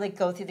 you know, really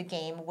go through the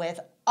game with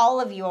all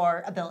of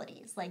your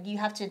abilities. Like, you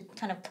have to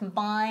kind of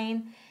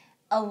combine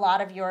a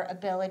lot of your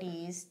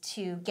abilities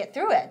to get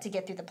through it, to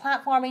get through the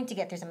platforming, to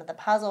get through some of the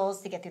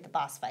puzzles, to get through the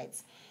boss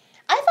fights.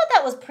 I thought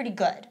that was pretty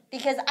good,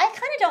 because I kind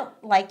of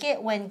don't like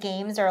it when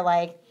games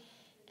like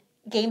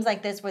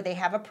this where they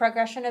have a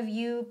progression of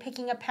you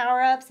picking up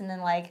power-ups and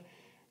then, like,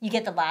 you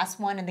get the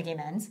last one and the game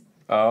ends.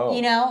 Oh.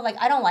 You know? Like,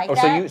 I don't like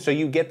that. So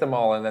you get them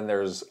all and then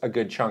there's a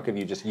good chunk of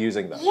you just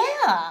using them.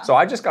 Yeah. So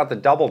I just got the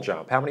double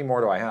jump. How many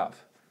more do I have?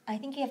 I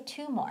think you have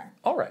 2 more.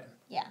 All right.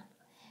 Yeah.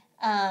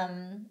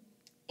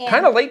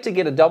 Kind of late to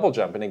get a double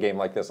jump in a game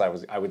like this, I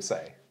would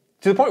say.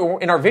 To the point where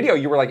in our video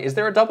you were like, is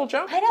there a double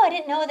jump? I know, I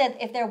didn't know that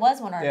if there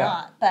was one or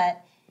not.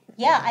 But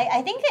yeah,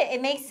 I think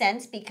it makes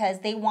sense because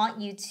they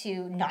want you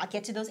to not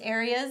get to those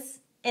areas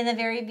in the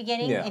very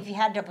beginning. Yeah. If you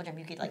had a double jump,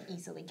 you could, like,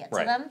 easily get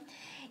to them.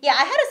 Yeah,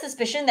 I had a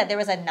suspicion that there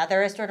was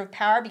another sort of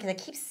power because I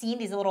keep seeing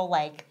these little,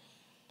 like,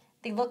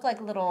 they look like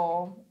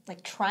little,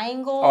 like,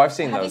 triangles. Oh, I've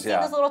seen Have those, you seen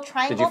those little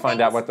triangle Did you find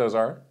things? out what those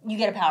are? You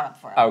get a power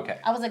up for it. Okay.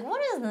 I was like,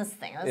 what is this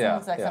thing? This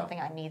looks like something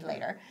I need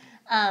later.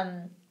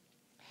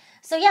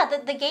 So yeah,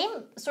 the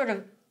game sort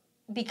of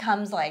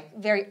becomes, like,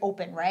 very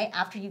open, right?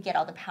 After you get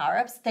all the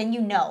power-ups, then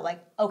you know, like,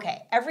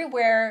 okay,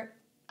 everywhere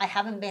I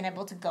haven't been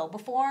able to go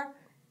before,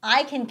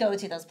 I can go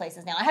to those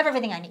places now. I have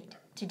everything I need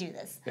to do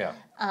this. Yeah.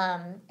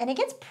 And it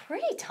gets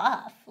pretty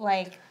tough.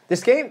 Like,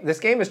 this game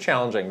is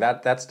challenging.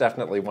 That's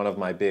definitely one of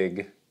my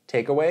big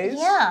takeaways.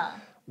 Yeah.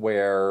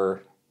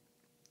 Where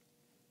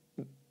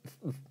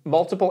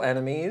multiple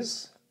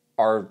enemies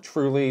are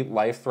truly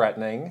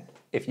life-threatening.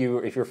 If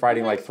you're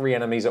fighting like 3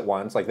 enemies at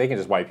once, like, they can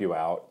just wipe you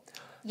out.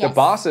 Yes.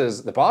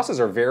 The bosses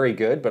are very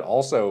good, but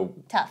also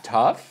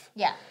tough.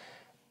 Yeah.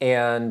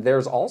 And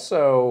there's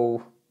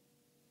also,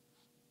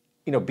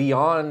 you know,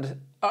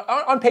 beyond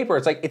on paper,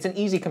 it's like it's an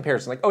easy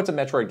comparison. Like, oh, it's a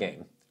Metroid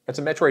game. It's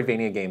a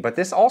Metroidvania game. But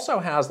this also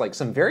has, like,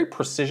 some very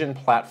precision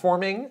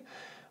platforming,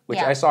 which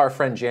I saw our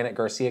friend Janet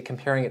Garcia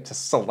comparing it to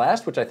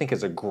Celeste, which I think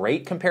is a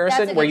great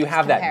comparison, where you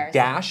have that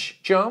dash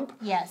jump.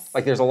 Yes.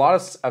 Like, there's a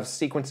lot of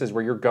sequences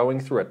where you're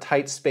going through a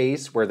tight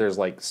space where there's,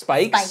 like,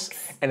 spikes.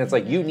 And it's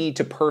like you need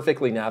to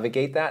perfectly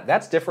navigate that.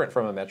 That's different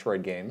from a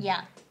Metroid game.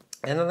 Yeah.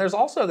 And then there's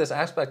also this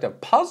aspect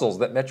of puzzles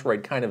that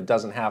Metroid kind of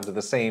doesn't have to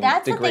the same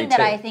That's degree. The thing that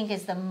I think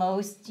is the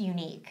most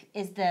unique,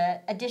 is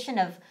the addition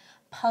of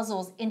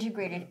puzzles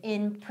integrated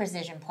in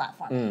precision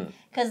platforming.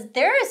 Because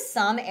there is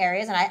some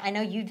areas, and I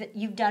know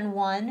you've done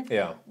one,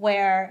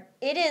 where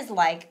it is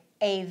like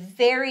a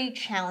very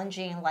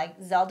challenging, like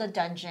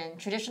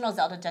traditional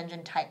Zelda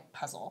dungeon type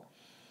puzzle.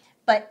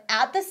 But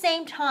at the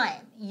same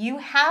time, you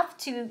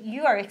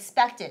are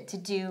expected to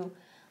do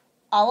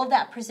all of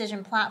that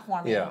precision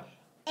platforming. Yeah.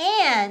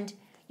 And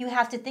you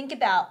have to think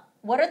about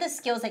what are the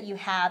skills that you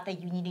have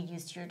that you need to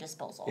use to your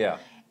disposal. Yeah.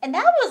 And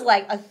that was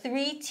like a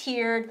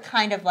 3-tiered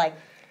kind of like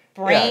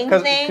brain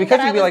thing.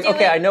 Because you'd be like,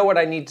 okay, I know what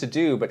I need to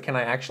do, but can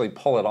I actually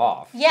pull it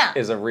off? Yeah.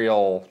 Is a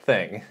real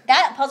thing.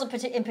 That puzzle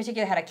in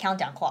particular had a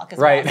countdown clock as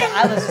right. well. So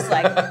I was just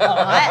like,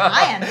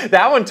 I am.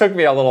 That one took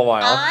me a little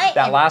while.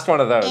 That last one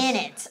of those. In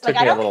it. Like,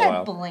 I don't think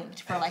I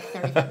blinked for like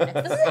 35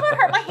 minutes. This is how it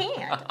hurt my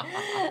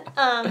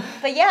hand.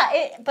 But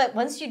yeah, but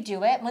once you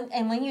do it,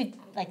 when you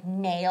like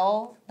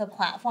nail the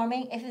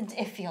platforming,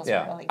 it feels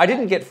really good. I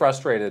didn't get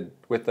frustrated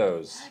with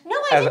those. No,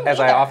 I didn't as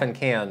either. I often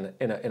can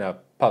in a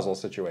puzzle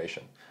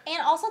situation. And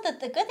also,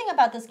 the good thing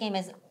about this game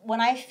is when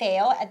I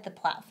fail at the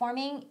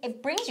platforming,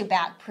 it brings you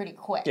back pretty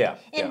quick. Yeah.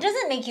 It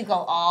doesn't make you go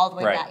all the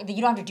way back.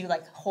 You don't have to do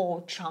like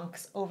whole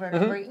chunks over and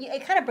over.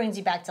 It kind of brings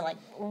you back to like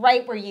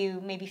right where you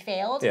maybe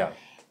failed. Yeah.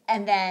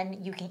 And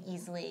then you can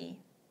easily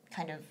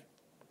kind of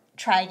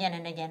try again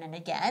and again and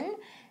again.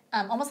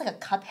 Almost like a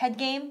Cuphead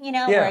game,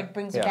 where it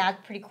brings you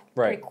back pretty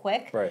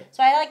quick. Right.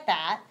 So I like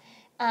that.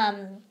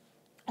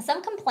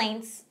 Some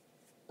complaints,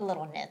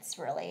 little nits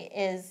really,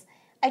 is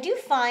I do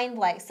find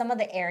like some of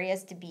the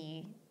areas to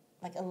be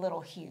like a little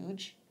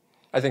huge.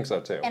 I think so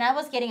too. And I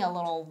was getting a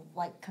little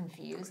like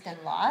confused and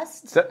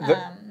lost.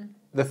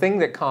 The thing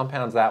that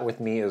compounds that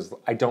with me is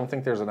I don't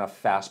think there's enough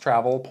fast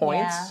travel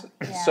points.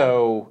 Yeah.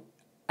 So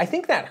I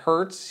think that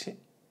hurts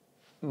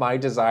my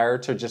desire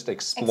to just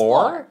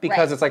explore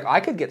because it's like I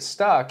could get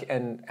stuck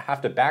and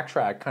have to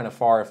backtrack kind of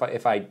far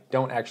if I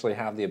don't actually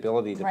have the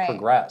ability to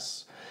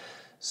progress.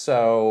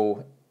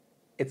 So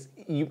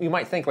you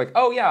might think like,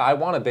 oh yeah, I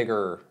want a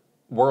bigger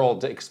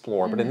world to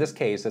explore, but in this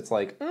case, it's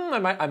like I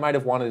might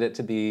have wanted it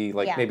to be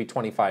like maybe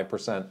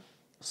 25%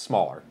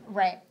 smaller.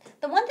 Right.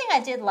 The one thing I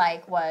did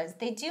like was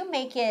they do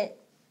make it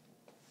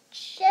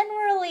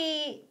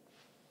generally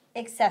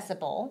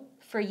accessible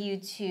for you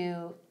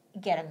to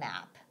get a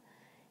map.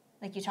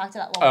 Like you talked to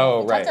that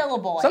little boy. Talked to that little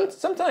boy.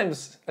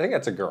 Sometimes I think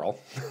that's a girl.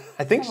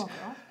 I think. Little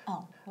girl?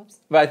 Oh, whoops.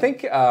 But I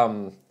think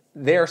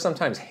they are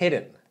sometimes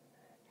hidden.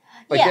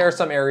 Like there are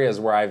some areas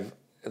where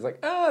it's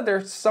like,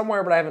 they're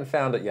somewhere, but I haven't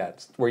found it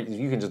yet. Where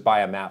you can just buy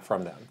a map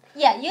from them.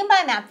 Yeah, you can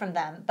buy a map from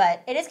them,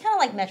 but it is kind of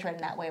like Metroid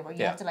in that way, where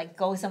you have to like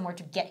go somewhere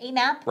to get a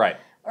map, right?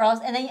 Or else,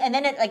 and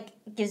then it like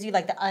gives you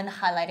like the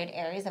unhighlighted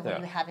areas of what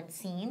you haven't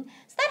seen.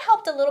 So that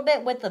helped a little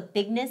bit with the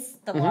bigness,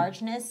 the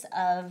largeness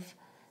of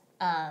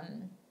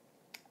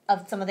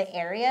some of the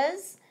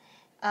areas,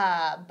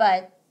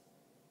 but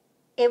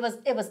it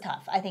was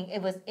tough. I think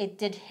it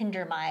did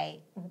hinder my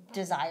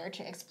desire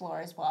to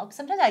explore as well.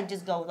 Sometimes I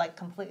just go like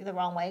completely the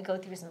wrong way, go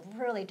through some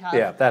really tough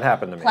that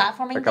happened to me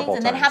platforming things,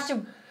 and then have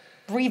to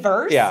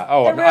reverse. Yeah.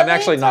 Oh, I'm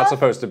actually not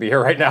supposed to be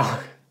here right now.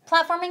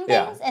 Platforming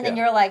things, and then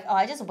you're like, oh,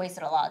 I just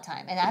wasted a lot of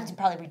time, and I have to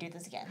probably redo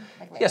this again.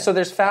 Like so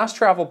there's fast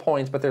travel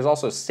points, but there's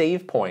also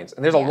save points,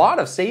 and there's a lot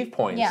of save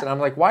points, and I'm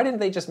like, why didn't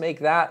they just make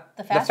that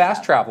the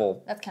fast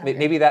travel? That's kind of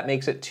maybe that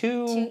makes it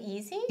too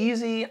easy.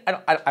 Easy.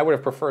 I would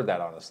have preferred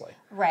that, honestly.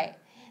 Right.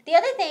 The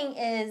other thing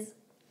is,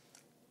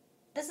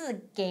 this is a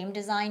game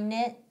design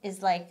nit,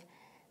 is like,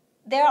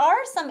 there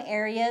are some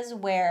areas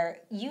where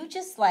you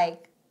just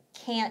like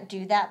can't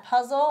do that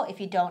puzzle if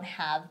you don't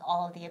have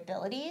all of the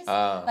abilities.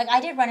 Like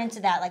I did run into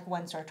that like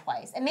once or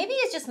twice. And maybe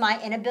it's just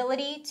my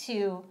inability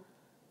to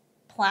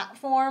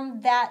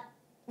platform that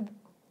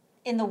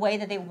in the way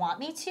that they want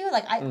me to.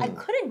 Like I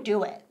couldn't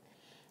do it.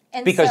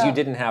 And because you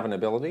didn't have an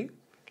ability?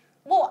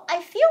 Well,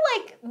 I feel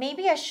like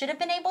maybe I should have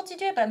been able to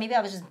do it, but maybe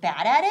I was just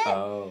bad at it.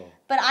 Oh.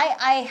 But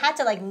I had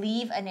to like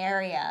leave an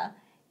area,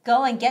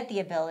 go and get the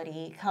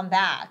ability, come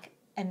back,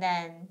 and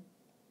then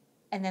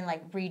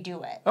like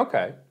redo it.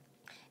 Okay.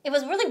 It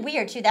was really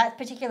weird too. That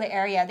particular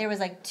area, there was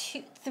like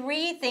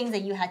 3 things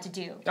that you had to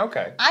do.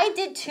 Okay. I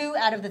did 2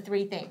 out of the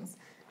 3 things.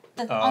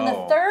 On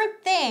the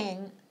third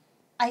thing,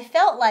 I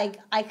felt like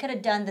I could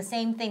have done the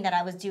same thing that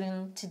I was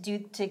doing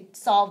to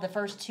solve the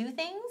first 2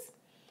 things,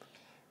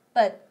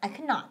 but I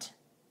could not.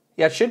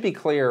 Yeah, it should be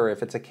clear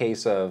if it's a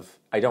case of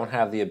I don't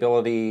have the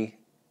ability,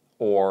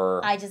 or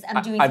I'm doing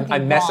something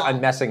wrong.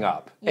 I'm messing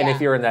up. Yeah. And if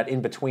you're in that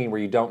in between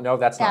where you don't know,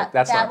 that's not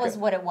good. That was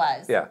what it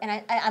was. Yeah.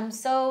 And I'm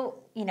so,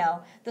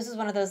 this is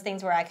one of those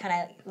things where I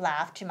kind of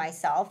laughed to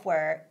myself,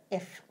 where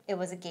if it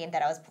was a game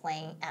that I was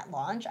playing at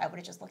launch, I would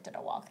have just looked at a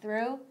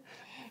walkthrough.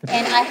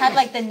 And I had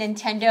like the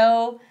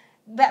Nintendo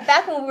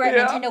back when we were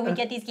at Nintendo, we'd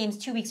get these games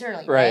 2 weeks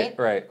early, right?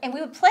 Right. And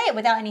we would play it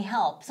without any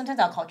help. Sometimes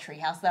I'll call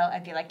Treehouse, though.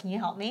 I'd be like, can you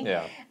help me?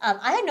 Yeah.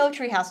 I had no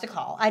Treehouse to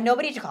call. I had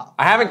nobody to call.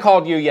 I haven't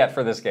called you yet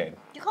for this game.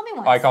 You called me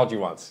once. Oh, I called you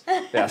once.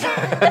 Yes.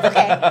 That's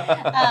okay.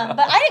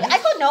 But I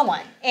called no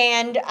one.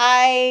 And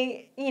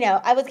I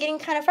was getting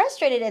kind of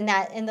frustrated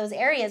in those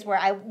areas where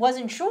I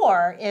wasn't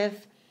sure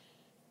if,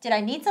 did I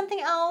need something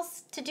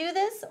else to do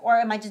this, or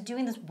am I just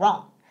doing this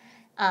wrong?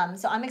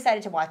 So I'm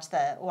excited to watch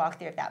the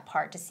walkthrough of that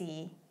part to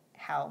see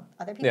how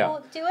other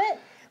people do it.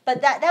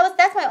 But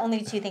that's my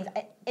only two things.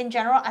 In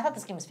general, I thought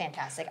this game was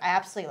fantastic. I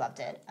absolutely loved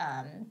it.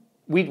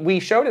 We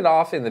showed it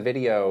off in the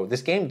video.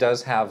 This game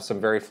does have some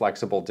very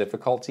flexible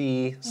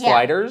difficulty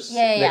sliders.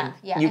 Yeah.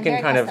 You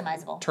can kind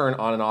of turn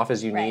on and off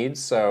as you need.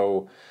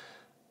 So,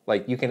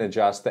 like, you can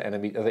adjust the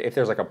enemy. If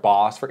there's like a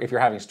boss, if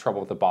you're having trouble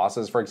with the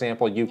bosses, for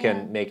example, you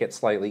can make it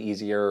slightly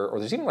easier. Or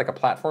there's even like a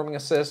platforming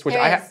assist, which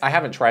I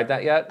haven't tried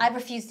that yet. I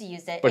refuse to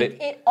use it. But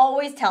it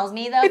always tells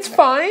me, though. It's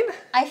fine.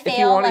 I fail. If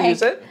you want to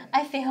use it.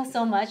 I fail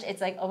so much.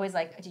 It's like always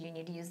like, do you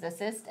need to use the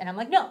assist? And I'm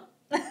like, no.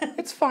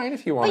 It's fine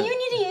if you want. But if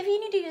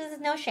you need to use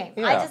it, no shame.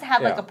 I just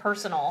have like a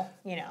personal,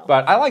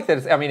 But I like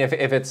that.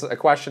 If it's a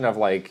question of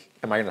like,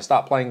 am I going to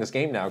stop playing this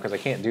game now because I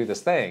can't do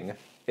this thing?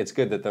 It's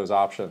good that those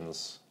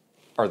options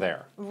are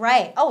there.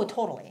 Right. Oh,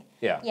 totally.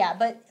 Yeah. Yeah,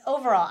 but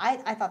overall,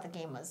 I thought the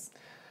game was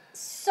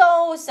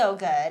so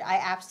good. I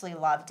absolutely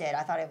loved it.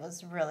 I thought it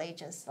was really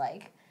just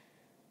like,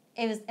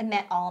 it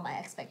met all of my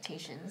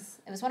expectations.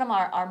 It was one of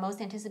our most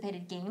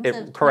anticipated games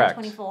of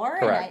 2024,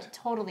 and I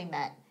totally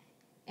met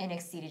and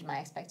exceeded my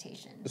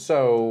expectations.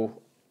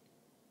 So,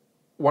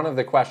 one of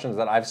the questions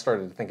that I've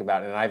started to think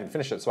about, and I haven't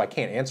finished it, so I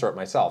can't answer it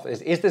myself,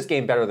 is this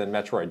game better than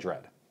Metroid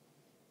Dread?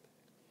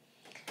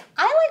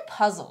 I like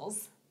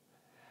puzzles.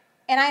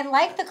 And I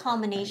like the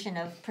combination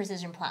of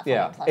precision platforming.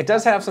 Yeah, it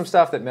does have some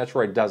stuff that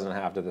Metroid doesn't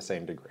have to the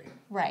same degree.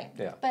 Right.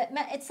 Yeah. But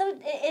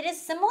it is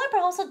similar,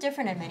 but also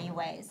different in many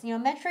ways.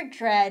 Metroid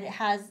Dread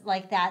has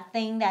like that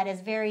thing that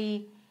is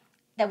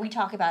that we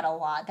talk about a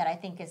lot, that I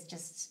think is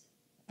just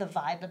the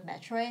vibe of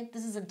Metroid.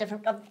 This is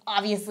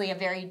obviously a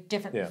very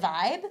different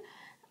vibe.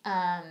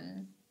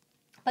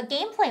 But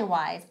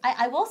gameplay-wise,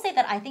 I will say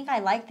that I think I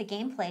like the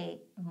gameplay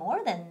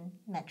more than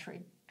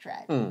Metroid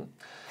Dread.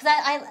 Because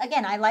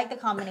I like the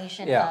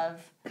combination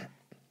of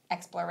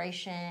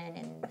exploration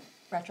and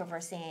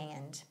retroversing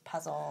and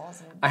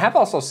puzzles. And I have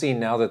also seen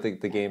now that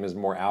the game is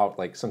more out,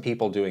 like some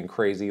people doing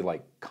crazy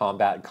like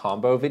combat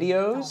combo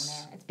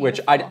videos, which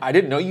I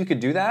didn't know you could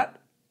do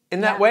that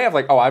in that way.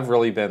 I've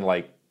really been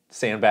like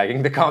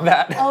sandbagging the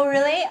combat. Oh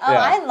really? Oh,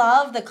 I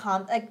love the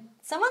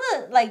some of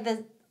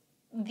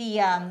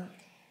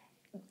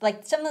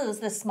some of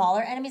the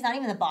smaller enemies, not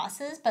even the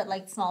bosses, but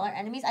like smaller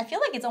enemies. I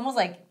feel like it's almost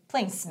like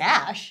playing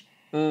Smash.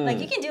 Like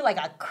you can do like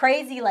a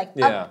crazy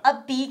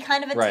up B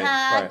kind of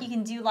attack. Right. You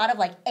can do a lot of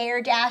like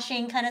air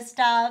dashing kind of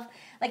stuff.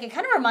 Like it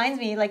kind of reminds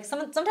me like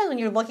sometimes when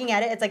you're looking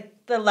at it, it's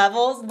like the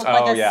levels look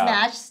like a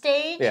Smash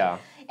stage. Yeah.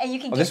 And you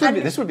can this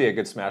would be a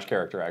good Smash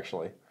character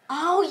actually.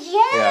 Oh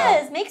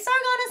yes, make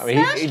Sargon a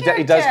Smash character.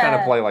 He does kind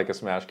of play like a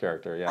Smash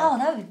character, yeah. Oh,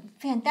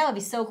 that would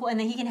be so cool. And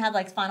then he can have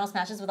like final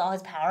smashes with all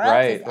his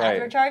power-ups, his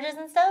acro charges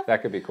and stuff.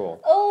 That could be cool.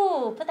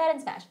 Oh, put that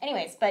in Smash.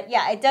 Anyways, but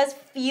yeah,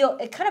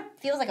 it kind of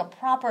feels like a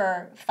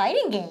proper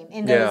fighting game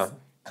in those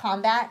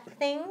combat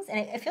things, and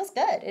it feels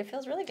good. It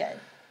feels really good.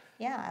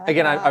 Yeah. I like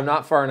it a lot. I'm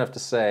not far enough to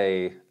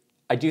say.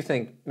 I do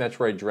think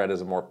Metroid Dread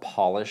is a more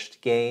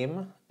polished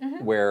game.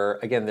 Where,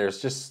 again,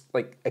 there's just,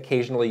 like,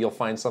 occasionally you'll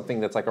find something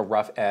that's, like, a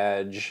rough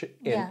edge.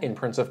 In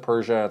Prince of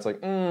Persia, it's like,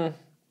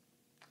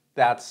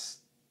 that's,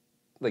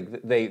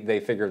 like, they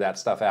figure that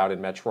stuff out in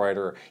Metroid.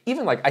 Or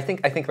even, like, I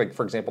think like,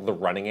 for example, the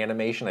running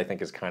animation, I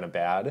think, is kind of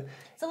bad.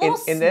 It's a little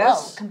slow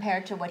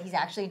compared to what he's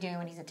actually doing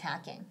when he's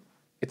attacking.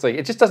 It's like,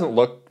 it just doesn't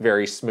look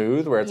very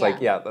smooth, where it's like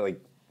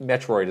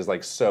Metroid is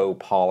like so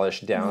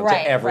polished down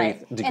to every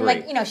degree. And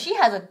like, she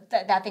has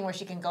that thing where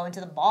she can go into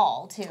the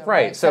ball too.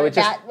 Right. So it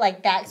just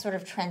that sort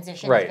of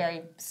transition is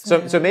very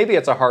smooth. So maybe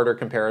it's a harder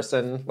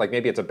comparison, like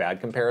maybe it's a bad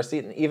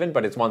comparison even,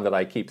 but it's one that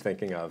I keep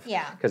thinking of.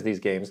 Yeah. Because these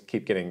games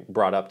keep getting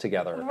brought up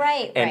together.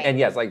 Right. And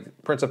yes, like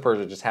Prince of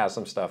Persia just has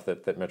some stuff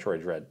that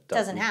Metroid Dread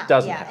doesn't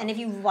have. And if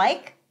you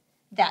like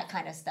that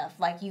kind of stuff,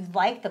 like you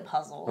like the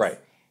puzzles,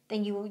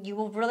 then you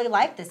will really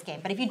like this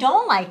game. But if you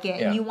don't like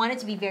it and you want it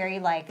to be very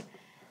like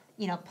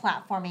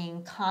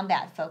platforming,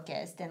 combat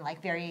focused, and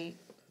like very,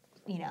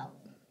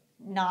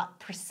 not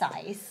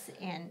precise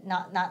and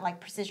not like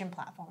precision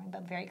platforming,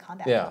 but very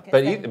combat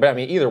focused. But I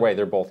mean, either way,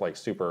 they're both like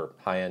super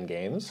high end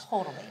games.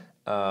 Totally.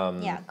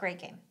 Great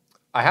game.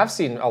 I have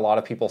seen a lot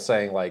of people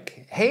saying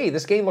like, "Hey,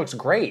 this game looks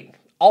great.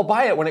 I'll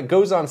buy it when it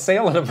goes on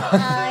sale in a month."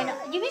 I know.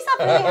 Ubisoft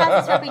really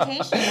has this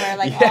reputation where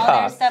like all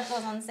their stuff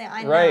goes on sale.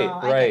 I know.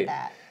 I get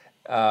that.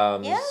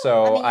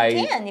 So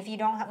you can if you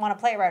don't want to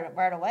play it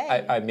right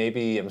away. I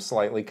maybe am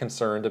slightly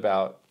concerned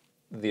about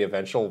the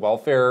eventual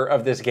welfare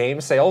of this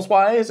game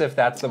sales-wise. If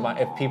that's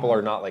if people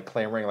are not like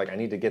clamoring like I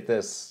need to get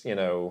this,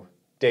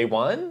 day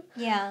one.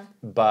 Yeah.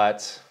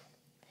 But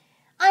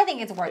I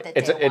think it's worth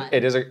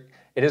it.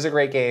 It is a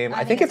great game.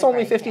 I think it's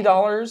only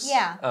 $50.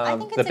 Yeah, I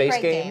think it's a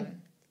great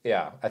game.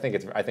 Yeah, I think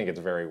it's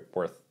very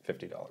worth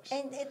 $50.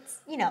 And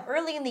it's,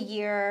 early in the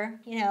year,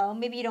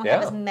 maybe you don't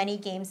have as many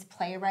games to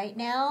play right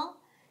now.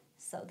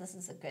 So this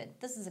is a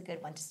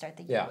good one to start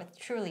the year with.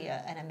 Truly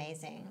an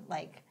amazing,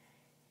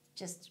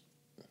 just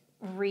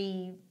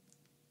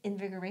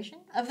reinvigoration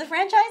of the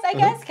franchise, I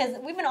guess, because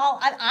we've been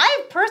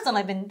I've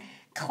personally been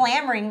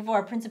clamoring for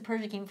a Prince of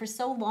Persia game for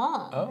so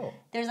long. Oh.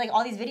 There's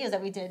all these videos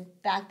that we did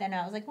back then,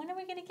 and I was like, when are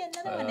we going to get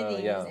another one of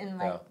these?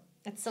 And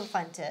it's so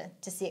fun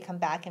to see it come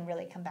back and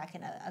really come back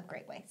in a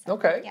great way. So,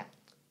 okay. Yeah.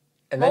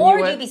 And then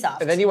Ubisoft.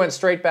 And then you went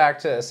straight back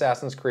to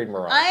Assassin's Creed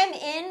Mirage. I'm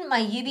in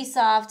my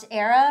Ubisoft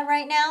era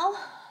right now.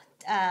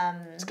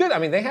 It's good. I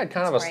mean, they had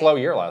kind of a slow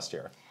year last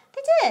year.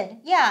 They did,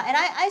 yeah. And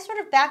I sort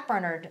of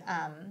backburnered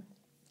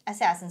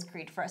Assassin's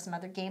Creed for some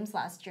other games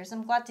last year, so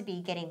I'm glad to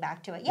be getting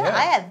back to it.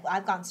 Yeah.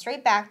 I've gone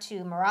straight back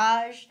to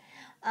Mirage.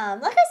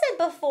 Like I said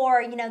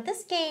before,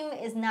 this game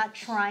is not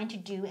trying to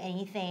do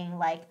anything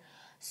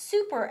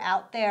super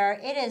out there.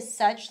 It is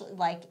such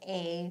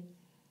a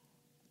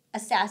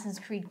Assassin's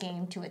Creed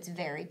game to its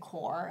very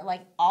core.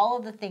 All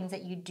of the things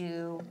that you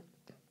do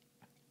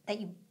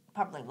that you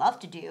probably love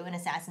to do in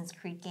Assassin's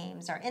Creed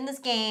games are in this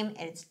game,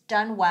 and it's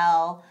done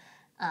well.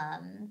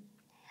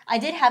 I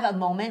did have a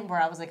moment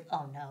where I was like,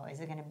 oh no, is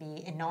it going to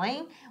be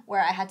annoying?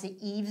 Where I had to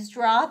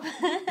eavesdrop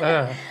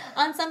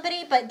on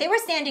somebody, but they were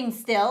standing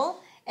still,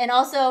 and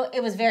also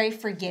it was very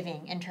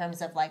forgiving in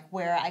terms of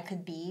where I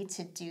could be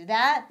to do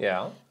that.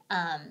 Yeah.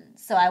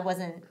 So I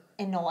wasn't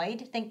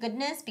annoyed, thank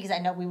goodness, because I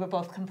know we were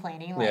both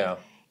complaining,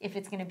 if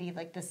it's going to be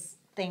this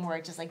thing where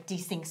it just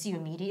desyncs you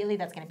immediately,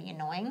 that's going to be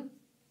annoying.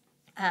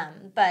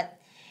 But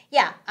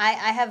yeah,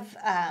 I have,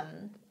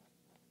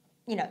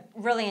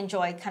 really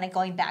enjoyed kind of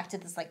going back to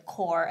this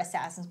core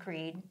Assassin's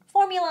Creed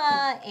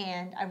formula,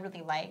 and I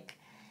really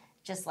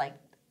just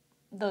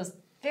those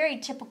very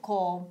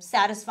typical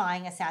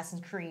satisfying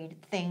Assassin's Creed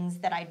things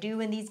that I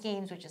do in these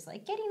games, which is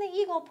getting the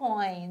Eagle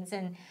points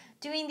and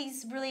doing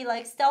these really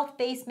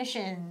stealth-based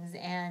missions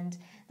and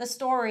the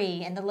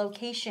story and the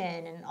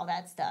location and all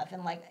that stuff.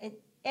 And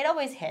it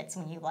always hits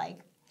when you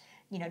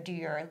do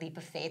your leap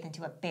of faith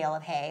into a bale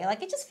of hay.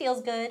 It just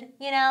feels good,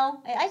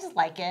 I just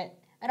like it.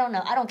 I don't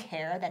know. I don't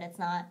care that it's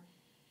not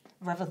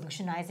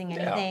revolutionizing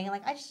anything.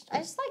 I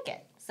just like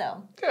it.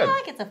 So good. I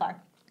like it so far.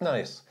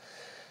 Nice.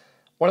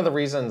 One of the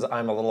reasons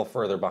I'm a little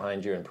further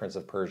behind you in Prince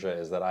of Persia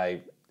is that I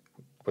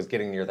was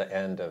getting near the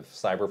end of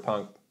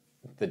Cyberpunk,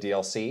 the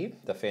DLC,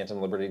 the Phantom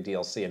Liberty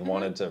DLC, and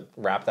wanted to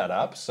wrap that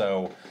up.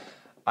 So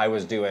I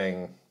was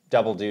doing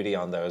double duty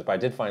on those, but I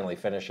did finally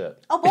finish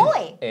it. Oh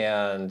boy!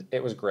 And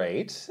it was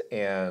great.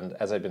 And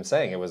as I've been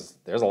saying,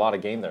 there's a lot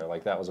of game there.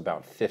 That was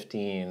about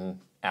 15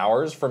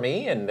 hours for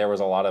me, and there was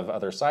a lot of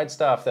other side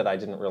stuff that I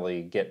didn't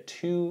really get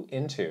too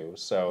into.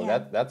 So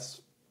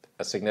that's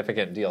a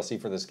significant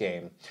DLC for this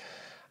game.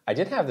 I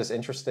did have this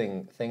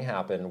interesting thing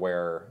happen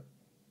where,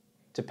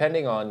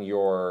 depending on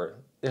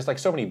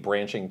there's so many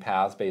branching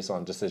paths based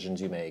on decisions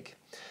you make,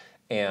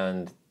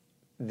 and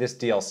this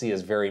DLC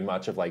is very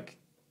much of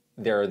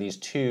there are these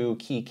two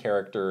key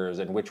characters,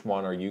 and which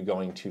one are you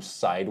going to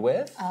side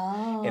with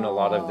in a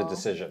lot of the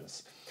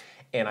decisions.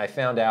 And I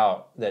found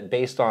out that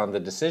based on the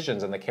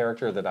decisions and the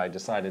character that I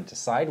decided to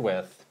side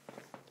with,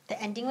 the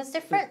ending was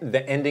different?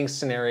 The ending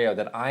scenario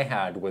that I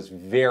had was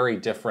very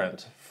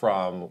different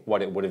from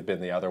what it would have been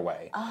the other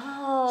way.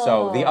 Oh.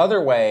 So the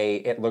other way,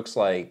 it looks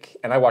like,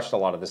 and I watched a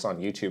lot of this on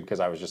YouTube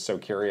because I was just so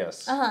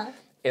curious.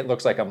 It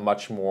looks like a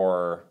much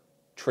more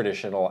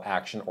traditional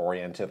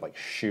action-oriented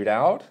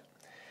shootout.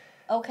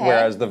 Okay.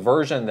 Whereas the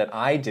version that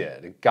I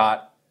did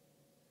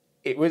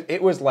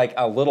it was like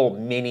a little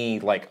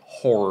mini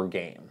horror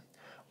game,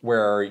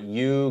 where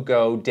you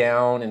go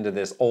down into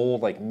this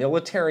old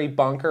military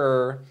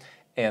bunker,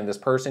 and this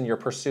person you're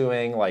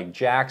pursuing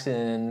jacks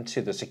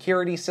into the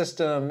security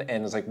system,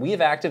 and it's we have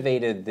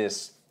activated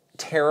this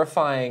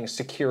terrifying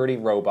security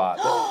robot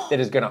that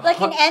is going to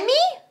an Emmy?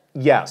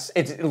 Yes,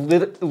 it's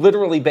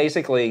literally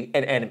basically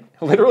an Emmy.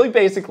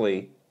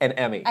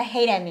 I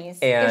hate Emmys.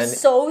 And they're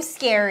so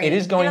scary. It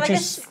is going They're the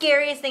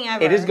scariest thing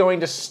ever. It is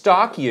going to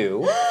stalk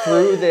you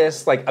through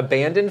this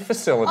abandoned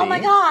facility. Oh my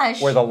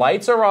gosh. Where the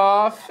lights are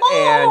off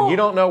and you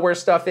don't know where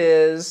stuff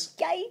is.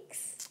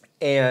 Yikes.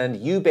 And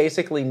you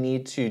basically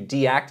need to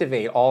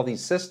deactivate all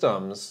these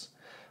systems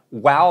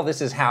while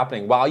this is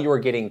happening, while you are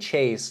getting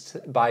chased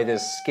by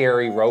this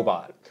scary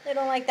robot. I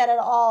don't like that at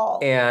all.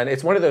 And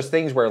it's one of those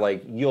things where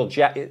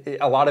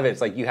a lot of it's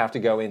you have to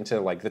go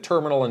into the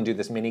terminal and do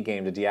this mini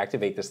game to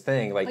deactivate this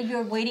thing. But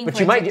you're waiting for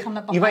it to come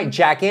up behind. You might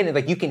jack in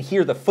and you can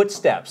hear the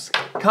footsteps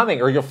coming,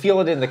 or you'll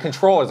feel it in the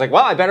controller. It's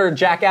well, I better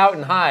jack out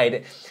and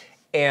hide.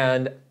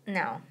 And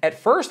at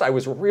first I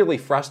was really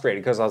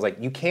frustrated because I was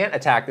you can't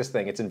attack this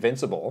thing. It's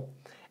invincible.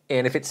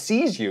 And if it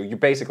sees you, you're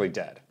basically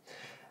dead.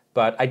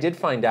 But I did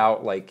find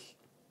out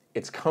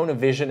its cone of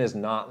vision is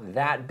not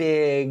that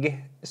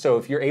big. So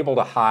if you're able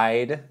to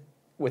hide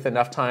with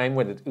enough time,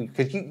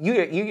 because you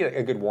get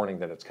a good warning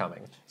that it's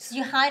coming. So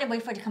you hide and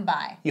wait for it to come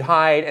by. You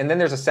hide, and then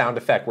there's a sound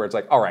effect where it's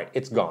all right,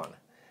 it's gone.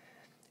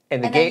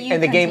 And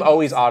the game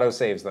always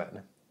autosaves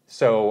then.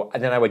 So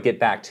and then I would get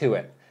back to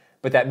it.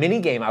 But that mini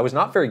game, I was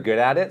not very good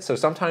at it, so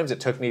sometimes it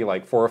took me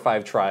like 4 or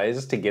 5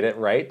 tries to get it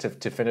right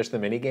to finish the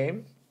mini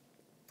game.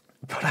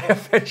 But I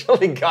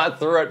eventually got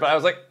through it. But I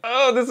was like,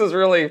 oh, this is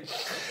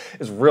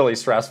really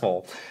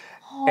stressful.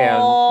 Oh.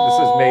 And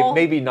this is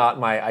maybe not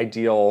my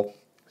ideal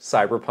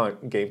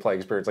cyberpunk gameplay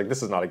experience. Like,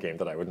 this is not a game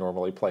that I would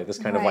normally play. This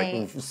kind of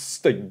like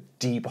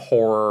deep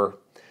horror.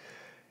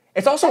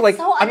 It's also That's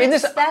so I'm in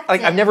this,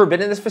 like, I've never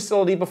been in this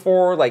facility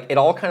before. Like, it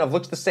all kind of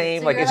looks the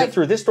same. So like, is it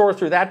through this door,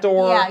 through that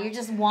door? Yeah, you're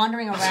just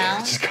wandering around. I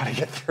just gotta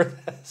get through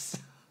this.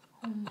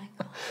 Oh my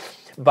God.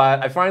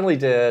 But I finally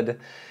did,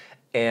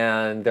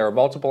 and there are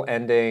multiple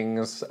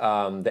endings.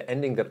 The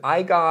ending that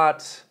I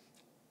got,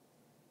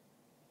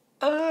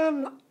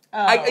 I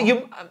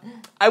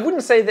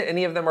wouldn't say that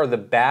any of them are the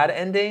bad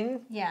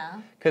ending.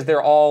 Yeah. Because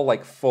they're all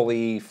like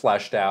fully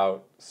fleshed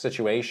out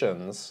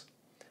situations.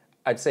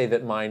 I'd say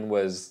that mine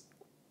was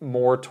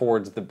more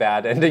towards the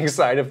bad ending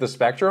side of the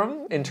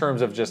spectrum in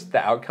terms of just the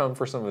outcome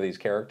for some of these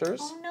characters.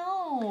 Oh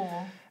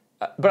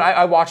no. But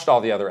I watched all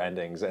the other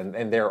endings,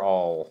 and they're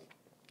all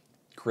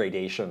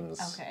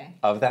gradations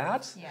of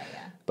that. Yeah,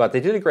 yeah. But they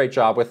did a great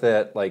job with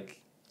it.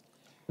 Like,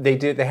 they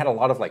had a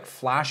lot of like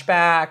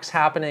flashbacks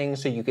happening,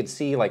 so you could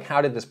see like,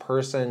 how did this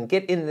person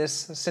get in this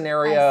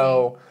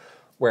scenario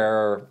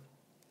where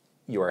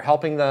you are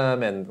helping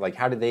them, and like,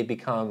 how did they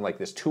become like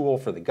this tool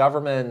for the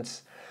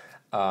government?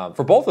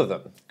 For both of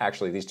them,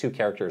 actually, these two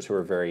characters who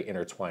are very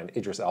intertwined,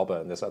 Idris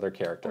Elba and this other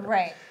character.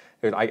 Right.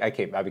 I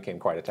became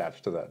quite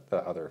attached to the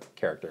other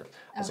character.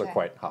 Also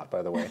quite hot,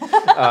 by the way.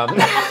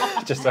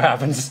 Just so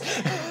happens.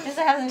 Just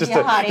so happens to be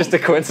a hottie. Just a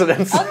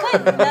coincidence. Oh,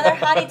 good. Another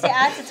hottie to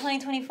add to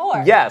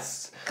 2024.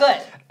 Yes. Good.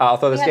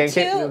 Although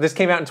this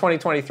came out in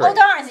 2023. Oh,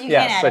 darn, so you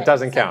can't add it. Yes, it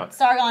doesn't count.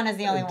 Sargon is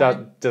the only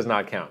one. Does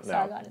not count, no.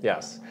 Sargon is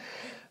yes. The only one.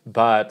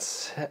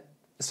 But...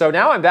 So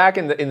now I'm back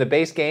in the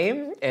base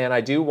game, and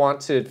I do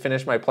want to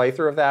finish my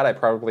playthrough of that. I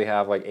probably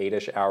have like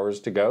 8-ish hours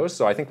to go.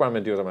 So I think what I'm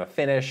going to do is I'm going to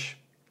finish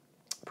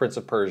Prince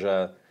of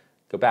Persia,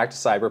 go back to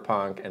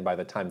Cyberpunk, and by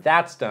the time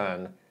that's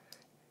done,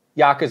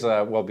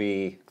 Yakuza will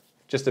be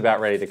just about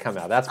ready to come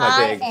out. That's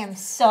my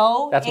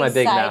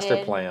big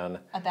master plan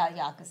about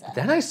Yakuza.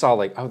 Then I saw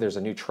like, oh, there's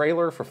a new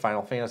trailer for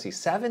Final Fantasy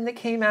VII that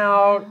came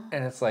out,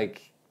 and it's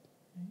like,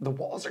 the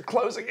walls are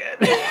closing in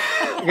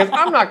because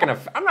I'm not gonna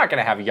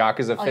have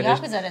Yakuza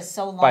finished Yakuza is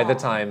so long. by the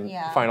time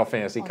Final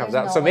Fantasy comes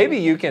out. So maybe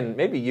you can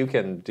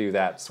do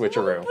that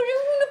switcheroo.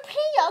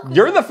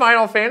 You're the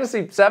Final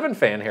Fantasy VII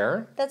fan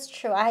here. That's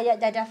true. I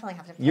definitely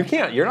have to play. You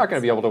can't. You're not going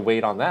to be able to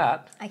wait on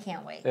that. I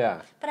can't wait.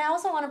 Yeah. But I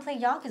also want to play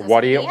Yakuza.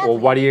 What are you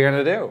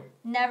going to do?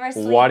 Never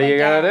sleep. What are you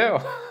going to do?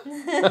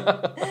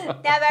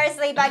 Never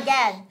sleep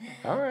again.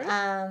 All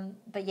right.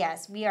 But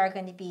yes, we are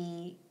going to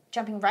be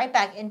jumping right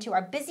back into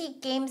our busy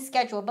game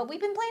schedule, but we've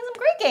been playing some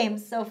great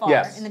games so far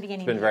in the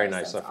beginning. It's been very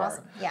nice so far.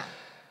 Awesome. Yeah.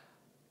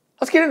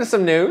 Let's get into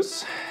some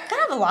news.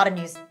 Kind of a lot of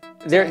news.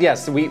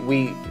 Yes, we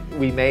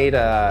made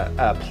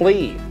a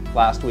plea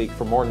last week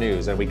for more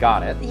news, and we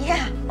got it.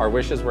 Yeah. Our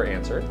wishes were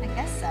answered. I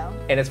guess so.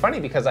 And it's funny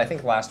because I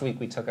think last week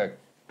we took a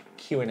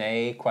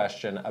Q&A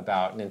question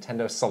about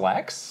Nintendo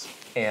Selects,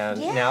 and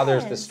now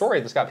there's this story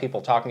that's got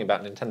people talking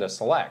about Nintendo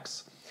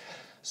Selects.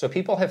 So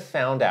people have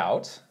found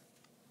out.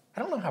 I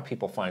don't know how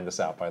people find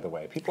this out, by the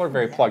way. People are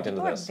very plugged into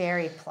this. People are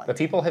very plugged. But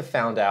people have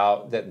found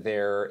out that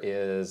there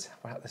is,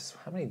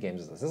 how many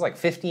games is this? This is like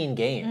 15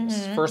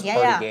 games,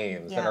 first-party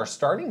games, that are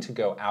starting to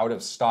go out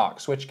of stock,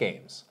 Switch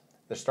games.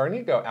 They're starting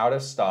to go out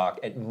of stock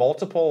at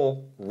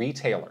multiple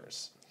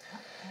retailers.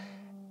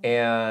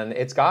 And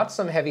it's got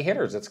some heavy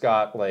hitters. It's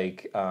got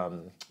like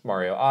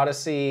Mario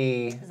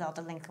Odyssey.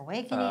 Zelda Link's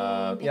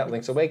Awakening.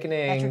 Link's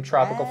Awakening,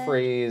 Tropical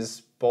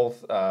Freeze,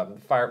 both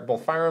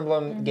Fire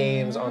Emblem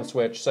games on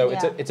Switch. So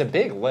it's a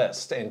big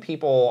list, and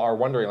people are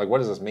wondering, like, what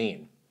does this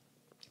mean?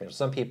 You know,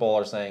 some people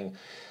are saying,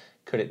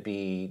 could it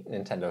be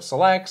Nintendo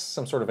Selects,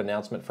 some sort of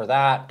announcement for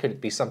that? Could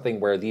it be something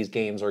where these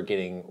games are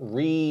getting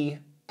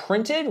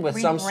reprinted with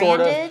some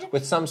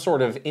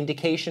sort of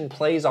indication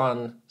plays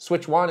on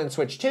Switch 1 and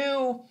Switch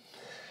 2?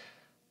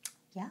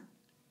 Yeah,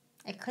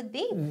 it could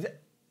be.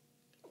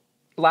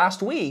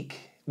 Last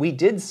week, we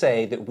did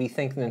say that we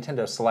think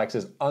Nintendo Selects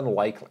is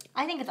unlikely.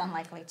 I think it's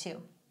unlikely,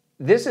 too.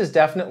 This is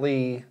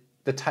definitely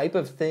the type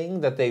of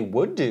thing that they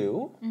would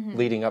do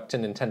leading up to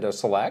Nintendo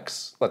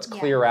Selects. Let's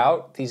clear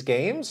out these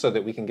games so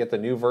that we can get the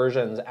new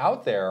versions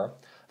out there.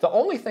 The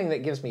only thing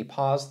that gives me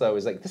pause, though,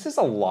 is like, this is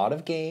a lot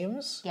of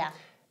games. Yeah.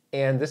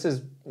 And this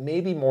is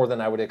maybe more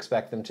than I would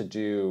expect them to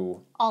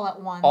do. All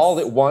at once. All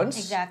at once.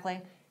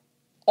 Exactly.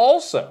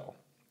 Also,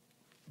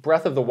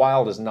 Breath of the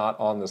Wild is not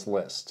on this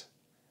list.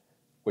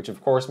 Which,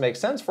 of course, makes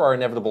sense for our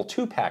inevitable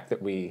 2-pack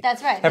that we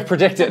have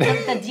predicted. The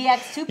DX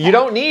 2-pack. You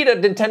don't need a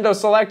Nintendo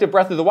Select of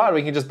Breath of the Wild.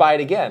 We can just buy it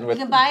again. You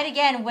can buy it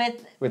again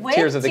with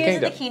Tears of the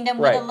Kingdom.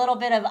 With a little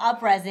bit of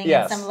up-resing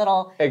and some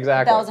little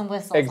bells and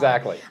whistles.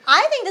 Exactly.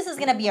 I think this is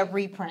going to be a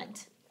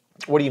reprint.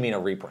 What do you mean a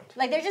reprint?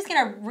 Like, they're just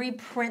going to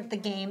reprint the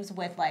games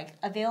with, like,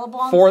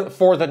 available on...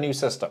 For the new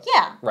system.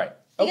 Yeah. Right.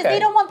 Because they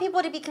don't want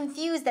people to be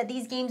confused that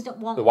these games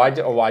won't work.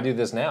 Why do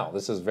this now?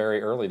 This is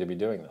very early to be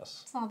doing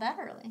this. It's not that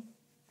early.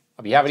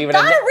 You haven't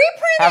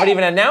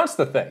even announced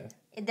the thing.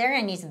 They're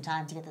going to need some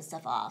time to get this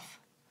stuff off.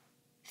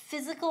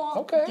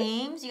 Physical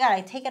games, you got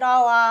to take it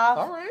all off.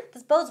 All right.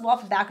 This bodes well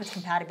for backwards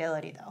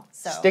compatibility, though.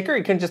 So sticker,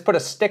 you can just put a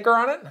sticker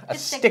on it? A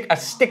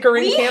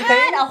stickering campaign? We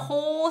had a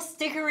whole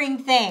stickering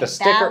thing.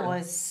 That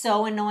was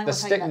so annoying.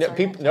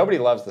 Nobody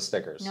loves the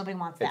stickers. Nobody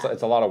wants that.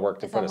 It's a lot of work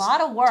to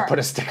put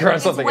a sticker on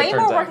something. It's way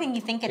more work than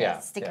you think it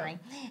is, stickering.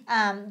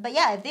 Yeah. But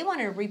yeah, if they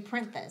wanted to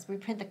reprint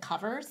the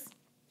covers.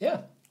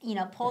 Yeah.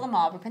 Pull them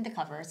all, reprint the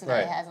covers so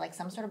that it has like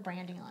some sort of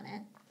branding on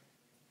it.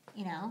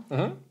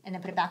 And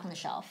then put it back on the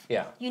shelf.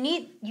 Yeah. You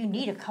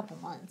need a couple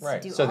months to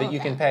do so that you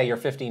can pay your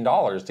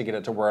 $15 to get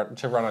it to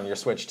run on your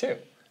Switch too,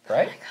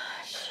 right? Oh my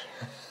gosh.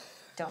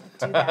 Don't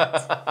do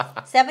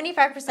that.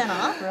 75%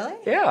 off, really?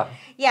 Yeah.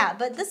 Yeah,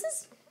 but this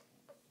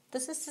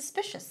is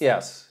suspicious.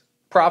 Yes.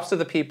 Props to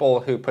the people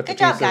who put the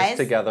pieces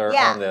together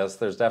on this.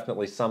 There's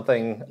definitely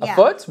something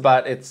afoot,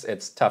 but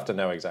it's tough to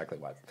know exactly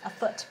what.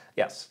 Afoot.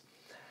 Yes.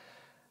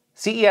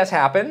 CES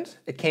happened.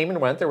 It came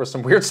and went. There was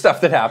some weird stuff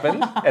that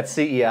happened at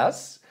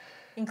CES.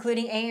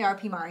 Including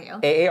AARP Mario.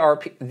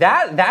 AARP.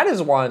 That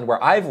is one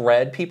where I've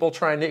read people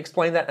trying to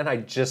explain that, and I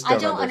just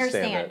don't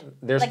understand it.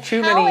 There's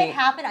too many. How it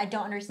happened, I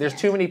don't understand. There's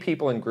too many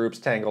people in groups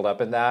tangled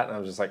up in that, and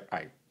I'm just like,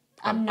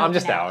 I'm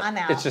just out. I'm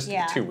out. It's just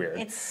too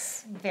weird.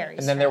 It's very.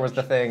 And then there was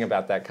the thing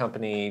about that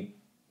company,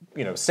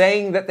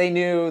 saying that they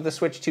knew the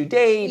Switch 2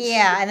 date.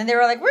 Yeah, and then they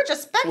were like, we're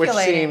just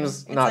speculating. Which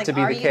seems not to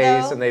be the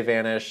case, and they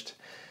vanished.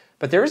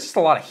 But there is just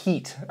a lot of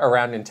heat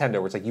around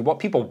Nintendo, where it's like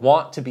people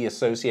want to be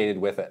associated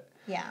with it.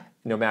 Yeah.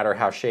 No matter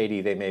how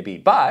shady they may be.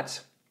 But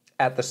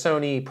at the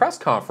Sony press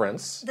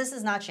conference... This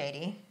is not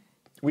shady.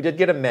 We did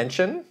get a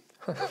mention,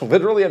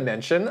 literally a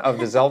mention, of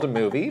the Zelda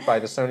movie by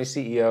the Sony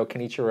CEO,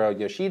 Kenichiro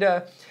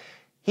Yoshida.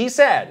 He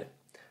said,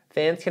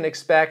 fans can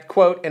expect,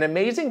 quote, an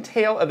amazing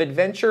tale of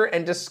adventure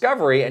and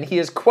discovery, and he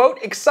is,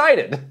 quote,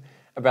 excited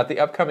about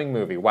the upcoming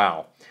movie.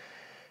 Wow.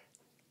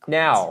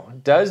 Now,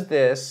 does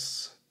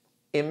this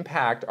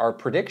impact our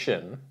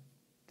prediction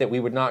that we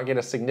would not get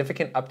a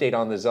significant update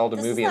on the Zelda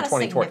movie in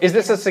 2020. Is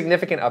this a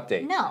significant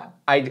update? No.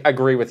 I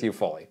agree with you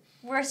fully.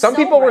 Some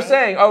people were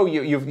saying, "Oh,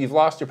 you've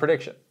lost your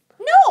prediction."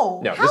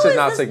 No. This is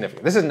not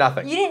significant. This is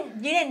nothing. You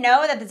didn't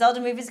know that the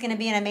Zelda movie is going to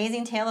be an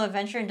amazing tale of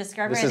adventure and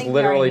discovery. This is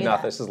literally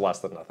nothing. This is less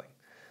than nothing.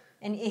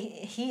 And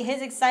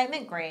his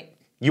excitement, great.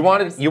 You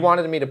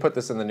wanted me to put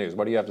this in the news.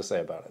 What do you have to say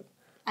about it?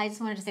 I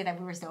just wanted to say that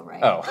we were still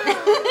right. Oh.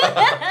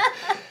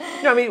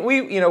 No, I mean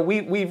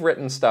we've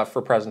written stuff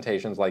for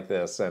presentations like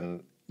this,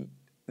 and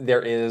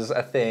there is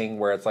a thing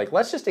where it's like,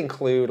 let's just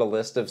include a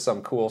list of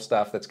some cool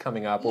stuff that's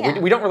coming up. Yeah.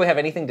 We don't really have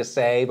anything to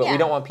say, but we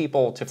don't want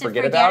people to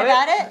forget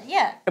about it.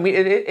 Yeah. I mean,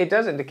 it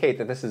does indicate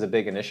that this is a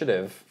big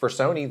initiative for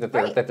Sony, that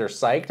they're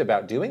psyched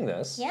about doing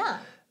this. Yeah.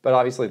 But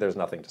obviously, there's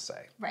nothing to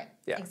say. Right.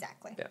 Yeah.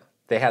 Exactly. Yeah.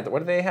 They had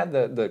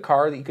the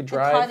car that you could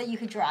drive. The car that you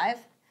could drive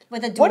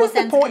with a DualSense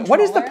controller. What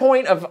is the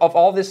point of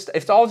all this?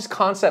 It's all this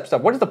concept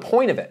stuff. What is the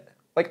point of it?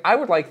 Like, I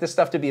would like this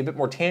stuff to be a bit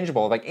more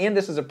tangible. Like, and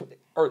this is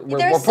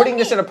we're putting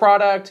this in a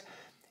product.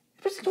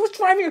 Who's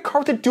driving a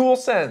car with a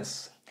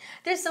DualSense?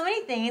 There's so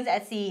many things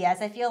at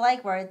CES, I feel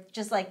like, where it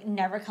just like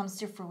never comes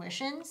to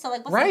fruition. So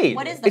like,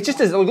 what is the It's just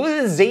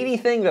this zany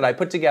thing that I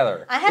put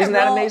together. Isn't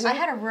that amazing? I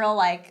had a real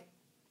like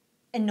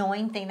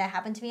annoying thing that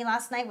happened to me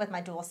last night with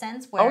my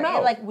DualSense, where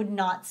it like would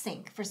not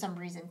sync for some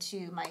reason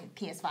to my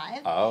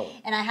PS5. Oh.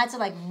 And I had to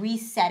like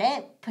reset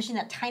it, pushing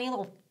that tiny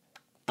little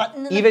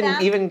button in the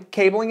back. Even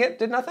cabling it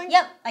did nothing?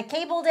 Yep, I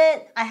cabled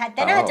it. I had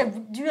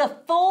to do a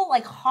full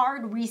like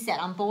hard reset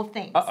on both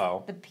things.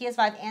 The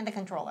PS5 and the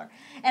controller.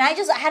 And I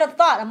had a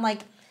thought. I'm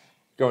like,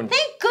 thank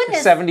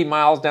goodness. 70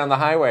 miles down the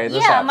highway. And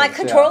this happens. My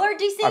controller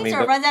desyncs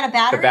or runs out of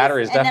batteries. The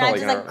battery is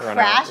definitely and then I just like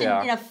crash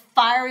in a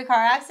fiery car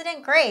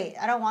accident. Great.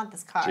 I don't want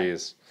this car.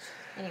 Jeez.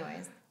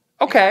 Anyways.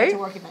 Okay. To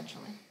work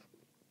eventually.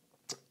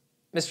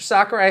 Mr.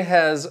 Sakurai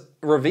has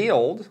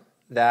revealed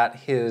that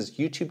his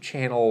YouTube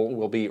channel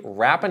will be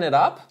wrapping it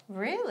up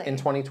in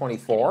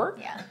 2024.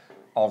 Yeah.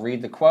 I'll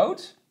read the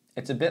quote.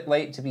 It's a bit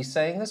late to be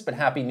saying this, but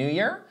Happy New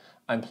Year.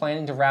 I'm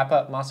planning to wrap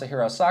up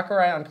Masahiro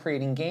Sakurai on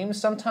creating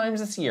games sometimes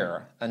this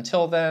year.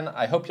 Until then,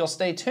 I hope you'll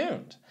stay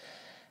tuned.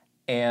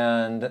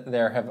 And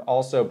there have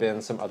also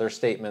been some other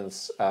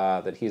statements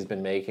that he's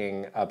been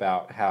making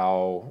about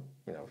how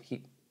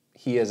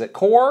he is at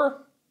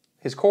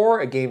his core,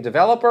 a game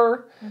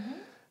developer. Mm-hmm.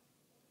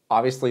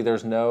 Obviously,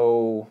 there's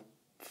no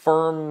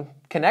firm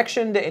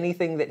connection to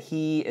anything that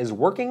he is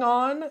working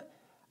on.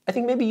 I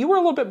think maybe you were a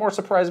little bit more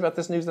surprised about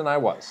this news than I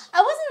was.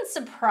 I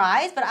wasn't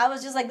surprised, but I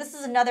was just like, this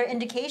is another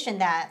indication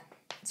that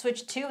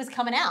Switch 2 is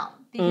coming out.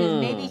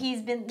 Because maybe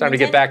he's been... Time to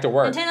get back to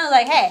work. Nintendo's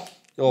like, hey...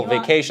 Your little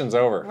vacation's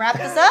over. Wrap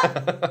this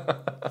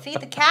up, feed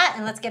the cat,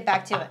 and let's get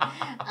back to it.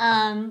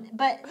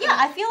 But yeah,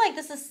 I feel like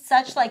this is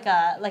such like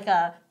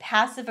a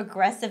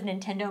passive-aggressive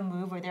Nintendo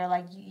move where they're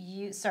like,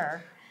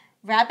 sir...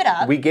 wrap it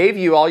up. We gave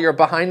you all your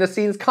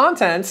behind-the-scenes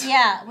content.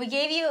 Yeah, we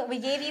gave you, we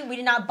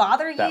did not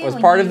bother you. That was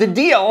part of the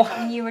deal.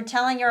 When you were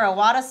telling your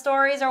Iwata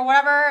stories or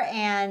whatever,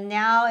 and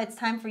now it's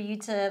time for you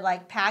to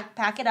like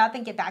pack it up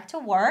and get back to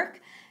work.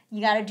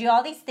 You got to do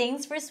all these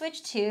things for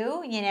Switch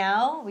 2, you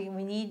know? We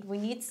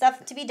need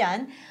stuff to be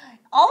done.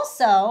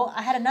 Also,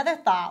 I had another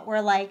thought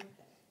where like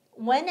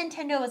when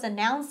Nintendo was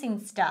announcing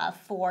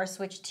stuff for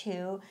Switch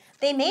 2,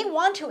 they may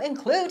want to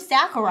include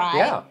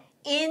Sakurai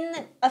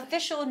in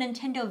official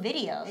Nintendo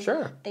videos.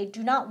 Sure. They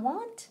do not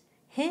want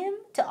him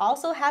to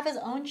also have his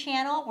own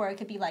channel where it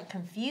could be like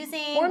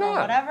confusing or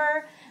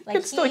whatever.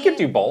 Like he could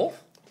do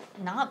both.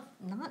 Not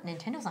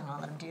Nintendo's not gonna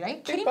let him do that. Are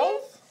you kidding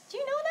both? me? Do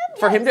you know that?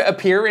 For him to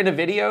appear in a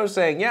video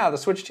saying, yeah, the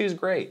Switch 2 is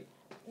great.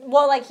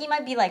 Well, like he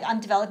might be like,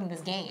 I'm developing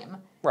this game.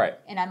 Right.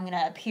 And I'm going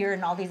to appear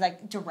in all these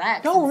like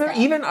directs. No,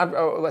 even,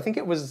 I think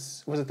it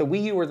was it the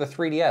Wii U or the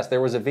 3DS? There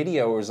was a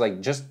video where it was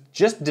like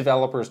just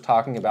developers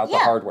talking about the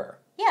hardware.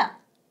 Yeah.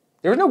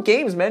 There were no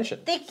games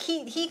mentioned.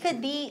 He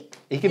could be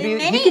He could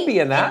be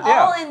in that,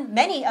 all in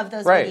many of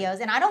those videos.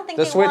 And I don't think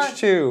the Switch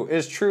 2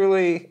 is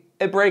truly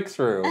a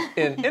breakthrough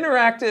in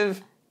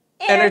interactive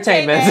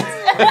entertainment.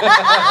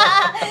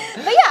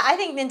 But yeah, I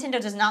think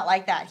Nintendo does not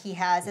like that. He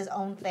has his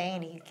own thing,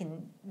 and he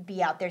can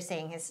be out there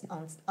saying his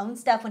own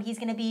stuff when he's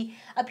going to be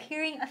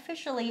appearing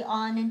officially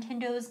on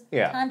Nintendo's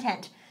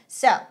content.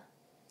 So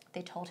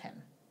they told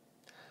him,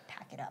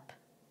 pack it up.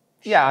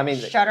 Yeah, I mean,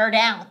 shut her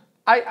down.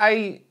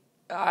 I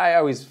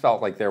always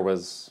felt like there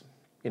was,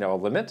 a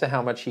limit to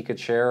how much he could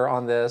share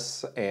on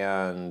this,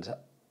 and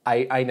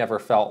I never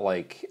felt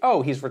like,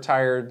 oh, he's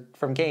retired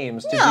from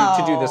games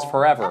to do this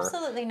forever.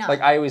 Absolutely not.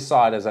 Like, I always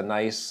saw it as a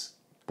nice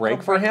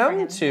break for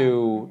him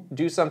to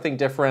do something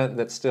different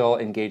that still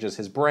engages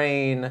his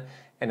brain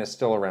and is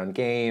still around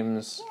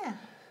games,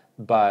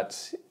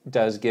 but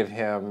does give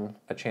him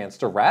a chance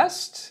to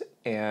rest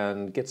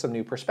and get some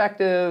new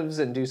perspectives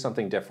and do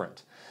something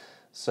different.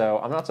 So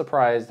I'm not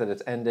surprised that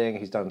it's ending.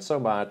 He's done so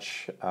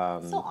much.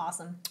 So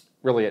awesome.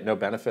 Really at no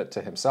benefit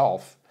to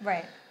himself.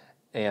 Right.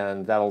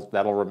 And that'll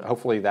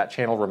hopefully that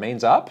channel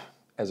remains up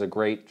as a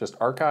great just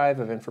archive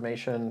of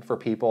information for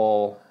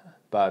people.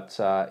 But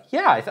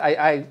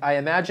I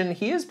imagine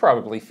he is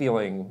probably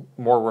feeling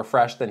more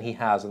refreshed than he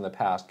has in the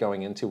past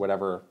going into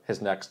whatever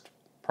his next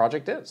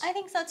project is. I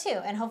think so too.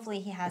 And hopefully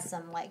he has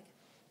some like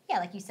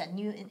you said,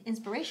 new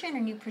inspiration or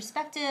new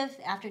perspective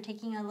after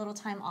taking a little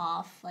time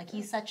off. Like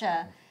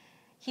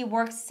he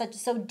works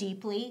so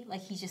deeply,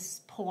 like he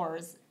just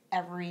pours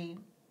every,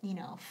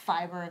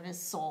 fiber of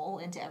his soul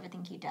into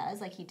everything he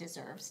does. Like he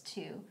deserves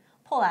to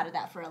pull out of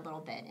that for a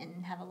little bit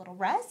and have a little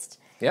rest.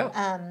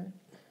 Yeah.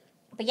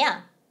 But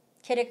yeah,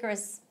 Kid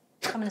Icarus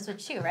coming to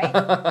Switch 2, right?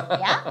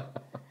 Yeah?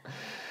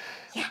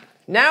 Yeah.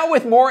 Now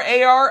with more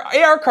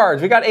AR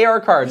cards. We got AR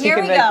cards. Here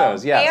he can make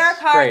those. Yes. AR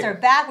cards are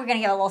back. We're going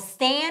to get a little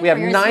stand. We have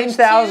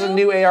 9,000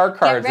 new AR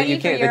cards that you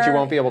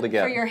won't be able to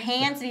get. For your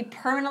hands to be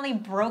permanently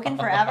broken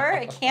forever.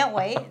 I can't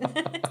wait.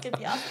 It's going to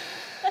be awesome.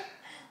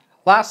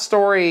 Last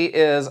story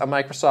is a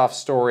Microsoft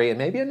story and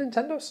maybe a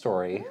Nintendo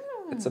story.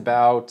 It's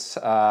about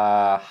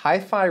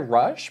Hi-Fi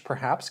Rush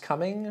perhaps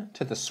coming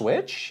to the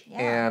Switch. Yeah.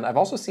 And I've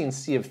also seen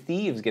Sea of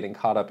Thieves getting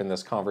caught up in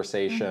this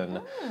conversation.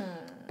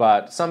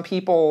 But some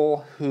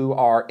people who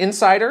are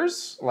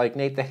insiders, like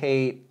Nate the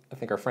Hate, I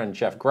think our friend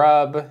Jeff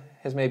Grubb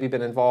has maybe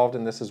been involved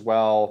in this as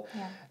well,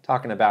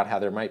 talking about how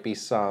there might be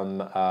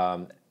some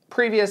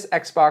previous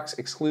Xbox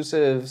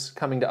exclusives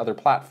coming to other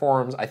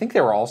platforms. I think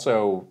there were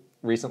also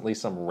recently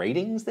some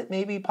ratings that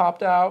maybe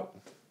popped out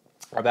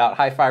about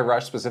Hi-Fi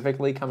Rush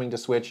specifically coming to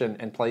Switch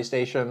and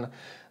PlayStation.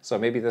 So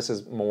maybe this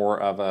is more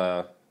of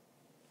a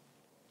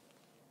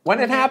when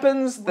it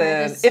happens,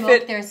 then if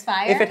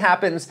it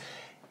happens.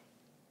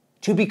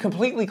 To be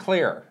completely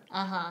clear,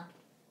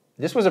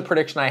 this was a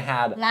prediction I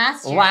had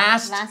last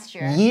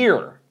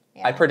year.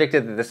 Yeah. I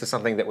predicted that this is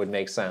something that would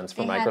make sense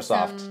for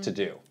Microsoft to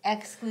do.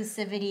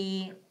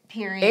 Exclusivity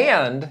period.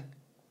 And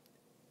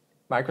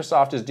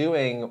Microsoft is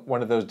doing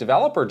one of those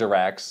developer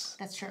directs.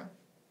 That's true.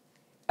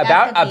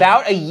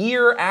 About a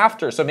year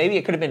after. So maybe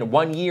it could have been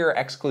 1 year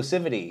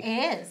exclusivity.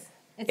 It is.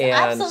 It's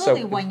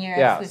absolutely 1 year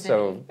exclusivity. Yeah,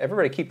 so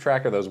everybody keep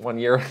track of those 1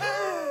 year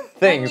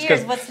things. 1 year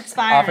is what's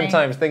expiring.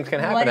 Oftentimes things can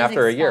happen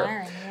after a year.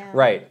 Yeah.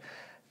 Right.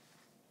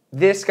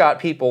 This got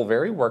people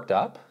very worked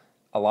up.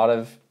 A lot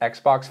of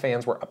Xbox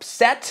fans were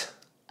upset.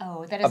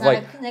 Oh, that is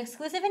not an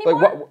exclusive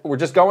anymore? Like, what, we're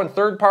just going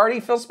third party,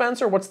 Phil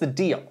Spencer? What's the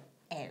deal?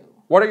 Oh.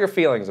 What are your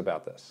feelings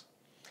about this?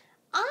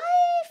 I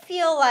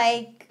feel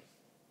like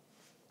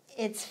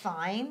it's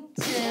fine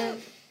to...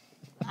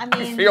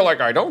 I feel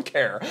like I don't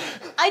care.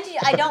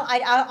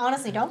 I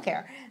honestly don't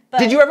care. But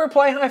did you ever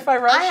play Hi-Fi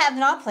Rush? I have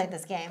not played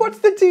this game. What's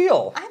the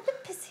deal? I've been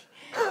busy.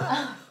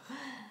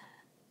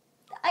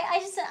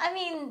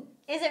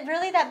 Is it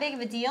really that big of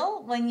a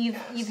deal when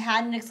you've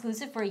had an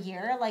exclusive for a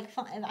year? Like,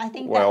 I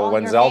think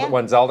when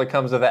Zelda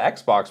comes to the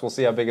Xbox, we'll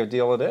see how big of a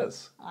deal it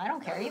is. I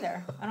don't care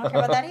either. I don't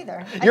care about that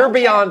either. You're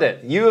beyond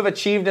it. You have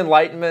achieved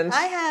enlightenment.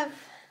 I have.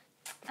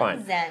 Fine.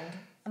 I'm Zen.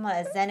 I'm on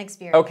a Zen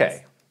experience.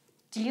 Okay.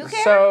 Do you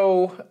care?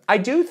 So I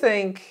do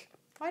think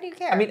Why do you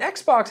care? I mean,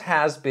 Xbox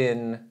has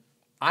been,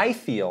 I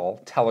feel,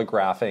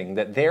 telegraphing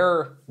that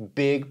their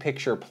big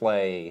picture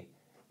play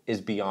is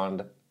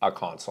beyond a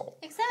console.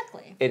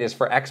 Exactly. It is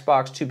for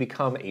Xbox to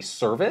become a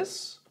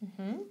service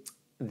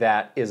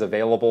that is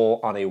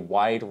available on a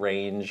wide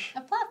range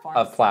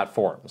of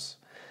platforms,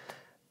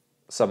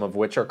 some of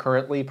which are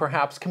currently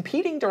perhaps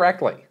competing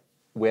directly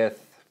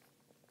with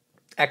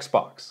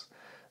Xbox.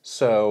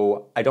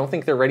 So I don't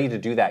think they're ready to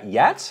do that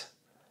yet,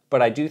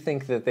 but I do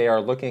think that they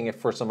are looking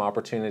for some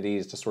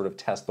opportunities to sort of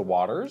test the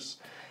waters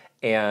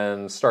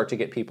and start to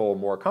get people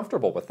more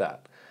comfortable with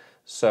that.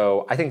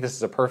 So I think this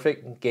is a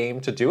perfect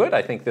game to do it.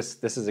 I think this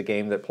is a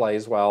game that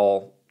plays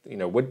well,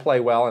 would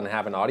play well and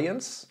have an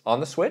audience on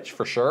the Switch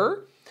for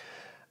sure.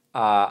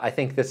 I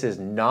think this is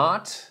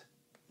not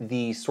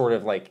the sort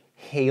of like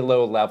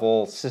Halo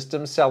level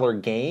system seller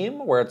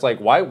game where it's like,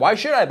 why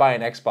should I buy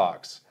an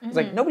Xbox? It's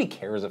like nobody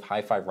cares if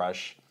Hi-Fi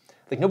Rush.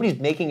 Like nobody's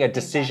making a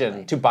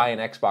decision to buy an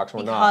Xbox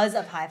or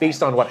not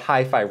based on what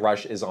Hi-Fi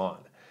Rush is on.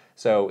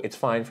 So it's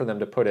fine for them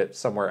to put it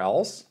somewhere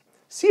else.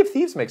 Sea of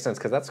Thieves makes sense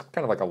because that's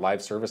kind of like a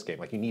live service game.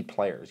 Like you need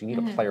players. You need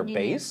a player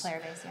base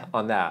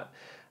on that.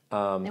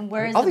 And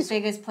where is the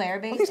biggest player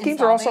base? These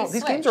games are also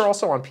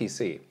on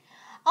PC.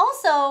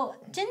 Also,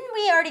 didn't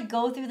we already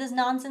go through this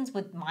nonsense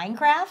with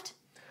Minecraft?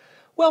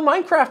 Well,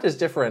 Minecraft is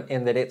different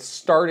in that it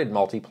started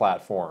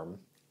multi-platform.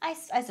 I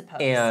suppose.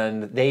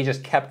 And they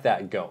just kept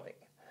that going.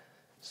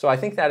 So I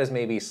think that is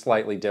maybe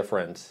slightly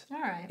different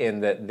in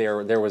that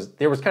there was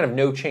kind of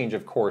no change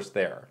of course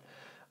there.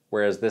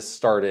 Whereas this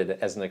started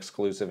as an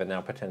exclusive and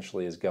now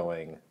potentially is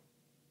going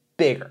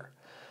bigger.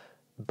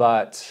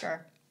 But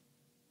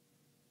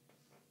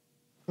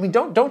I mean,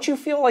 don't you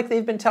feel like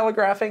they've been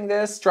telegraphing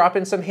this,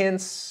 dropping some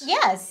hints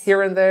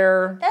here and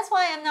there? That's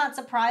why I'm not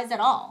surprised at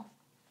all.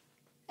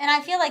 And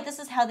I feel like this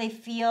is how they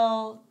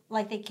feel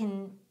like they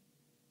can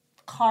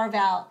carve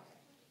out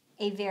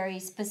a very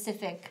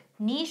specific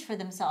niche for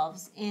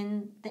themselves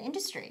in the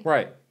industry.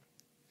 Right.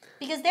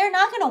 Because they're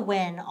not going to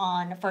win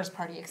on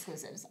first-party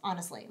exclusives,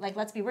 honestly. Like,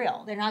 let's be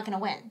real. They're not going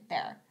to win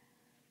there.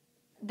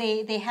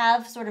 They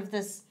have sort of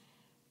this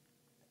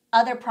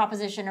other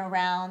proposition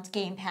around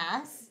Game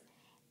Pass,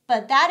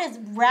 but that is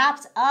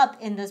wrapped up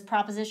in this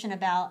proposition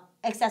about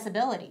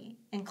accessibility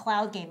and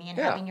cloud gaming and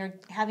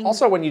having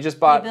also when you just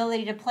bought the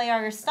ability to play all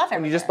your stuff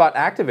everywhere. When you just bought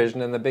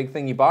Activision and the big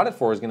thing you bought it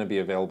for is going to be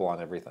available on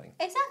everything.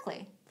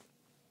 Exactly.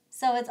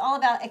 So it's all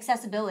about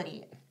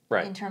accessibility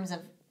in terms of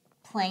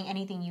playing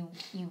anything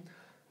you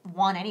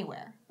want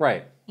anywhere.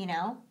 Right.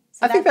 So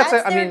I think that's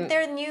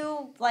their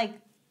new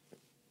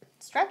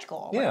stretch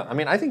goal. Yeah, I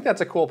mean, I think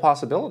that's a cool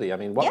possibility. I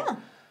mean, what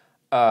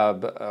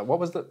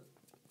was the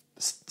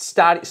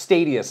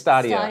Stadia.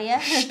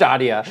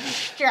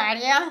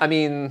 I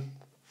mean,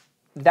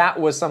 that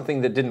was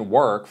something that didn't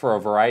work for a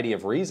variety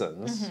of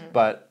reasons,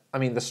 but I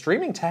mean, the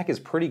streaming tech is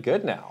pretty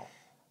good now.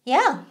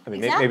 Yeah, I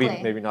mean,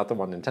 maybe not the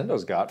one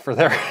Nintendo's got for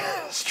their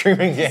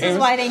streaming games. This is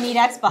why they need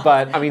Xbox.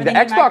 But I mean, the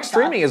Xbox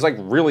streaming is like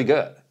really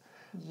good.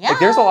 Yeah. Like,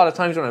 there's a lot of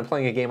times when I'm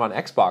playing a game on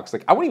Xbox,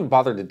 like I wouldn't even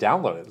bother to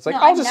download it. It's like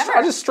I'll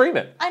just stream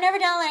it. I never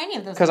download any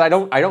of those. Because I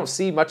don't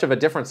see much of a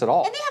difference at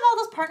all. And they have all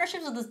those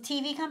partnerships with those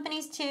TV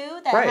companies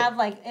too that have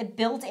like it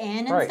built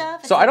in and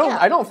stuff. It's so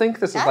I don't think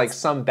this is like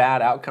some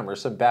bad outcome or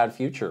some bad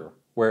future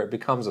where it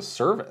becomes a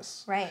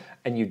service. Right.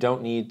 And you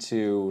don't need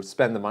to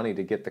spend the money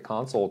to get the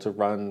console to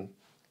run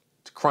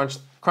to crunch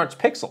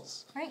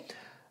pixels. Right.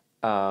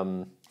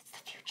 It's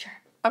the future.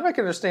 I might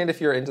understand if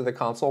you're into the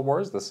console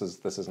wars. This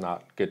is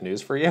not good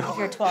news for you. If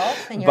you're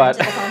 12 and you're into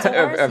the console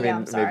wars, I mean,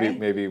 I'm sorry.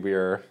 maybe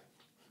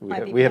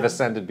we have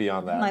ascended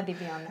beyond that. Might be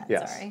beyond that.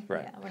 Yes, sorry.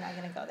 right. Yeah, we're not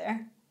going to go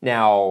there.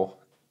 Now,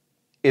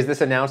 is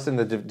this announced in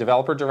the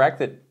developer direct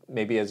that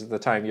maybe as the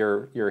time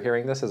you're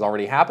hearing this has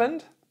already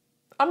happened?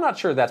 I'm not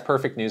sure that's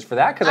perfect news for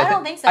that because I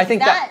don't think so. I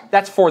think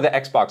that's for the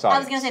Xbox audience. I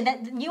was going to say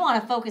that you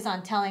want to focus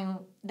on telling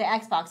the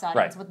Xbox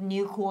audience with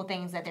new cool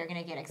things that they're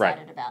going to get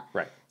excited about.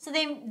 Right. So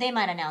they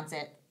might announce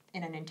it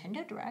in a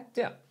Nintendo Direct.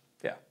 Yeah.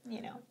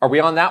 Are we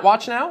on that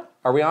watch now?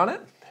 Are we on it?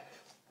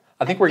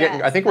 I think we're getting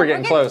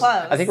close.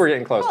 I think we're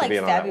getting close to being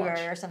on that watch.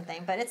 February or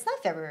something, but it's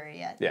not February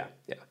yet. Yeah.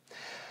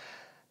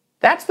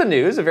 That's the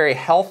news. A very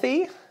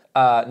healthy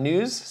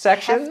news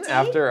section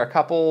after a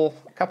couple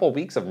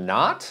weeks of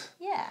not.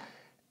 Yeah.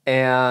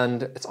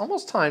 And it's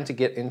almost time to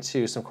get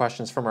into some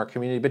questions from our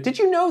community. But did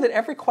you know that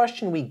every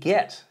question we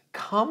get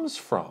comes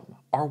from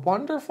our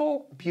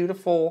wonderful,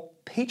 beautiful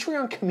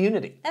Patreon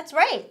community? That's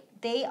right.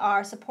 They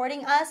are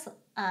supporting us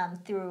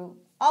through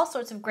all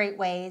sorts of great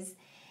ways.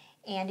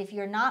 And if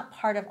you're not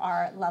part of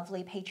our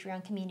lovely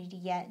Patreon community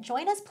yet,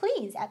 join us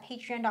please at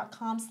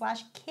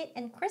patreon.com/Kit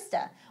and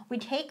Krysta. We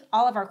take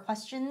all of our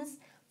questions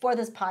for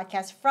this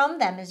podcast from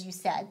them, as you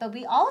said, but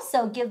we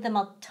also give them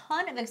a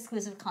ton of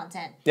exclusive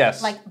content.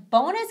 Yes. Like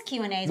bonus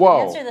Q&As. We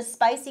answer the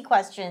spicy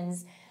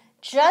questions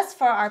just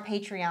for our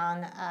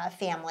Patreon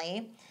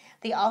family.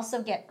 They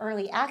also get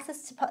early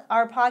access to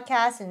our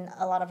podcast and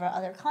a lot of our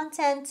other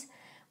content.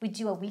 We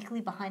do a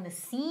weekly behind the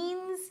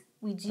scenes.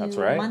 We do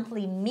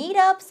monthly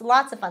meetups.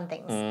 Lots of fun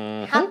things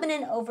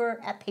happening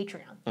over at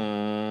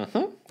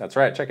Patreon. That's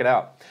right. Check it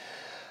out.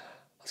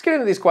 Let's get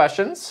into these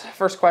questions.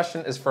 First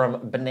question is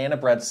from Banana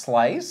Bread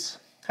Slice.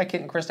 Hi,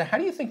 Kit and Krysta. How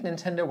do you think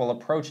Nintendo will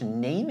approach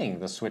naming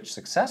the Switch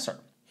successor?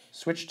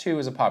 Switch 2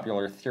 is a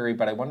popular theory,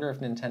 but I wonder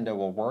if Nintendo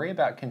will worry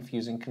about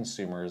confusing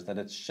consumers that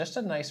it's just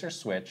a nicer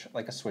Switch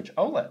like a Switch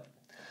OLED.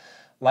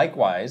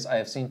 Likewise, I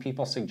have seen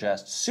people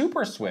suggest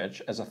Super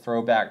Switch as a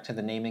throwback to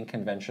the naming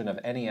convention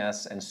of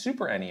NES and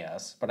Super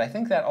NES, but I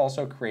think that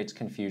also creates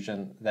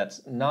confusion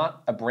that's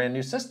not a brand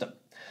new system.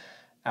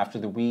 After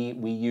the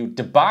Wii U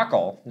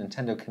debacle,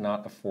 Nintendo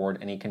cannot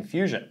afford any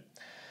confusion.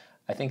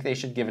 I think they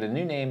should give it a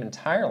new name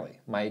entirely.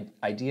 My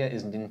idea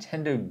is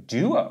Nintendo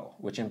Duo,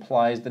 which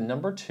implies the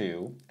number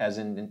 2, as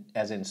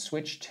in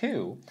Switch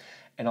 2,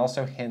 and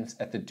also hints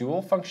at the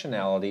dual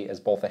functionality as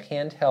both a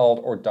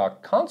handheld or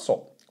docked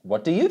console.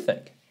 What do you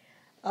think?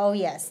 Oh,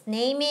 yes.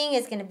 Naming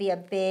is going to be a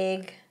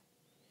big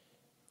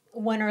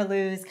win or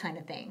lose kind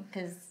of thing,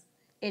 because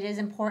it is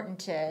important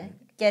to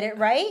get it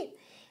right.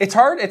 It's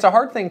hard. It's a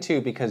hard thing,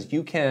 too, because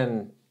you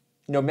can,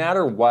 no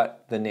matter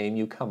what the name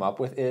you come up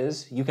with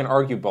is, you can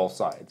argue both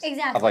sides.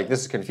 Exactly. Of like,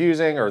 this is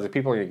confusing, or the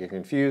people are going to get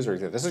confused, or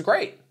this is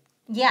great.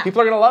 Yeah.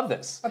 People are going to love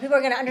this. Or people are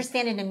going to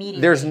understand it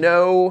immediately. There's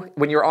no,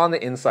 when you're on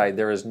the inside,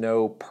 there is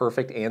no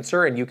perfect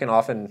answer, and you can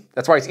often,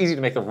 that's why it's easy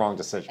to make the wrong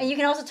decision. And you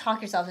can also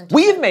talk yourself into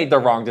We've made the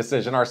wrong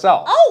decision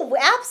ourselves. Oh,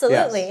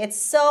 absolutely. Yes.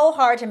 It's so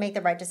hard to make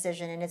the right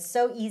decision, and it's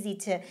so easy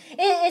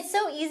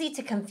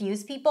to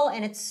confuse people,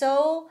 and it's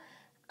so,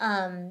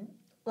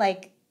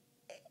 like,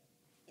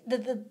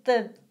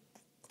 the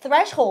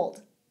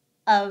threshold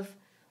of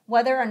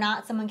whether or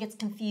not someone gets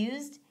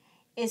confused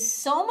is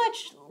so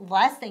much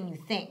less than you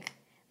think.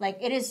 Like,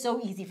 it is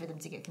so easy for them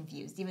to get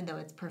confused, even though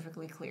it's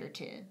perfectly clear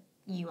to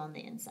you on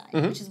the inside,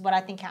 which is what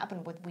I think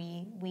happened with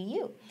Wii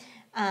U.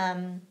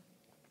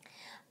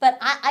 But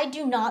I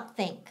do not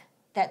think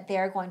that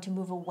they're going to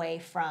move away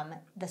from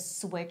the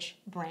Switch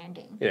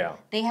branding. Yeah.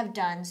 They have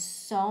done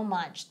so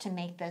much to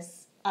make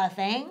this a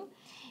thing.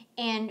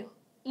 And,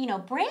 you know,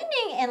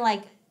 branding and,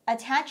 like,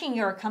 attaching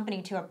your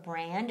company to a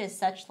brand is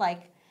such,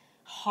 like,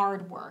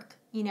 hard work,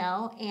 you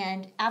know?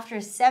 And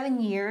after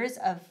 7 years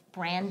of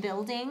brand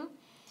building,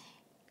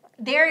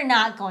 they're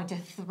not going to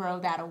throw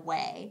that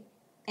away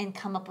and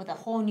come up with a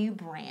whole new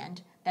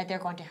brand that they're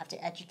going to have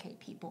to educate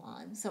people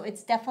on. So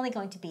it's definitely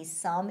going to be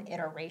some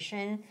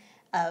iteration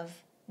of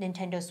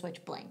Nintendo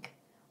Switch blank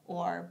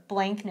or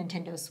blank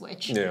Nintendo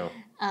Switch. Yeah.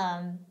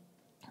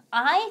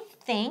 I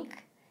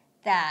think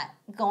that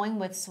going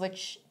with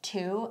Switch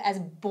 2, as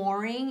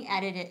boring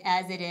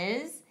as it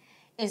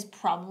is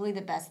probably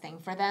the best thing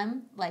for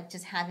them. Like,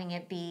 just having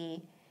it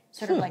be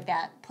sort of like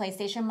that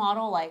PlayStation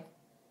model, like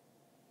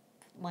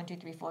 1, 2,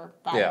 3, 4,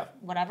 5,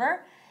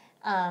 whatever.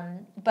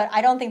 But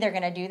I don't think they're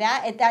going to do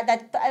that.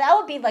 That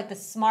would be like the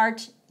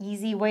smart,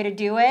 easy way to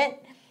do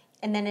it.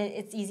 And then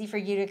it's easy for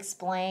you to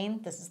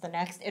explain, this is the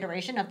next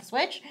iteration of the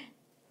Switch.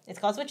 It's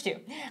called Switch 2.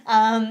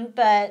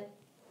 But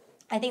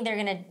I think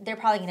they're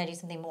probably gonna do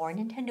something more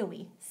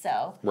Nintendo-y.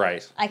 So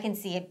right. I can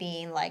see it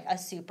being like a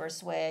Super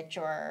Switch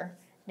or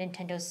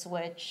Nintendo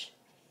Switch,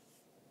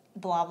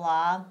 blah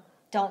blah.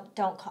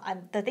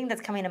 The thing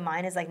that's coming to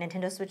mind is like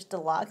Nintendo Switch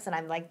Deluxe, and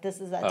I'm like,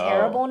 this is a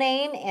terrible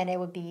name, and it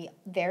would be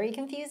very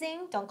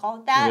confusing. Don't call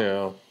it that.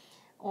 Yeah.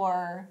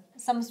 Or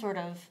some sort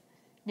of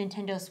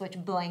Nintendo Switch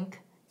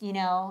blank, you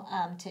know,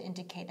 to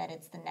indicate that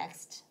it's the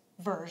next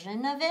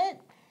version of it.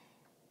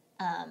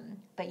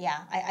 But yeah,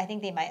 I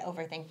think they might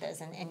overthink this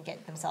and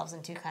get themselves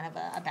into kind of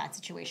a bad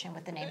situation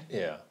with the name.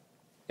 Yeah.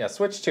 Yeah,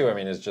 Switch 2, I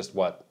mean, is just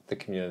what the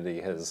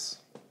community has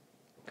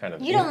kind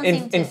of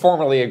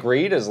informally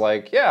agreed is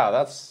like, yeah,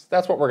 that's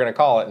what we're going to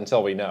call it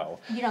until we know.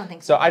 You don't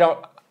think so? So I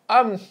don't,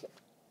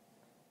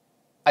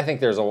 I think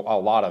there's a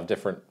lot of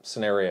different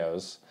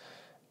scenarios.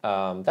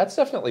 That's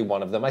definitely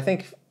one of them. I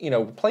think, you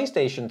know,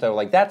 PlayStation, though,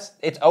 like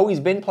it's always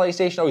been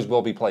PlayStation, always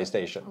will be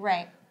PlayStation.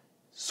 Right.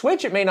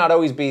 Switch, it may not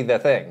always be the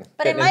thing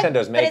that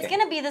Nintendo's making. But it's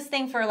going to be this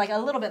thing for like a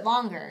little bit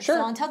longer. Sure.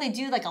 So until they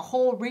do like a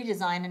whole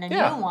redesign and a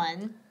new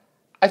one.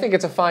 I think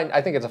it's a fine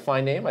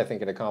name. I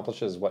think it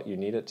accomplishes what you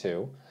need it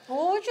to. Well,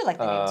 what would you like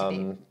the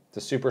name to be?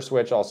 The Super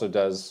Switch also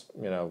does,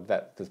 you know,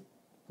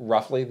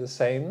 roughly the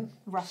same.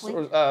 Roughly?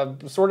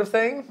 Sort of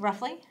thing.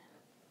 Roughly?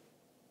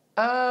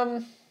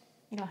 You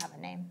don't have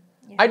a name.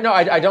 I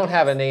don't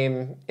have a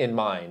name in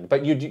mind,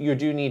 but you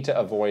do need to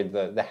avoid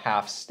the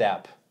half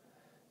step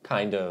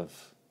kind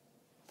of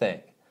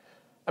thing.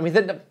 I mean,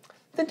 the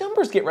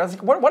numbers get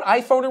like, what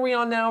iPhone are we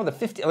on now? The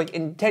 50, like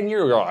in 10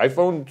 years ago,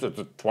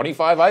 iPhone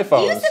 25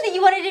 iPhones. You said that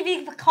you wanted it to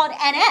be called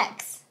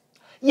NX.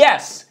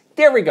 Yes,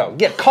 there we go.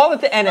 Yeah, call it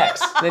the NX,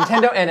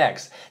 Nintendo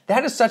NX.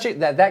 That is such a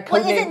that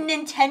code name. Is it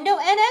Nintendo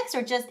NX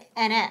or just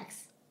NX?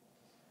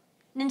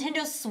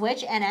 Nintendo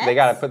Switch NX. They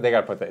gotta put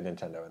the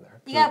Nintendo in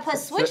there. You gotta put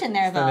Switch in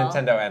there though. The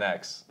Nintendo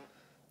NX.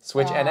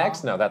 Switch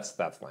NX? No, that's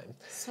lame.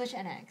 Switch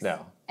NX.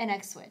 No.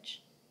 NX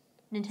Switch.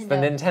 Nintendo. The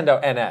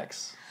Nintendo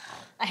NX.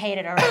 I hate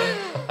it already.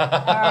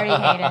 I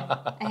already hate it.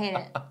 I hate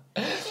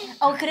it.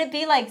 Oh, could it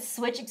be like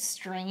Switch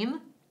Extreme?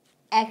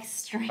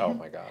 Extreme. Oh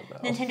my God, no.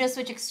 Nintendo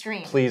Switch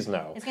Extreme. Please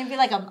no. It's gonna be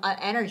like an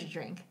energy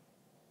drink.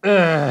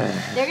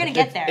 They're going to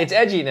get there. It's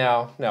edgy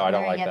now. No, I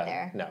don't like that.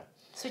 There. No.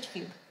 Switch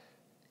cube.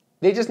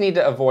 They just need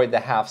to avoid the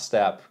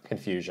half-step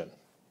confusion.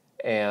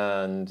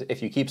 And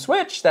if you keep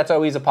Switch, that's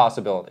always a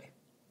possibility.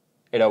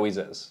 It always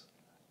is.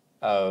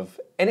 And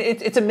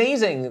it's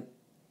amazing,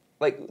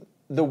 like,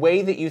 the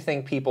way that you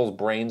think people's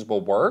brains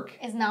will work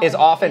is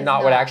often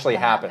not what actually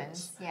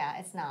happens. Yeah,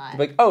 it's not.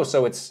 Like,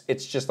 so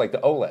it's just like the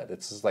OLED.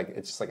 It's just like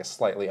a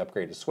slightly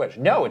upgraded Switch.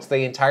 No, it's the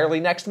entirely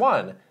next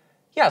one.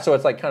 Yeah, so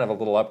it's like kind of a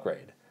little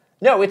upgrade.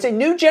 No, it's a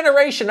new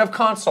generation of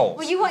consoles.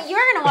 Well, you're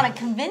going to want to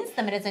convince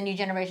them it's a new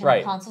generation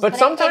of consoles, but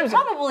sometimes it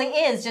probably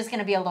is just going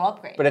to be a little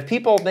upgrade. But if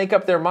people make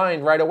up their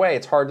mind right away,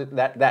 it's hard.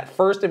 That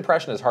first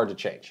impression is hard to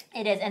change.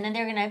 It is, and then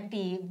they're going to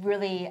be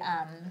really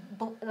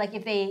like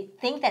if they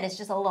think that it's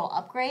just a little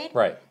upgrade,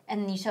 right?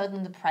 And you show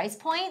them the price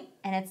point,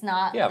 and it's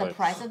not the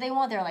price that they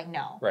want, they're like,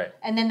 no, right?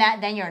 And then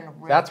you're in a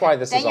real. That's why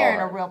this is all hard. Then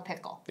you're in a real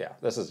pickle. Yeah,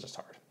 this is just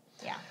hard.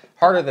 Yeah.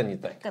 Harder than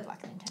you'd think. Good luck,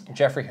 Nintendo.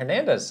 Jeffrey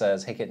Hernandez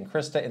says, "Hey, Kit and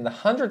Krysta, in the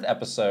 100th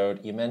episode,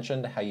 you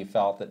mentioned how you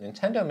felt that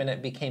Nintendo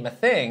Minute became a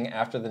thing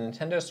after the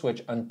Nintendo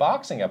Switch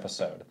unboxing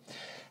episode.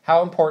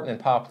 How important and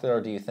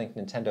popular do you think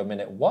Nintendo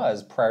Minute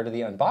was prior to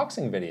the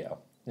unboxing video?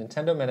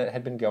 Nintendo Minute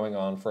had been going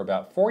on for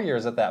about 4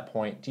 years at that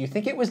point. Do you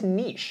think it was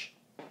niche?"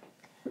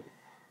 I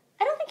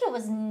don't think it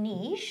was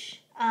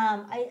niche.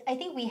 I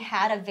think we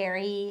had a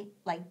very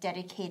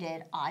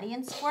dedicated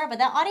audience for it, but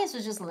that audience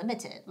was just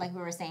limited, like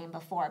we were saying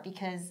before,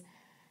 because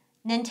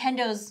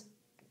Nintendo's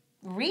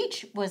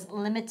reach was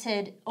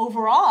limited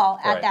overall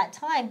at that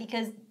time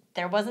because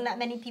there wasn't that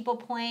many people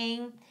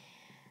playing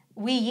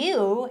Wii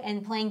U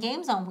and playing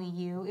games on Wii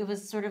U. It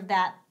was sort of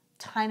that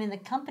time in the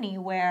company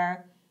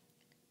where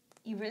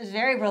you was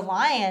very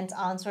reliant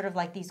on sort of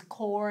like these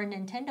core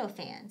Nintendo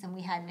fans, and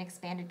we hadn't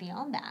expanded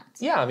beyond that.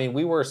 Yeah, I mean,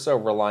 we were so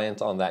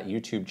reliant on that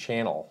YouTube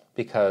channel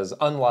because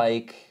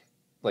unlike,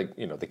 the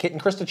Kit and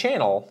Krysta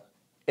channel,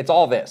 it's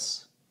all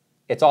this.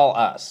 It's all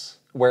us.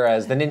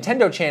 Whereas the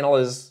Nintendo channel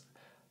is,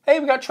 hey,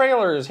 we got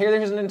trailers.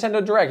 Here's a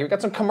Nintendo Direct. We've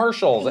got some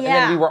commercials. And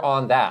then we were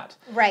on that.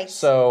 Right.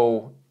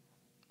 So,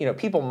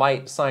 people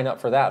might sign up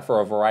for that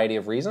for a variety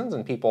of reasons.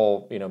 And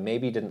people,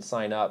 maybe didn't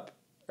sign up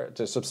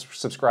to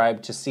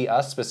subscribe to see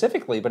us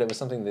specifically, but it was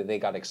something that they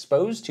got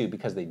exposed to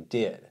because they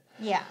did.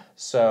 Yeah.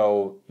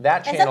 So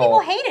that channel... And some people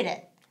hated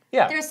it.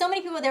 Yeah. There are so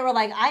many people that were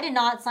like, I did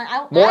not sign...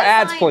 More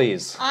ads,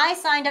 please. I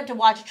signed up to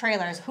watch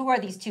trailers. Who are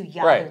these two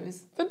yahoos? Right.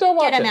 Then don't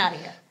watch it. Get them out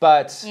of here.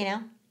 But...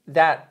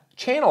 that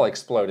channel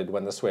exploded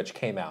when the Switch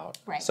came out.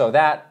 Right. So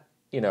that,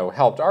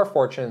 helped our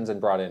fortunes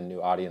and brought in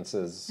new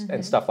audiences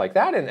and stuff like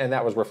that. And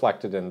that was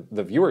reflected in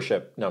the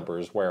viewership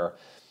numbers where,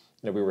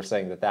 we were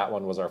saying that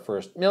one was our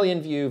first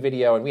million-view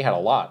video, and we had a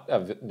lot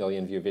of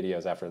million-view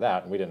videos after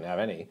that, and we didn't have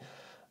any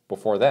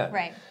before then.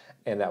 Right.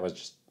 And that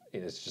was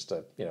it's just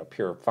a,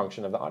 pure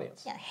function of the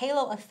audience. Yeah,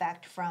 halo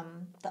effect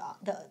from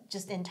the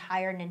just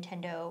entire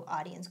Nintendo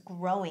audience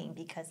growing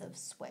because of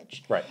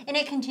Switch. Right. And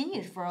it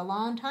continued for a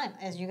long time,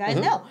 as you guys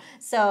know.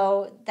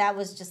 So that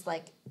was just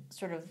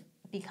sort of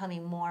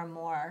becoming more and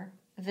more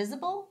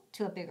visible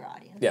to a bigger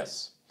audience.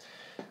 Yes.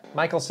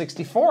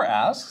 Michael64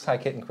 asks, "Hi,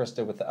 Kit and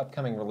Krysta, with the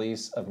upcoming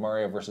release of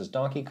Mario vs.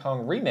 Donkey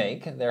Kong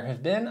Remake, there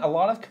have been a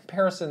lot of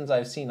comparisons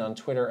I've seen on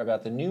Twitter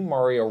about the new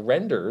Mario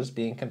renders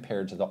being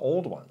compared to the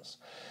old ones.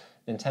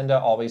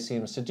 Nintendo always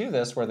seems to do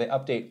this where they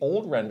update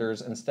old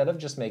renders instead of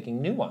just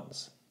making new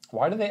ones.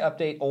 Why do they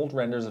update old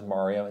renders of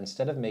Mario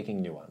instead of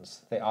making new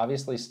ones? They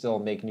obviously still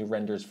make new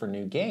renders for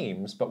new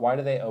games, but why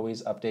do they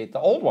always update the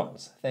old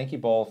ones? Thank you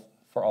both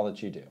for all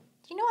that you do."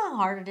 Do you know how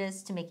hard it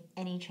is to make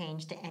any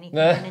change to anything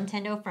on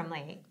Nintendo from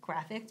a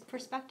graphics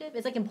perspective?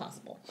 It's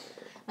impossible.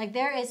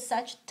 There is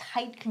such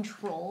tight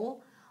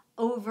control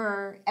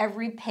over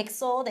every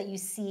pixel that you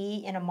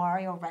see in a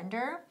Mario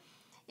render.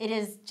 It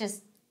is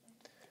just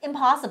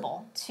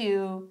impossible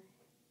to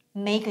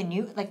make a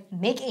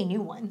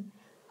new one.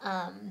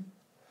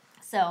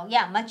 So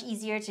yeah, much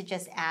easier to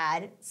just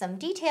add some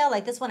detail.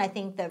 Like this one, I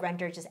think the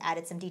render just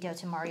added some detail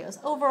to Mario's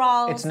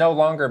overalls. It's no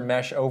longer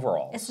mesh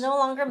overalls. It's no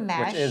longer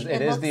mesh.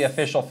 Which is the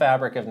official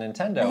fabric of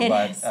Nintendo,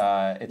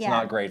 but it's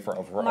not great for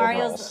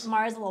overalls.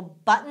 Mario's little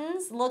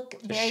buttons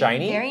look very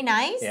shiny, very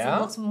nice. Yeah.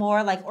 It looks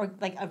more like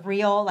a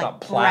real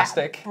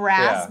plastic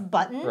brass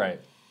button. Right.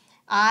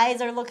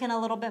 Eyes are looking a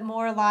little bit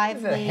more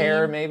lively. The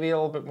hair maybe a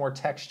little bit more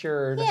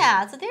textured.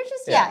 Yeah, so they're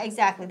just,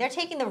 exactly. They're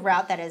taking the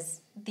route that is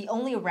the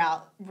only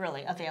route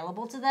really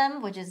available to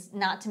them, which is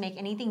not to make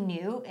anything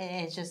new.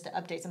 It's just to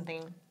update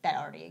something that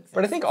already exists.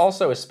 But I think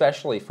also,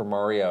 especially for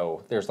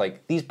Mario, there's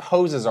these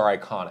poses are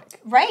iconic.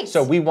 Right.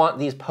 So we want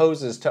these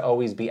poses to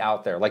always be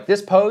out there.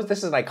 This pose,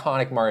 this is an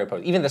iconic Mario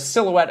pose. Even the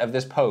silhouette of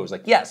this pose,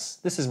 yes,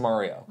 this is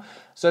Mario.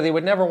 So they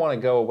would never want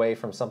to go away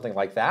from something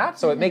like that.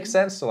 So it makes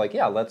sense to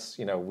let's,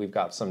 we've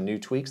got some new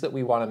tweaks that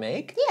we want to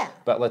make. Yeah.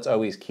 But let's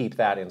always keep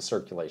that in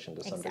circulation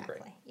to some degree.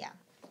 Exactly, yeah.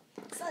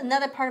 It's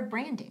another part of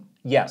branding.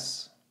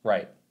 Yes,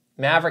 right.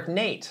 Maverick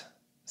Nate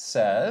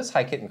says,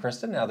 "Hi, Kit and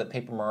Krysta. Now that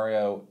Paper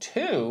Mario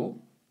 2,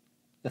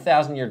 The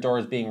 1,000-Year Door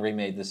is being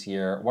remade this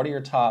year, what are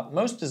your top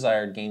most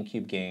desired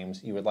GameCube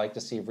games you would like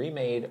to see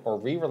remade or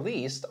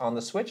re-released on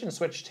the Switch and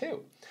Switch 2?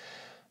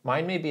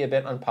 Mine may be a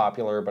bit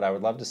unpopular, but I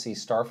would love to see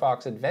Star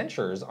Fox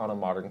Adventures on a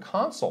modern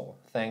console.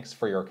 Thanks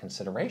for your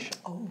consideration.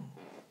 Oh.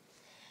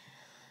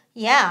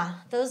 Yeah,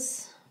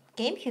 those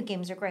GameCube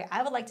games are great.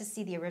 I would like to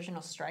see the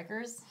original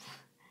Strikers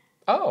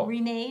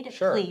remade.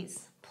 Sure.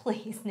 Please,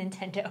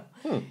 Nintendo.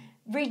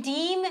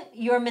 Redeem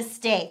your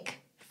mistake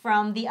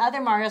from the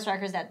other Mario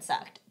Strikers that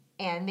sucked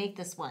and make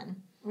this one.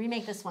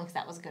 Remake this one because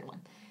that was a good one.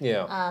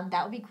 Yeah.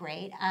 That would be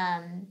great.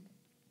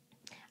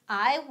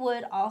 I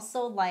would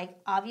also like,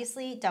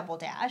 obviously, Double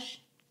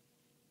Dash.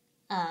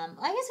 I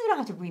guess we don't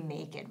have to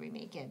remake it,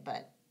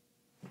 but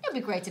it would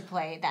be great to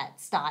play that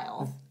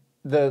style.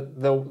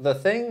 The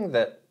thing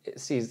that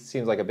seems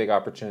like a big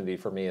opportunity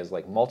for me is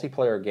like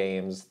multiplayer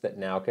games that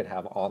now could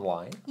have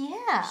online.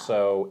 Yeah.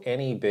 So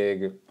any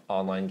big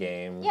online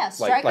game,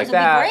 Strikers like would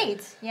that, be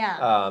great.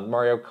 Yeah.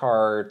 Mario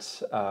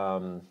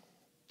Kart,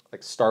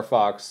 like Star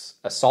Fox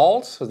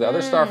Assault was the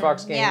other Star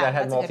Fox game that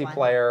had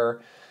multiplayer.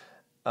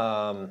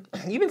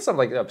 Even some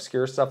like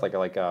obscure stuff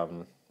like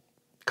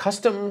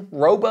Custom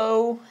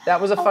Robo. That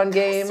was a fun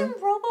game. Custom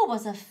Robo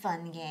was a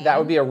fun game. That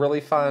would be a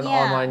really fun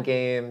online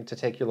game to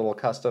take your little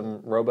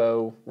custom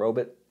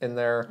robot in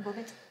there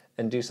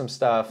and do some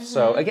stuff.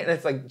 So again,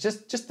 it's like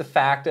just the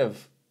fact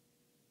of,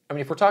 I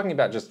mean, if we're talking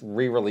about just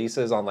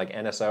re-releases on like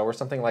NSO or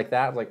something like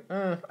that, like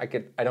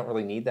I don't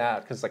really need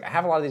that because like I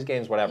have a lot of these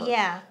games, whatever.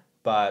 Yeah.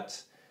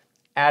 But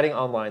adding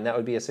online, that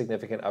would be a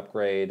significant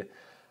upgrade.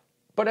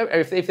 But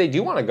if they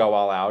do want to go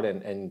all out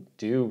and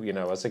do, you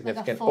know, a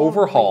significant like a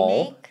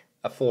overhaul, remake?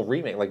 A full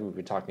remake, like we've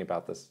been talking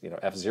about this, you know,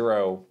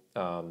 F-Zero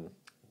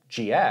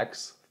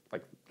GX,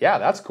 like, yeah,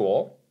 that's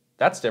cool.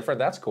 That's different.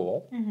 That's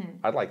cool.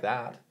 I'd like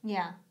that.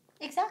 Yeah,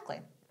 exactly.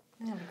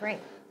 That would be great.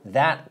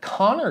 That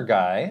Connor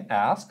guy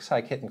asks,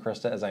 hi Kit and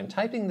Krysta, as I'm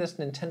typing this,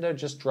 Nintendo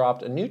just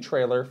dropped a new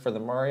trailer for the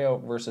Mario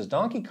vs.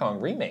 Donkey Kong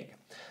remake.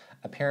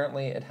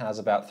 Apparently it has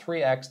about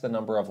 3x the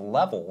number of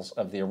levels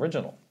of the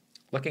original.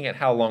 Looking at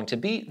how long to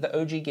beat, the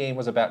OG game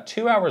was about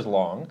 2 hours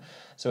long,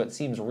 so it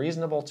seems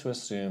reasonable to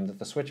assume that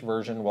the Switch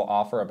version will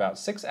offer about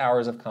 6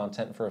 hours of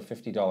content for a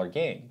 $50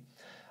 game.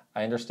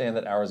 I understand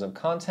that hours of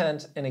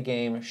content in a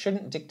game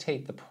shouldn't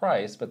dictate the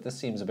price, but this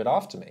seems a bit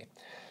off to me.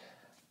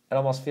 It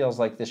almost feels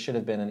like this should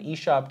have been an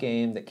eShop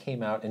game that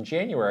came out in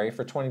January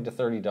for $20 to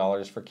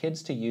 $30 for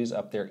kids to use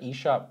up their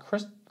eShop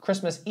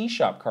Christmas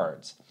eShop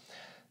cards.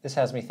 This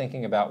has me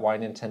thinking about why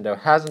Nintendo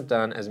hasn't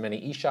done as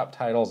many eShop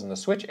titles in the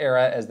Switch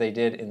era as they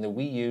did in the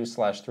Wii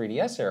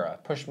U/3DS era,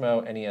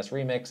 Pushmo, NES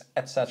Remix,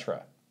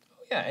 etc.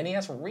 Oh yeah,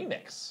 NES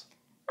Remix.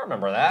 I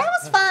remember that. That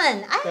was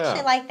fun. I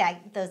actually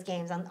like those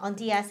games on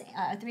DS,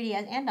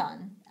 3DS, and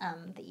on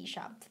the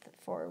eShop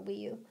for Wii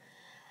U.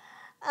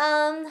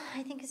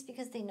 I think it's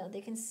because they know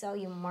they can sell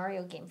you a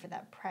Mario game for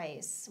that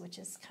price, which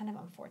is kind of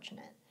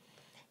unfortunate.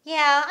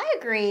 Yeah, I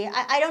agree.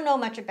 I don't know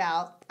much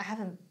about, I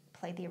haven't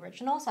played the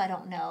original, so I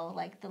don't know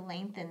like the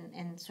length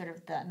and sort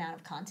of the amount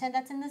of content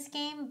that's in this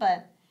game,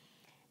 but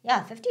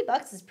yeah,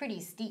 $50 is pretty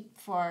steep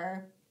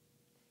for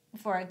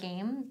a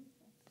game.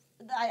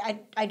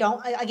 I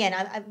don't, again,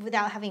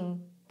 without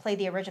having played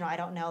the original, I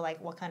don't know like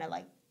what kind of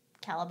like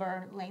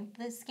caliber length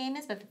this game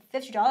is, but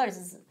 $50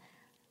 is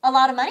a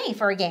lot of money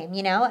for a game,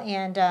 you know,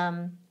 and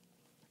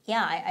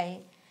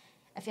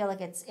I feel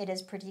like it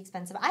is pretty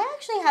expensive. I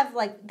actually have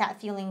like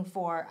that feeling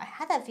I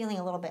had that feeling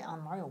a little bit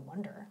on Mario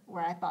Wonder,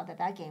 where I thought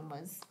that game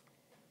was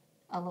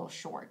a little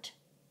short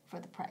for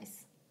the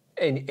price.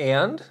 And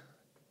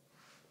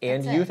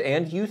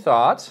you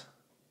thought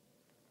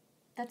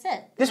that's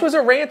it. This was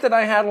a rant that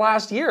I had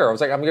last year. I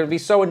was like, I'm going to be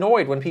so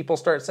annoyed when people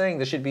start saying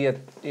this should be a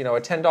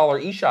 $10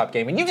 eShop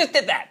game, and you just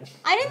did that.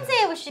 I didn't say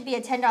it should be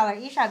a $10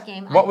 eShop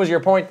game. What was your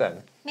point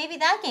then? Maybe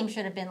that game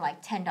should have been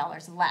like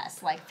 $10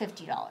 less, like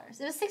 $50.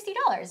 It was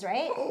 $60,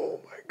 right? Oh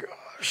my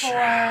gosh. For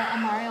a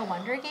Mario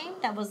Wonder game.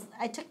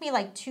 It took me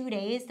like 2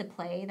 days to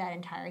play that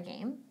entire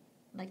game.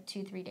 Like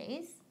 2-3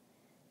 days.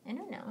 I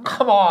don't know.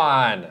 Come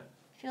on.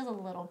 Feels a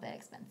little bit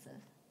expensive.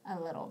 A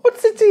little bit.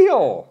 What's the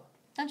deal?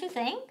 Don't you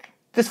think?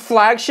 This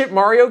flagship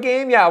Mario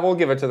game? Yeah, we'll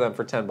give it to them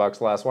for $10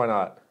 less. Why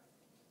not?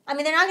 I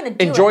mean, they're not going to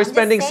do Enjoy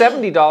spending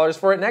 $70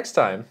 for it next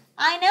time.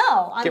 I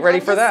know. Get ready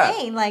for that. I'm just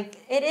saying, like,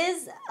 it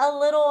is a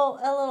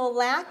little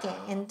lacking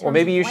in terms Well,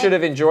 maybe you of should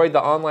have enjoyed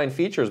the online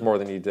features more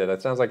than you did.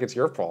 It sounds like it's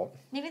your fault.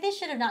 Maybe they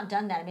should have not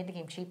done that and made the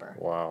game cheaper.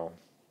 Wow.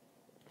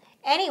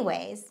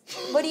 Anyways,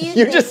 what do you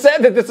You think? just said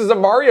that this is a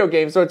Mario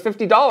game, so it's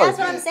 $50. That's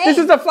what I'm saying. This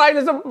is a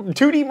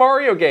 2D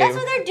Mario game. That's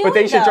what they're doing, But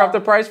they should though. drop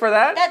the price for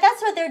that?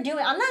 That's what they're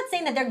doing. I'm not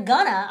saying that they're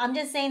gonna. I'm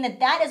just saying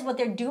that is what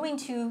they're doing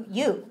to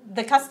you,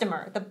 the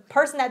customer, the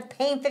person that's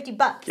paying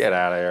 $50. Get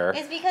out of here.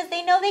 It's because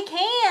they know they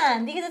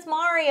can. Because it's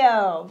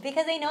Mario.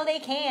 Because they know they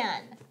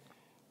can.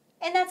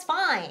 And that's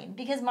fine.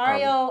 Because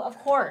Mario, of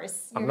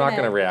course. I'm not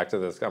going to react to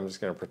this. I'm just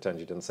going to pretend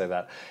you didn't say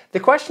that. The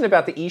question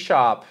about the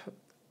eShop,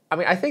 I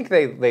mean, I think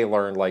they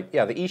learned, like,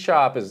 yeah, the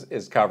eShop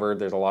is covered.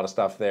 There's a lot of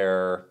stuff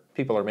there.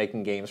 People are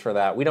making games for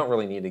that. We don't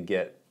really need to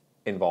get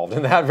involved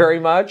in that very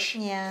much.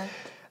 Yeah.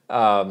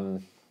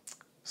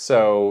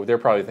 So they're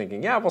probably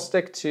thinking, yeah, we'll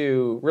stick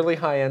to really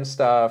high-end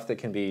stuff that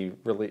can be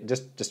really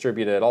just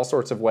distributed all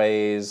sorts of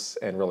ways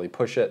and really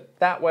push it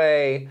that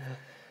way.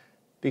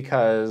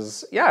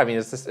 Because, yeah, I mean,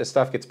 as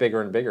stuff gets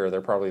bigger and bigger, they're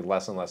probably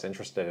less and less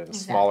interested in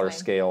smaller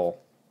scale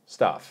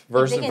stuff.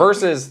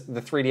 Versus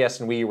the 3DS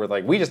and Wii, were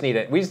like, we just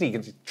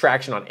need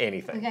traction on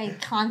anything. We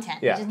need content.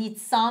 Yeah. We just need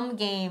some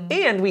game.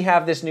 And we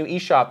have this new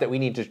eShop that we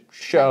need to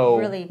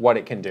show what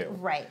it can do.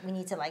 Right. We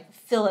need to like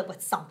fill it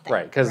with something.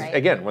 Right. Because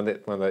again, when the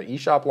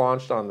eShop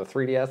launched on the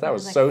 3DS, that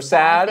was like so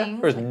sad. There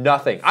was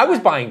nothing. I was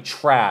buying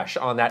trash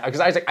on that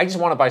because I was like, I just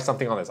want to buy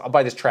something on this. I'll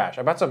buy this trash.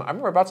 I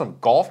remember I bought some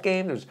golf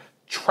game. It was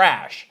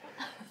trash.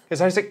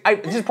 Because I was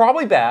like, this is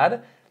probably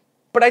bad,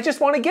 but I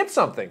just want to get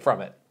something from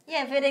it.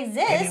 Yeah, if it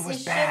exists, you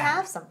should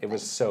have something. It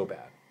was so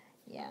bad.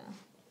 Yeah.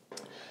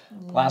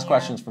 Last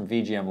question's from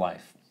VGM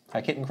Life.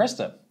 Hi, Kit and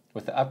Krysta.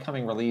 With the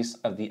upcoming release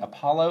of the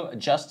Apollo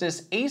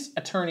Justice Ace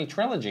Attorney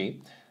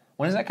trilogy,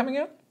 when is that coming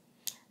out?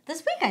 This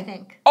week, I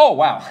think. Oh,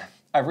 wow.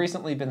 I've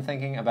recently been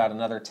thinking about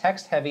another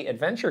text-heavy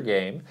adventure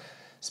game,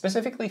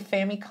 specifically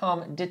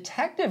Famicom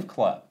Detective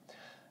Club.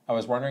 I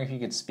was wondering if you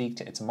could speak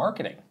to its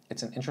marketing.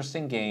 It's an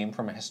interesting game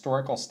from a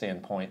historical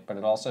standpoint, but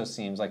it also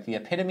seems like the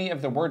epitome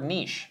of the word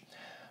niche.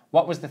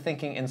 What was the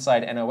thinking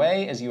inside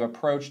NOA as you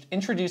approached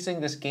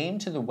introducing this game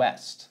to the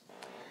West?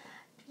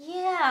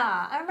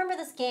 Yeah, I remember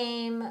this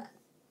game,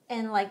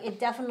 and like it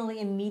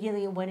definitely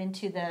immediately went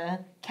into the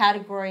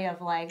category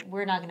of like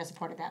we're not going to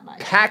support it that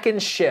much. Pack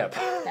and ship.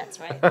 That's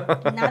right.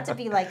 Not to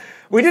be like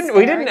we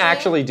didn't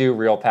actually do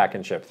real pack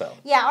and ship though.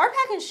 Yeah, our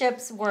pack and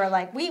ships were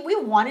like we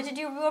wanted to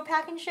do real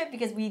pack and ship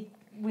because we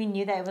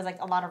knew that it was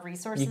like a lot of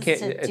resources to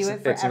do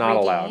it for every not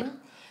allowed. game.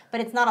 But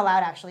it's not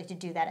allowed actually to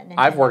do that at Nintendo.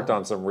 I've worked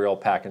on some real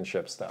pack and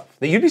ship stuff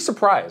that you'd be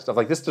surprised of.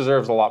 Like this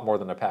deserves a lot more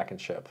than a pack and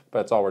ship,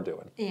 but it's all we're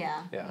doing.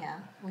 Yeah.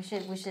 We should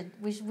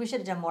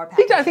have done more.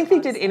 I think they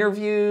did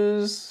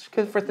interviews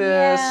for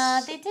this.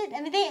 Yeah, they did.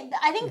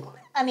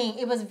 I mean,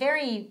 it was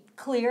very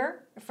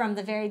clear from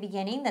the very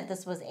beginning that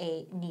this was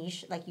a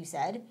niche, like you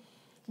said,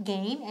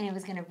 game, and it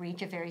was going to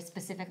reach a very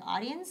specific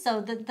audience.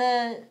 So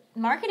the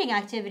marketing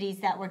activities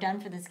that were done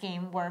for this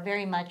game were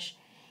very much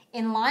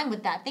in line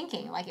with that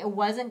thinking. Like, it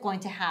wasn't going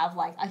to have,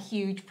 like, a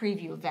huge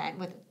preview event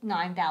with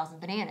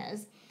 9,000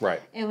 bananas. Right.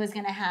 It was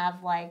going to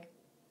have, like,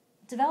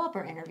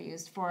 developer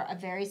interviews for a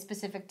very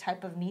specific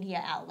type of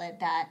media outlet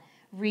that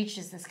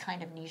reaches this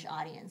kind of niche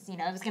audience. You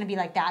know, it was going to be,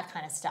 like, that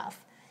kind of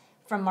stuff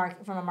from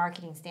a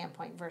marketing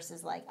standpoint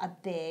versus, like, a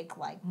big,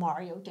 like,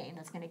 Mario game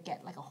that's going to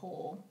get, like, a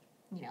whole,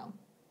 you know,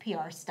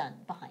 PR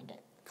stunt behind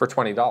it. For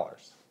 $20.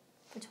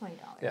 For $20.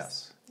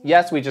 Yes.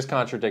 Yes, we just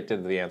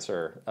contradicted the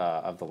answer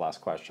of the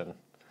last question.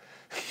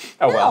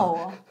 Oh, no.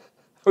 well.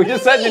 We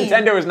just said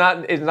Nintendo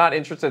is not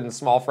interested in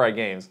small fry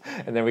games,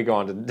 and then we go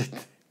on to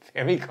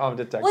Famicom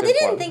Detective. Well, they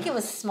didn't think it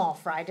was small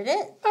fry, did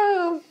it?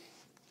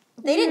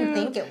 They didn't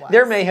think it was.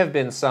 There may have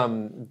been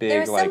some big. There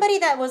was somebody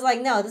that was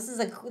like, "No, this is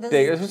a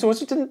big."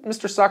 Didn't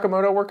Mr.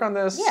 Sakamoto work on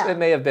this? Yeah. It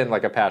may have been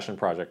like a passion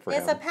project for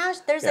him. It's a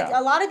passion. There's like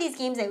a lot of these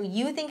games that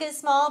you think is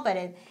small, but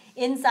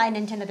inside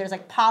Nintendo, there's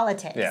like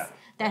politics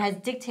that has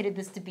dictated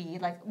this to be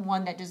like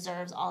one that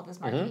deserves all this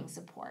marketing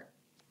support.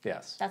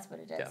 Yes. That's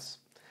what it is. Yes.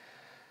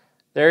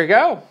 There you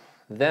go.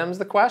 Them's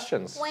the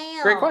questions. Wow.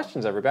 Great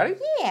questions, everybody.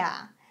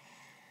 Yeah.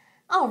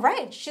 All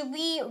right. Should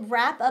we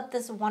wrap up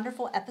this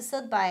wonderful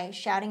episode by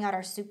shouting out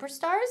our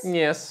superstars?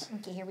 Yes.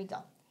 Okay, here we go.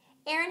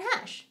 Aaron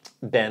Hash.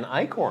 Ben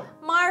Eichhorn.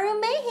 Maru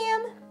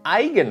Mayhem.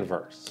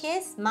 Eigenverse.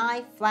 Kiss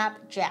My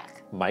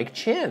Flapjack. Mike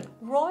Chin.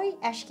 Roy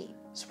Eschke.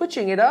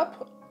 Switching it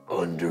up.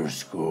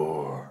 _.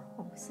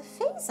 Oh, it's a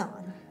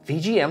Phazon.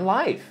 VGM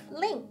Life.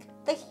 Link,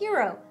 the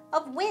hero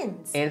of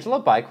Winds.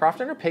 Angela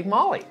Bycroft and her pig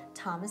Molly.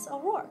 Thomas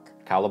O'Rourke.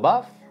 Kyle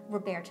LaBeouf.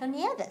 Roberto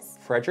Nieves.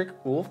 Frederick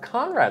Ulf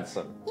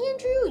Conradson.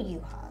 Andrew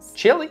Uhas.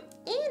 Chili.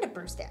 And a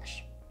Bruce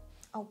Dash.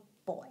 Oh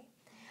boy.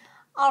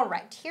 All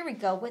right, here we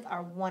go with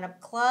our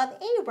one-up club.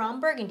 Ron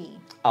Burgundy.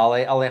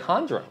 Ale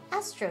Alejandro.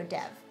 Astro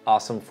Dev.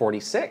 Awesome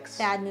 46.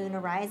 Bad Moon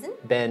Horizon.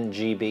 Ben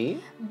GB.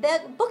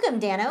 Bookem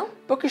Dano.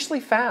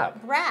 Bookishly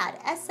Fab. Brad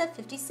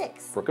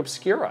SF56. Brooke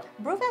Obscura.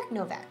 Brovak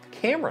Novak.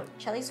 Cameron.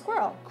 Chelly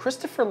Squirrel.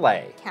 Christopher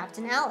Lay.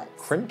 Captain Alex.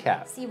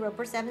 Crimcat. C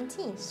Roper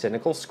 17.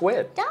 Cynical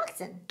Squid.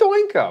 Dachshund.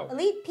 Doinko.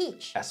 Elite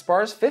Peach.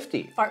 Espars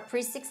 50. Fart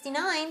Priest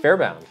 69.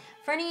 Fairbound.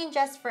 Fernie and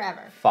Just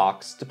Forever.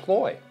 Fox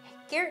Deploy.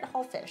 Garrett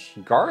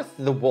Hallfish. Garth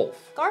the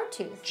Wolf.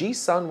 Gartooth.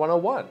 G-Sun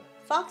 101.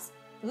 Fox.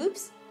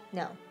 Oops.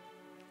 No.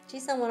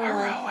 G-Sun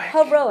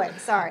 101. Heroic.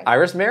 Sorry.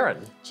 Iris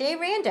Marin. Jay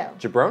Rando.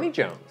 Jabroni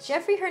Jones.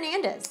 Jeffrey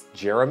Hernandez.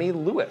 Jeremy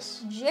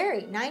Lewis.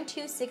 Jerry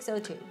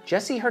 92602.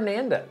 Jesse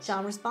Hernandez.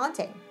 John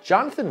Responte.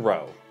 Jonathan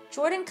Rowe.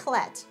 Jordan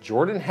Collette.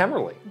 Jordan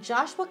Hemmerly.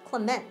 Joshua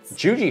Clements.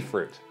 Juji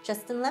Fruit.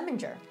 Justin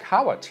Lemminger.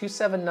 Kawa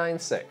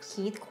 2796.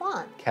 Keith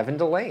Kwan. Kevin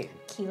Delane.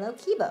 Kilo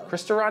Kibo.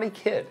 Christorati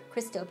Kid.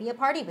 Christopia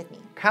Party With Me.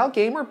 Kyle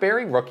Gamer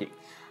Barry Rookie.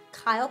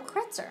 Kyle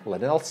Kretzer.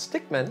 Linnell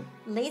Stickman.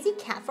 Lazy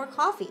Cat for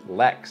Coffee.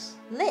 Lex.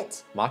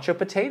 Lit. Macho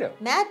Potato.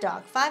 Mad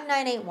Dog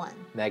 5981.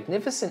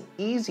 Magnificent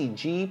Easy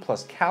G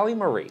plus Callie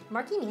Marie.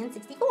 Marky Man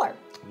 64.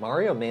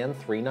 Mario Man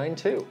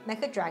 392.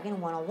 Mecha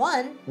Dragon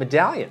 101.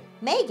 Medallion.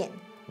 Megan.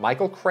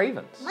 Michael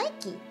Cravens.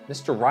 Mikey.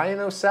 Mr.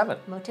 Ryan 07.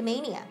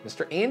 Motomania.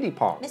 Mr. Andy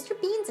Pong. Mr.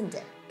 Beans and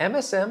Dip.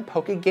 MSM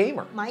Poke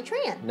Gamer. My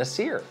Tran.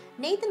 Nasir.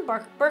 Nathan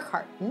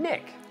Burkhart.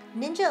 Nick.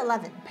 Ninja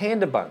 11.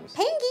 Panda Buns.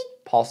 Pangy.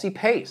 Palsy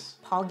Pace.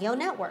 Paul Gill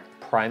Network.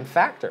 Prime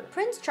Factor.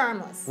 Prince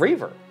Charmless.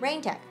 Reaver.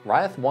 Raintech.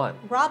 Ryeth 1.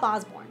 Rob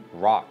Osborne.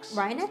 Rocks.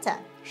 Ryanetta.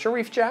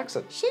 Sharif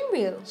Jackson.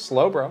 Shinryu.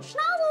 Slowbro.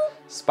 Schnozzle.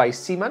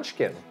 Spicy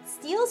Munchkin.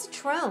 Steel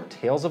Citrone.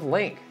 Tales of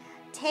Link.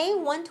 Tay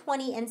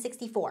 120 and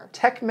 64.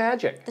 Tech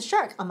Magic. The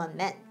Shark Among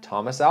Men.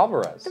 Thomas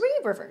Alvarez. Three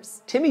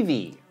Rivers. Timmy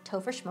V.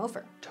 Topher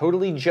Schmofer.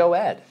 Totally Joe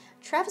Ed.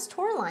 Travis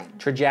Torline.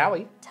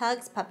 Trajawi.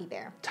 Tugs Puppy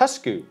Bear.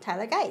 Tusku.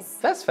 Tyler Geis.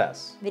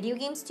 Fess. Video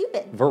Game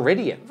Stupid.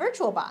 Viridian.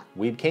 Virtual Bot.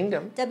 Weeb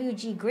Kingdom.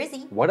 WG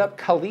Grizzy. What Up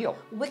Khalil.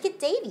 Wicked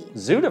Davy.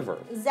 Zoodiver.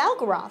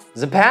 Zalgaroth.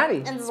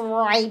 Zapati. And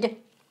Zroid.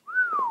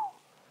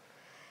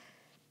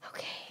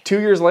 Okay. 2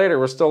 years later,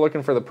 we're still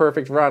looking for the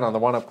perfect run on the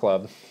One Up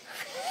Club.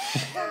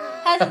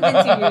 Hasn't been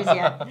 2 years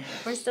yet.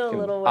 We're still a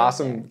little way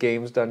Awesome there.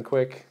 games done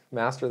quick.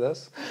 Master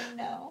this.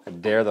 No. I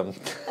dare them.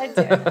 I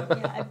dare.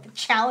 Yeah, I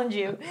challenge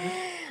you.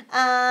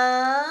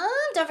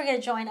 Don't forget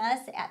to join us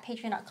at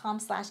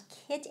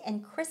patreon.com/Kit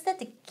and Krysta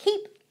to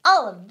keep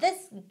all of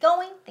this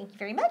going. Thank you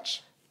very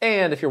much.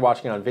 And if you're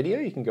watching on video,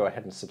 you can go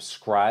ahead and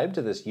subscribe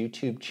to this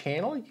YouTube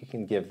channel. You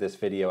can give this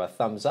video a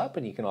thumbs up,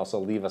 and you can also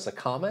leave us a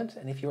comment.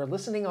 And if you are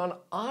listening on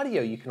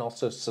audio, you can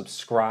also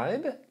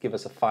subscribe, give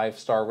us a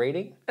 5-star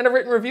rating, and a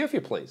written review if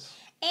you please.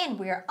 And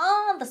we're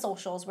on the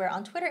socials. We're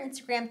on Twitter,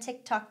 Instagram,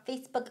 TikTok,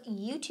 Facebook,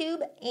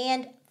 YouTube,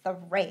 and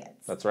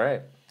Threads. That's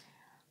right.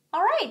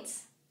 All right.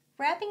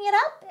 Wrapping it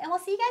up, and we'll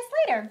see you guys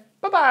later.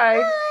 Bye-bye.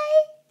 Bye.